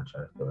because I don't want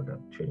y'all to feel like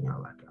I'm treating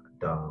y'all like y'all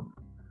dumb.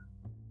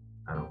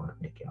 I don't want to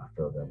make y'all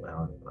feel that way. I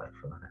don't even like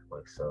feeling that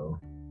way. So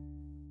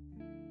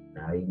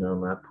now you know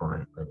my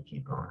point. Let me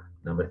keep going.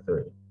 Number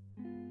 3.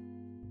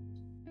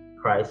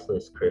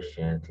 Christless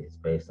Christianity is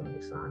based on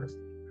dishonesty.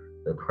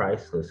 The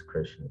Christless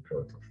Christian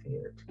appeal to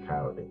fear, to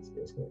cowardice,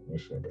 is an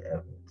admission of the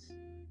evidence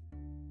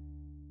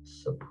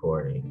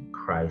supporting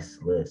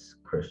Christless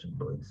Christian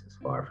beliefs is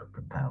far from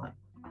compelling.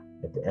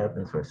 If the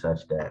evidence were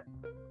such that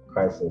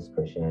Christless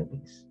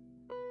Christianity's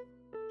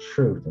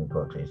truth, in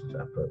quotations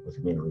I put, was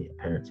immediately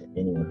apparent to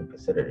anyone who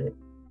considered it,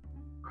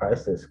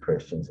 Christless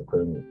Christians,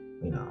 including,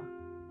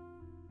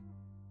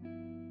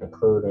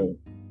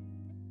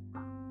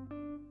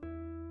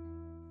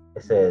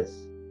 it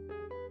says,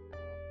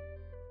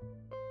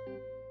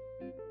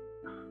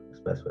 what's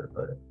the best way to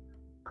put it?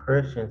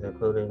 Christians,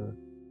 including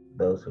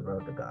those who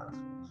wrote the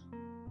Gospels,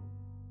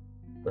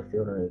 but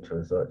feel the need to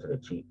resort to the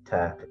cheap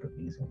tactic of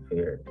using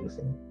fear,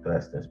 inducing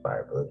threats to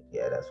inspire belief.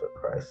 Yeah, that's what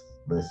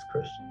Christless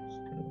Christians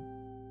do.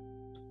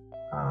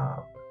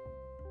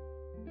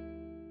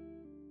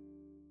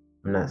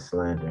 I'm not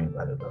slandering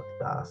anybody who wrote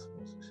the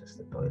Gospels. It's just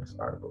the way this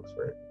article is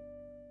written.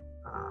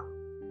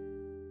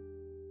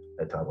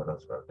 They talk about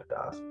those who wrote the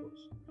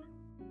Gospels.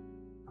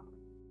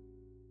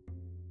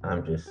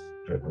 I'm just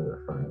strictly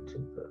referring to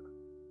the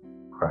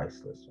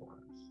Christless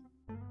ones.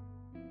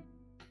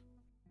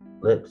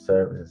 Lip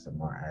service is a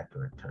more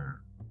accurate term.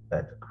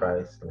 That the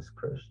Christless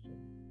Christian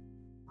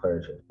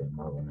clergy has been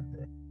more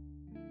willing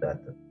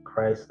that the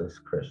Christless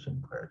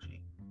Christian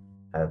clergy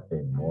have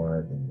been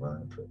more than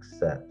willing to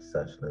accept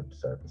such lip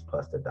service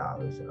plus the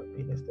dollars and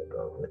obedience that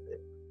go with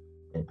it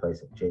in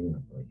place of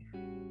genuine belief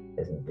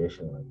is an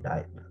additional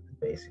indictment of the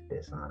basic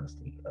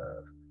dishonesty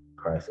of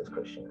Christless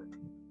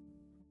Christianity.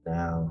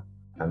 Now,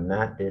 I'm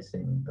not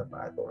dissing the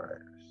Bible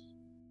writers.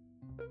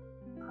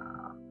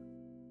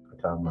 I'm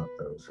talking about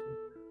those who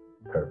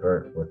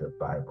pervert what the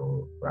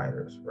Bible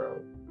writers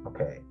wrote.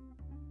 Okay.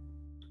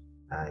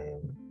 I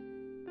am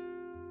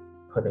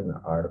putting the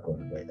article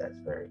in a way that's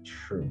very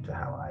true to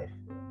how I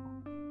feel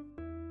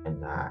and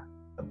not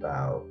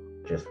about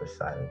just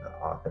reciting the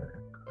author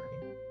and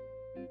claim.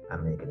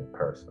 I'm making it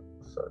personal.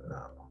 So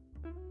no,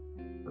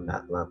 I'm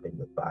not lumping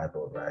the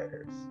Bible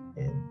writers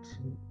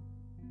into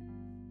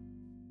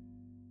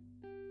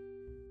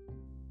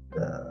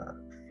the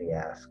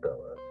fiasco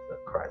of the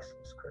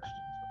Christless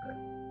Christians. Okay?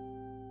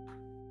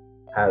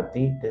 How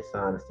deep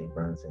dishonesty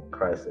runs in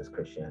Christless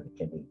Christianity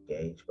can be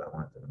gauged by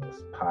one of the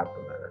most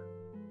popular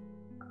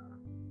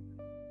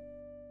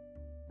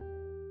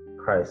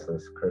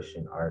Christless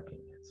Christian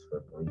arguments for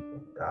belief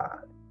in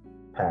God,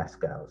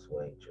 Pascal's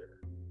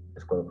wager.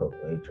 This quote unquote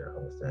wager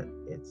holds that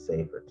it's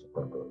safer to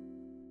quote unquote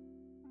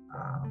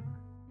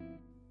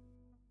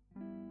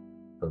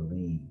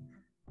believe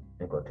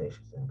in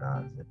quotations in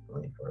God as if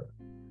belief or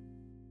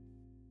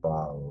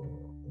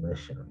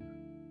volition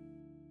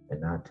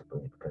and not to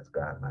believe because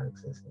God might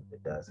exist. If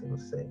it does, it will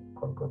save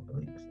quote unquote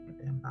believers and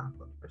condemn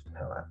non-believers to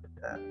hell after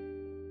death.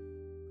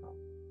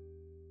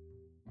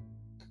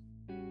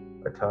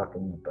 We're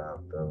talking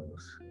about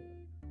those who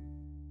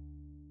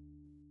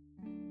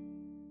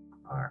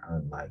are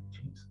unlike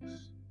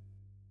Jesus.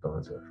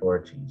 Those who are for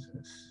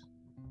Jesus.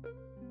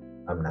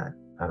 I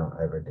don't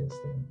ever diss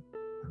them.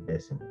 I'm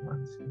dissing the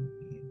ones who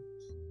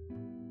use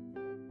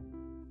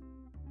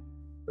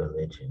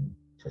religion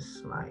to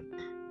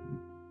smite.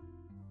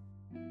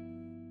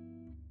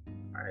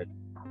 Alright.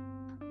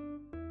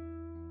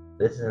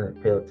 This is an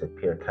appeal to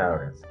pure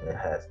cowardice. It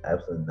has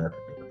absolutely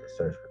nothing to do with the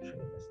search for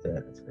truth.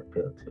 Instead, it's an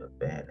appeal to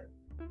abandon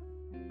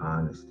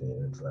honesty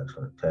and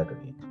intellectual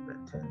integrity to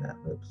pretend that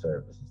lip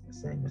service is the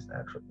same as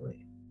actual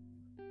belief.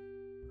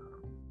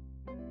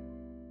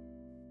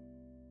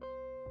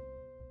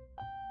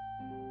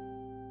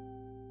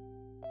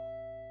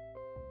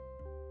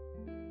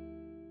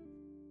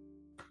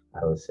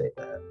 I would say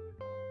that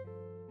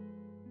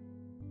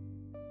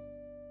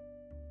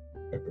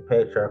if the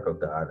patriarchal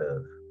God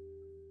of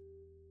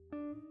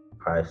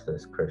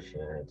Christless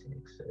Christianity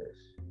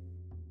exists,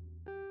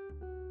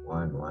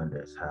 one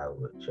wonders how it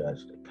would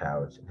judge the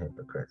cowards and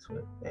hypocrites who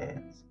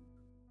advance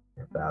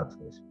and bow to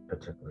this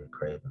particularly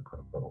craven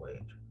quote-unquote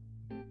wager.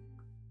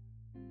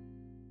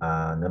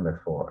 Number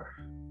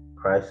 4,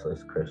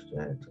 Christless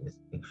Christianity is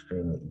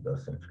extremely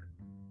egocentric.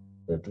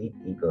 The deep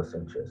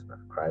egocentrism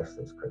of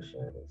Christless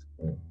Christianity is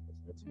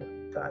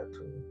intimately tied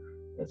to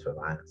its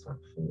reliance on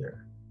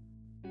fear.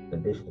 In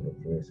addition to the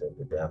fears of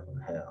the devil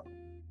and hell,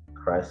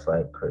 Christless,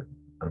 I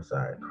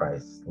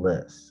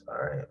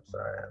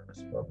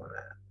misspoke on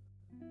that.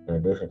 In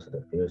addition to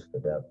the fears of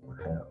the devil and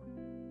hell,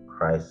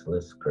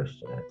 Christless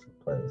Christianity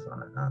plays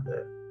on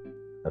another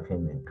of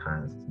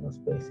humankind's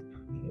most basic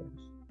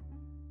fears: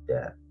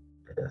 death,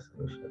 the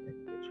dissolution of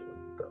individual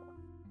ego.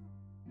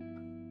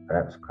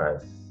 Perhaps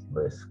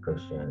Christless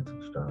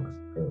Christianity's strongest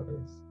appeal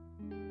is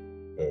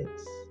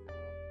its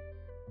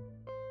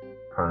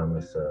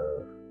promise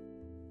of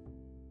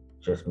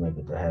just make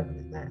it to heaven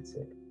and that's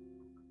it.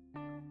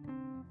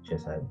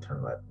 Just have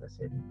eternal life and that's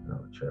it. No,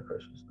 mature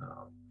Christians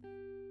know.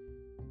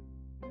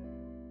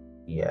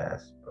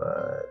 Yes,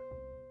 but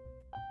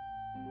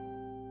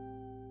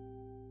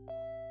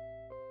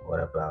what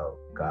about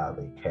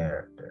godly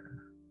character?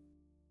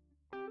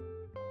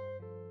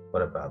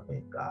 What about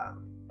being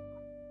godly?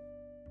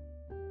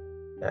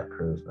 That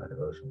proves my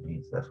devotion to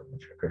Jesus. That's what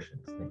mature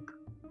Christians think.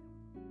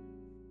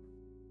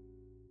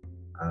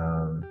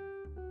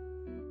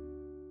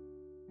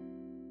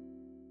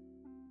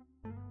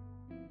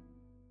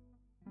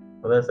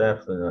 Well, there's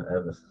absolutely no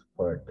evidence to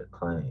support the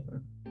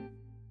claim.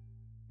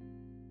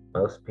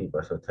 Most people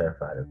are so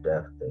terrified of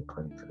death they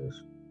cling to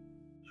this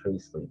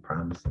treacly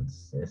promising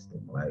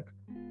system like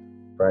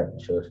frightened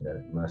children that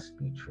it must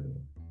be true.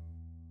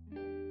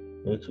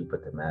 Nietzsche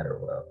put the matter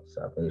well: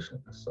 salvation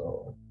of the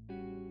soul.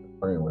 The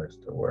plain words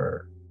the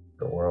word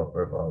the world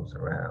revolves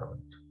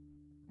around.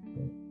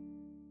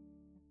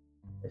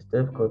 It's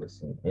difficult to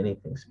see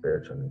anything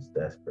spiritual in this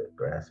desperate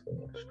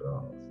grasping at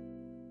straws,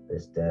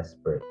 this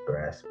desperate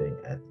grasping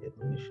at the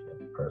illusion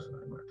of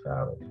personal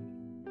immortality.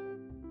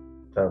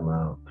 Talking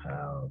about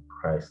how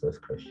Christless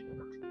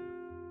Christianity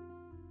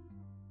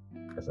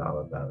is all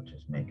about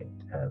just making it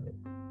to heaven.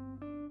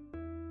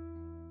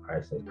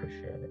 Christless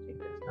Christianity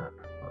does not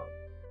promote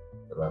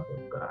the love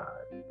of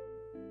God.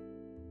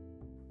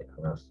 It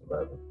promotes the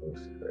love of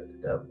Lucifer, the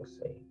devil,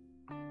 Satan,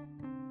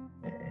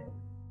 and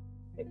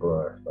it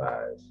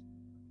glorifies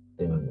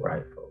doing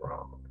right for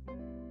wrong.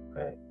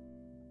 Okay?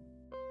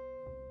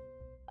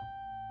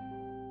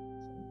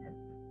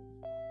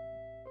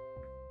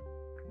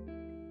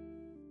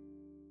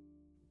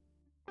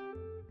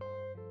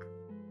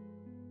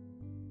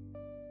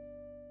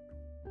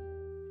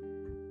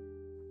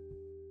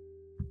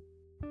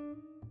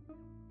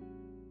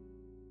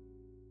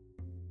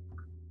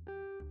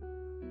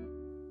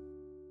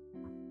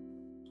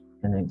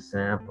 An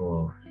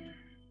example,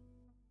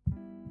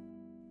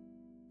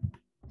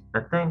 I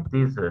think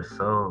these are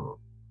so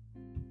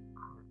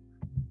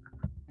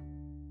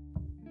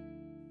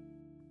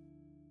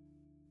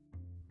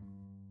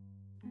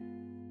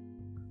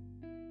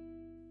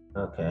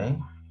okay.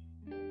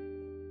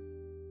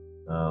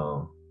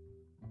 So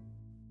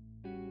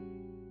I'm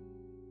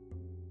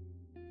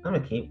gonna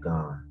keep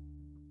going.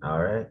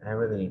 All right, I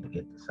really need to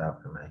get this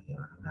out from my head.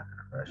 I'm not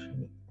gonna rush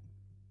anything.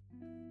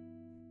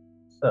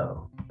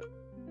 So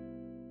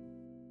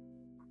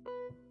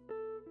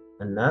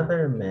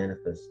another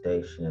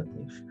manifestation of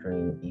the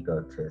extreme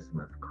egotism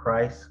of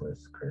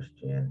Christless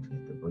Christianity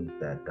is the belief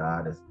that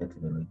God is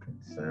intimately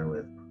concerned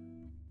with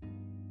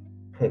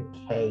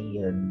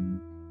Picayune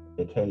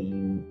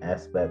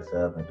aspects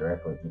of and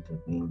directly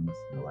intervenes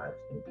in the lives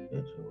of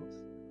individuals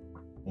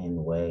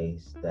in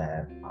ways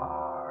that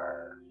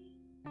are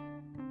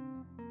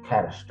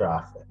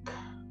catastrophic.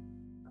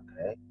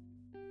 Okay?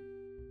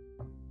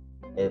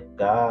 If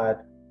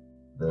God,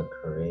 the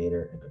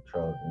creator and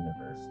controller of the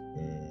universe,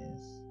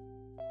 is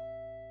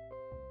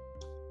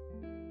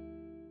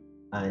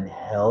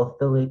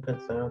unhealthily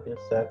concerned with your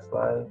sex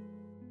life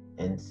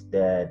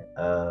instead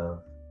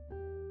of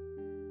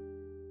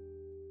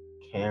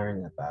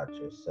caring about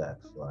your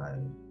sex life,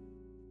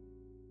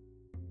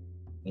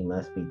 you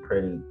must be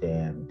pretty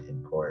damned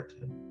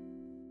important.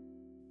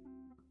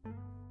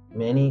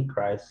 Many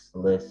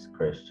Christless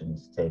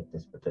Christians take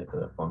this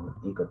particular form of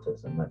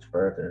egotism much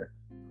further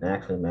and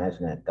actually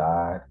imagine that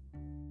God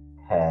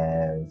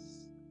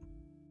has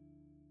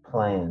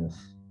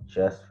plans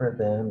just for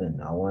them and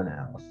no one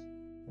else,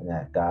 and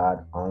that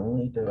God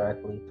only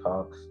directs,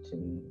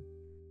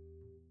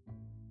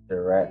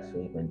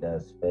 or even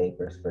does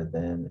favors for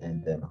them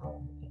and them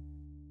only.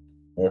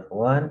 If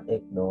one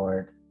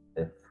ignored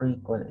the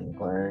frequent and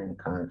glaring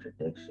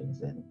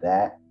contradictions in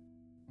that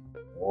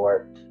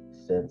warped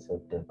sense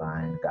of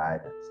divine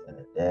guidance in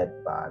a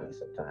dead body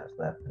sometimes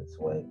left in its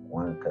wake,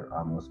 one could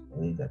almost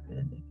believe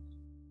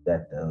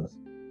that those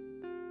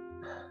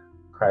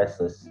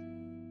Christless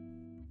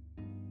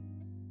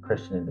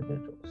Christian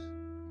individuals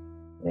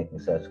making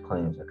such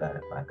claims are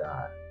guided by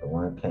God, but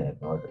one can't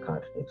ignore the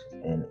contradictions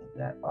in it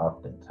that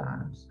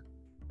oftentimes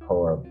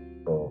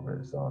horrible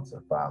results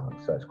of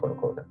following such quote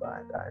unquote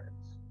divine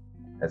guidance.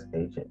 As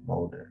Agent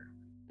Mulder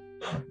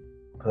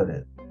put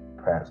it,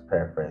 perhaps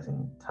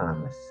paraphrasing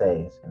Thomas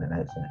Sayers in the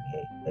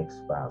 1998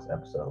 X-Files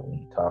episode when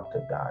he talked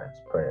to God in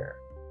prayer.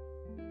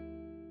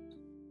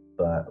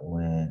 But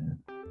when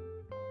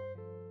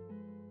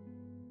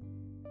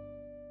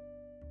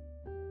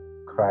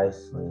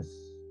Christless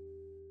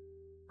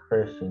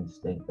Christians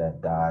think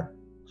that God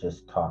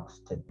just talks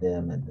to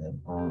them and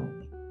them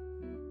only,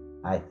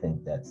 I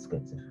think that's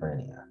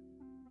schizophrenia.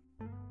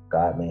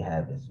 God may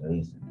have his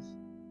reasons.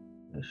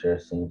 He sure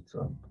seems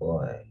to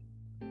employ,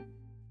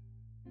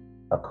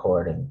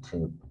 according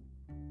to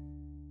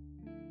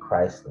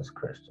Christless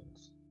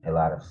Christians, a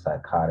lot of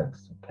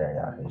psychotics to carry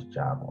out his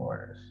job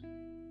orders.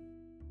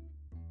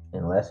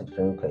 In less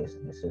extreme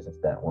cases, the assistance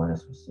that one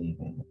is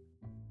receiving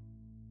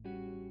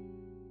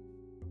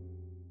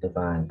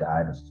divine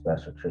guidance,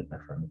 special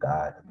treatment from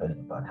God,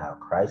 depending upon how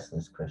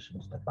Christless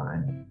Christians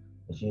define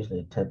it, is usually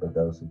a temp of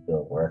those who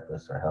feel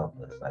worthless or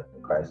helpless, like the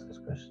Christless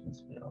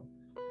Christians feel,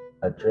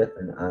 adrift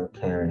in an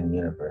uncaring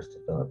universe to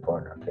feel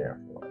important or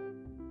cared for.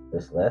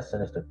 This less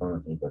sinister form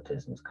of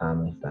egotism is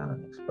commonly found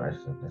in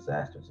expressions of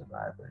disaster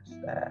survivors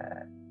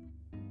that,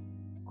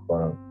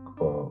 quote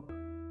unquote,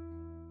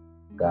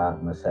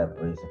 God must have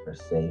a reason for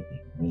saving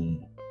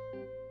me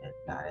and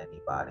not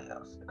anybody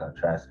else. In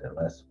contrast, they're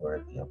less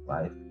worthy of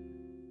life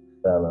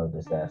fellow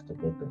disaster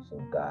victims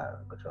whom God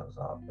who controls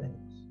all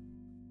things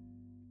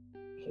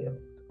killed,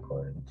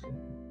 according to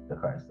the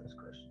Christless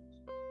Christians.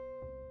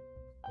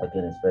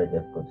 Again, it's very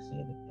difficult to see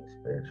anything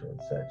spiritual in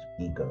such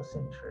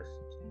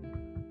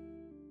egocentricity.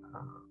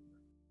 Um,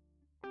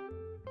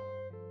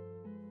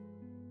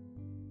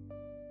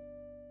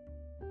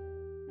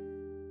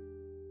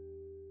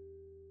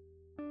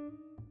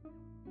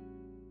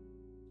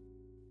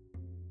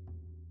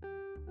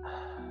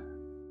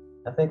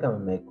 I think I'm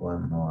gonna make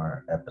one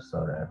more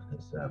episode after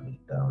this. I'll be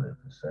done with it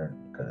for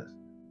certain because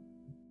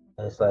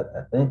it's like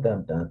I think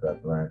I'm done, but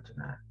I've learned to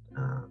not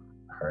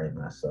hurry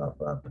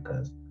myself up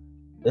because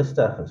this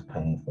stuff is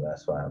painful.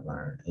 That's why I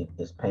learned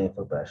it's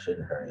painful, but I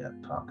shouldn't hurry up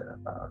talking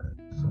about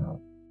it.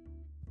 So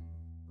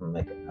I'm gonna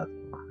make another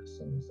one as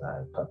soon as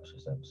I publish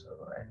this episode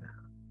right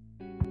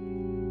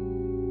now.